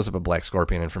get a close-up of Black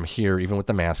Scorpion, and from here, even with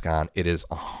the mask on, it is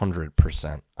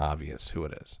 100% obvious who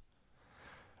it is.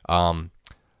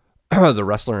 The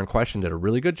wrestler in question did a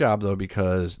really good job, though,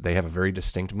 because they have a very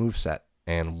distinct moveset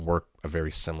and work a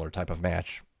very similar type of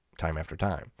match time after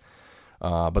time.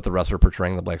 But the wrestler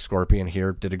portraying the Black Scorpion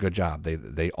here did a good job.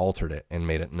 They altered it and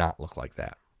made it not look like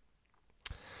that.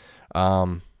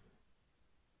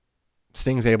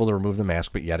 Sting's able to remove the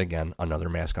mask, but yet again, another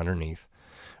mask underneath.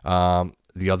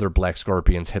 The other Black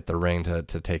Scorpions hit the ring to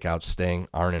take out Sting.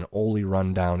 Arn and Ole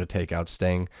run down to take out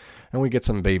Sting. And we get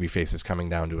some baby faces coming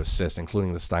down to assist,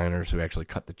 including the Steiners, who actually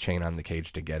cut the chain on the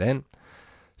cage to get in.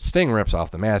 Sting rips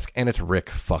off the mask, and it's Ric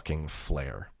fucking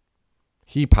Flair.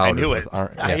 He powders with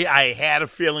Arn. I had a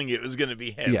feeling it was going to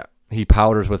be him. Yeah, he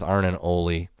powders with Arn and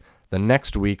Ole. The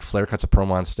next week, Flair cuts a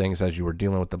promo on Sting, says you were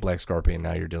dealing with the Black Scorpion,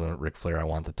 now you're dealing with Ric Flair, I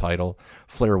want the title.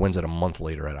 Flair wins it a month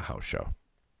later at a house show.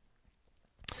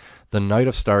 The night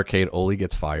of Starrcade, Ole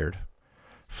gets fired.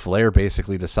 Flair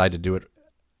basically decided to do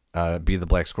it, be the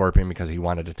Black Scorpion because he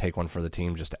wanted to take one for the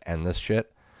team just to end this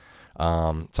shit.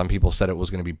 Some people said it was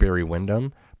going to be Barry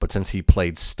Windham, but since he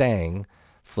played Stang,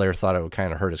 Flair thought it would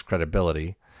kind of hurt his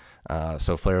credibility.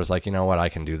 So Flair was like, you know what, I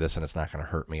can do this and it's not going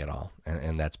to hurt me at all.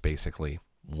 And that's basically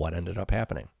what ended up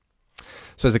happening.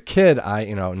 So as a kid, I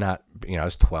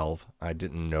was 12. I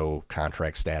didn't know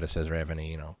contract statuses or have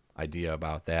any, idea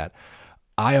about that.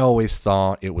 I always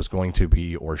thought it was going to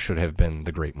be or should have been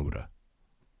the Great Muta.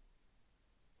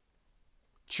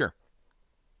 Sure.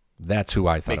 That's who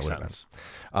I thought it would have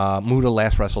been. Muta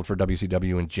last wrestled for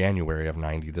WCW in January of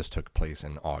 90. This took place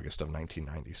in August of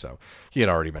 1990, so he had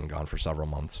already been gone for several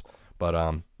months.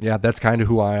 But, yeah, that's kind of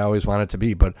who I always wanted to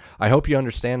be. But I hope you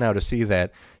understand now to see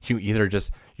that you either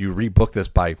you rebook this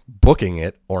by booking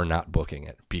it or not booking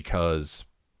it, because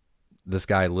this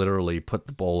guy literally put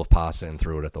the bowl of pasta and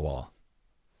threw it at the wall.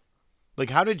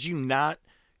 Like, how did you not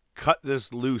cut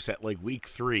this loose at, week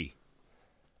 3?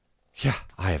 Yeah,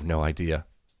 I have no idea.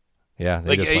 Yeah,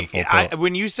 they just went full tilt.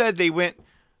 When you said they went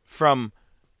from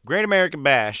Great American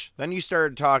Bash, then you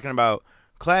started talking about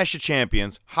Clash of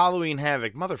Champions, Halloween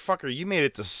Havoc. Motherfucker, you made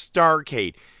it to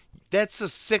Starrcade. That's a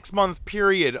 6-month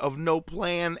period of no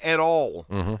plan at all.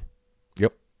 Mm-hmm.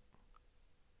 Yep.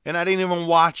 And I didn't even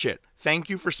watch it. Thank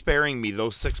you for sparing me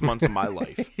those 6 months of my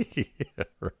life. Yeah,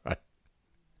 right.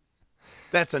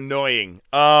 That's annoying.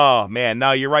 Oh, man.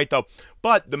 No, you're right, though.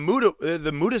 But the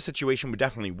Muta situation would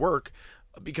definitely work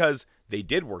because they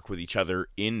did work with each other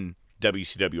in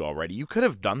WCW already. You could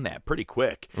have done that pretty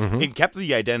quick and kept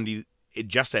the identity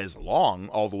just as long,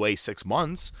 all the way 6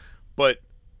 months. But,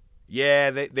 yeah,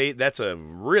 that's a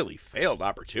really failed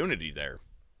opportunity there.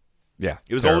 Yeah.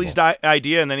 It was Ole's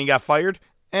idea, and then he got fired.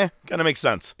 Kind of makes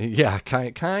sense. Yeah,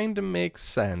 kind of makes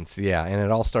sense. Yeah, and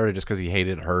it all started just because he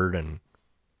hated Hurd and,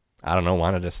 I don't know,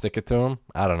 wanted to stick it to him.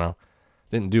 I don't know.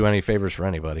 Didn't do any favors for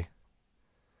anybody.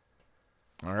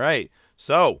 All right.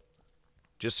 So,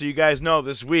 just so you guys know,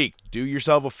 this week, do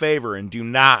yourself a favor and do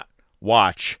not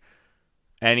watch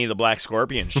any of the Black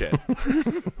Scorpion shit.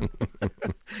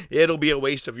 It'll be a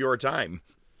waste of your time.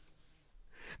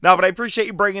 No, but I appreciate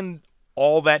you bringing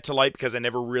all that to light because I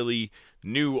never really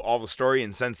knew all the story.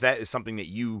 And since that is something that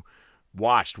you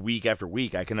watched week after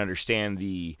week, I can understand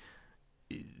the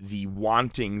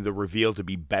wanting the reveal to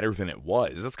be better than it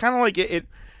was. It's kind of like it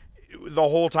the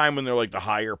whole time when they're like the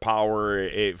higher power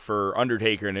for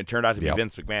Undertaker and it turned out to be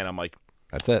Vince McMahon. I'm like,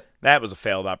 that's it. That was a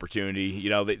failed opportunity.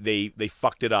 They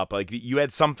fucked it up. Like, you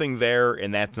had something there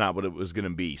and that's not what it was going to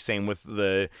be. Same with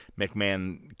the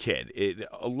McMahon kid.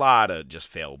 A lot of just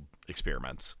failed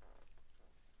experiments.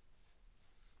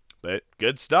 But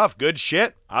good stuff. Good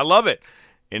shit. I love it.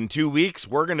 In 2 weeks,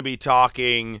 we're going to be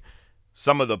talking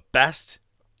some of the best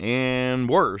and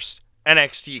worst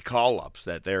NXT call-ups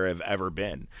that there have ever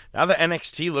been. Now that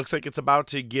NXT looks like it's about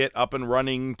to get up and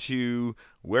running to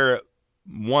where it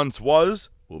once was,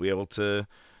 we'll be able to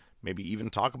maybe even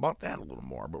talk about that a little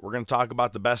more. But we're going to talk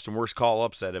about the best and worst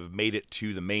call-ups that have made it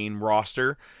to the main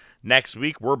roster. Next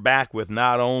week, we're back with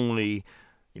not only,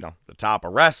 the top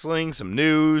of wrestling, some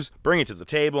news, bring it to the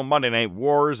table, Monday Night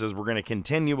Wars, as we're going to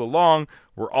continue along.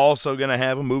 We're also going to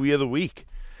have a movie of the week.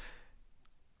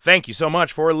 Thank you so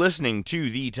much for listening to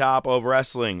The Top of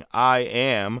Wrestling. I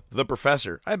am the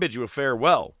Professor. I bid you a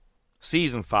farewell.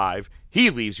 Season 5, he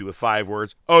leaves you with 5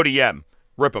 words. ODM.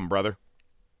 Rip 'em, brother.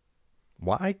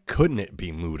 Why couldn't it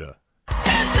be Muda?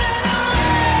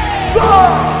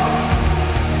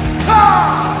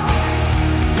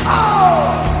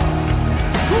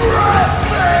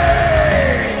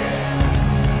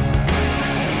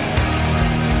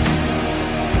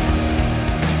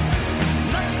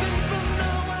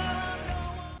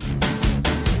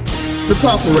 The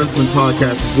Top of Wrestling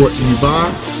Podcast is brought to you by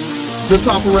The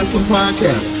Top of Wrestling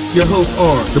Podcast. Your hosts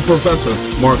are the Professor,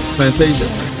 Mark Fantasia,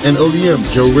 and ODM,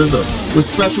 Joe Rizzo, with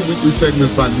special weekly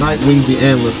segments by Nightwing the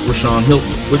Analyst, Rashawn Hilton.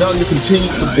 Without your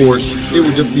continued support, it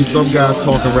would just be some guys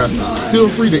talking wrestling. Feel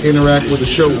free to interact with the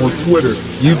show on Twitter,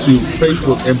 YouTube,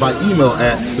 Facebook, and by email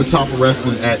at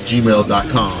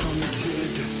thetopofwrestling@gmail.com.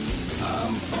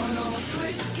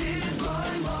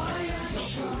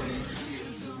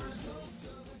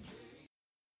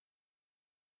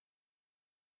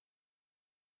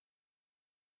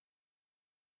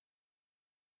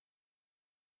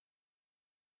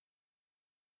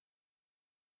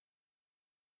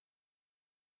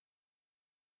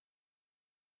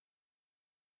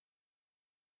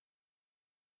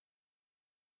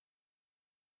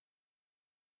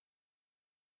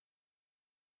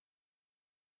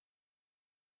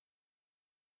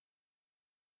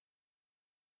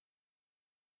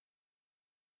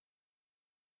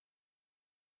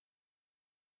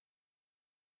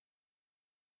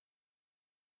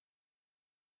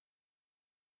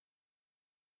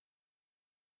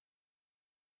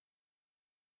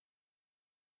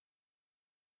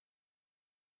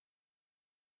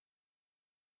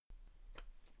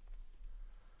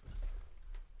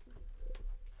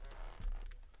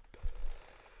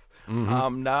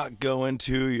 I'm not going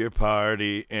to your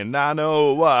party, and I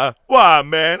know why. Why,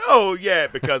 man? Oh, yeah,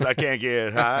 because I can't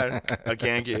get high. I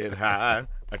can't get high.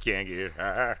 I can't get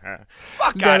high.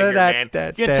 Fuck out of here, man.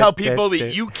 You can tell people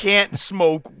that you can't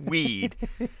smoke weed.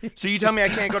 So you tell me I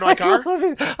can't go to my car?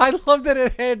 I love that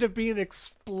it had to be an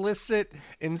explicit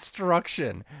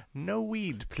instruction. No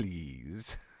weed,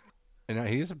 please. You know,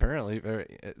 he's apparently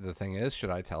very... The thing is,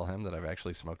 should I tell him that I've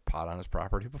actually smoked pot on his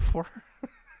property before?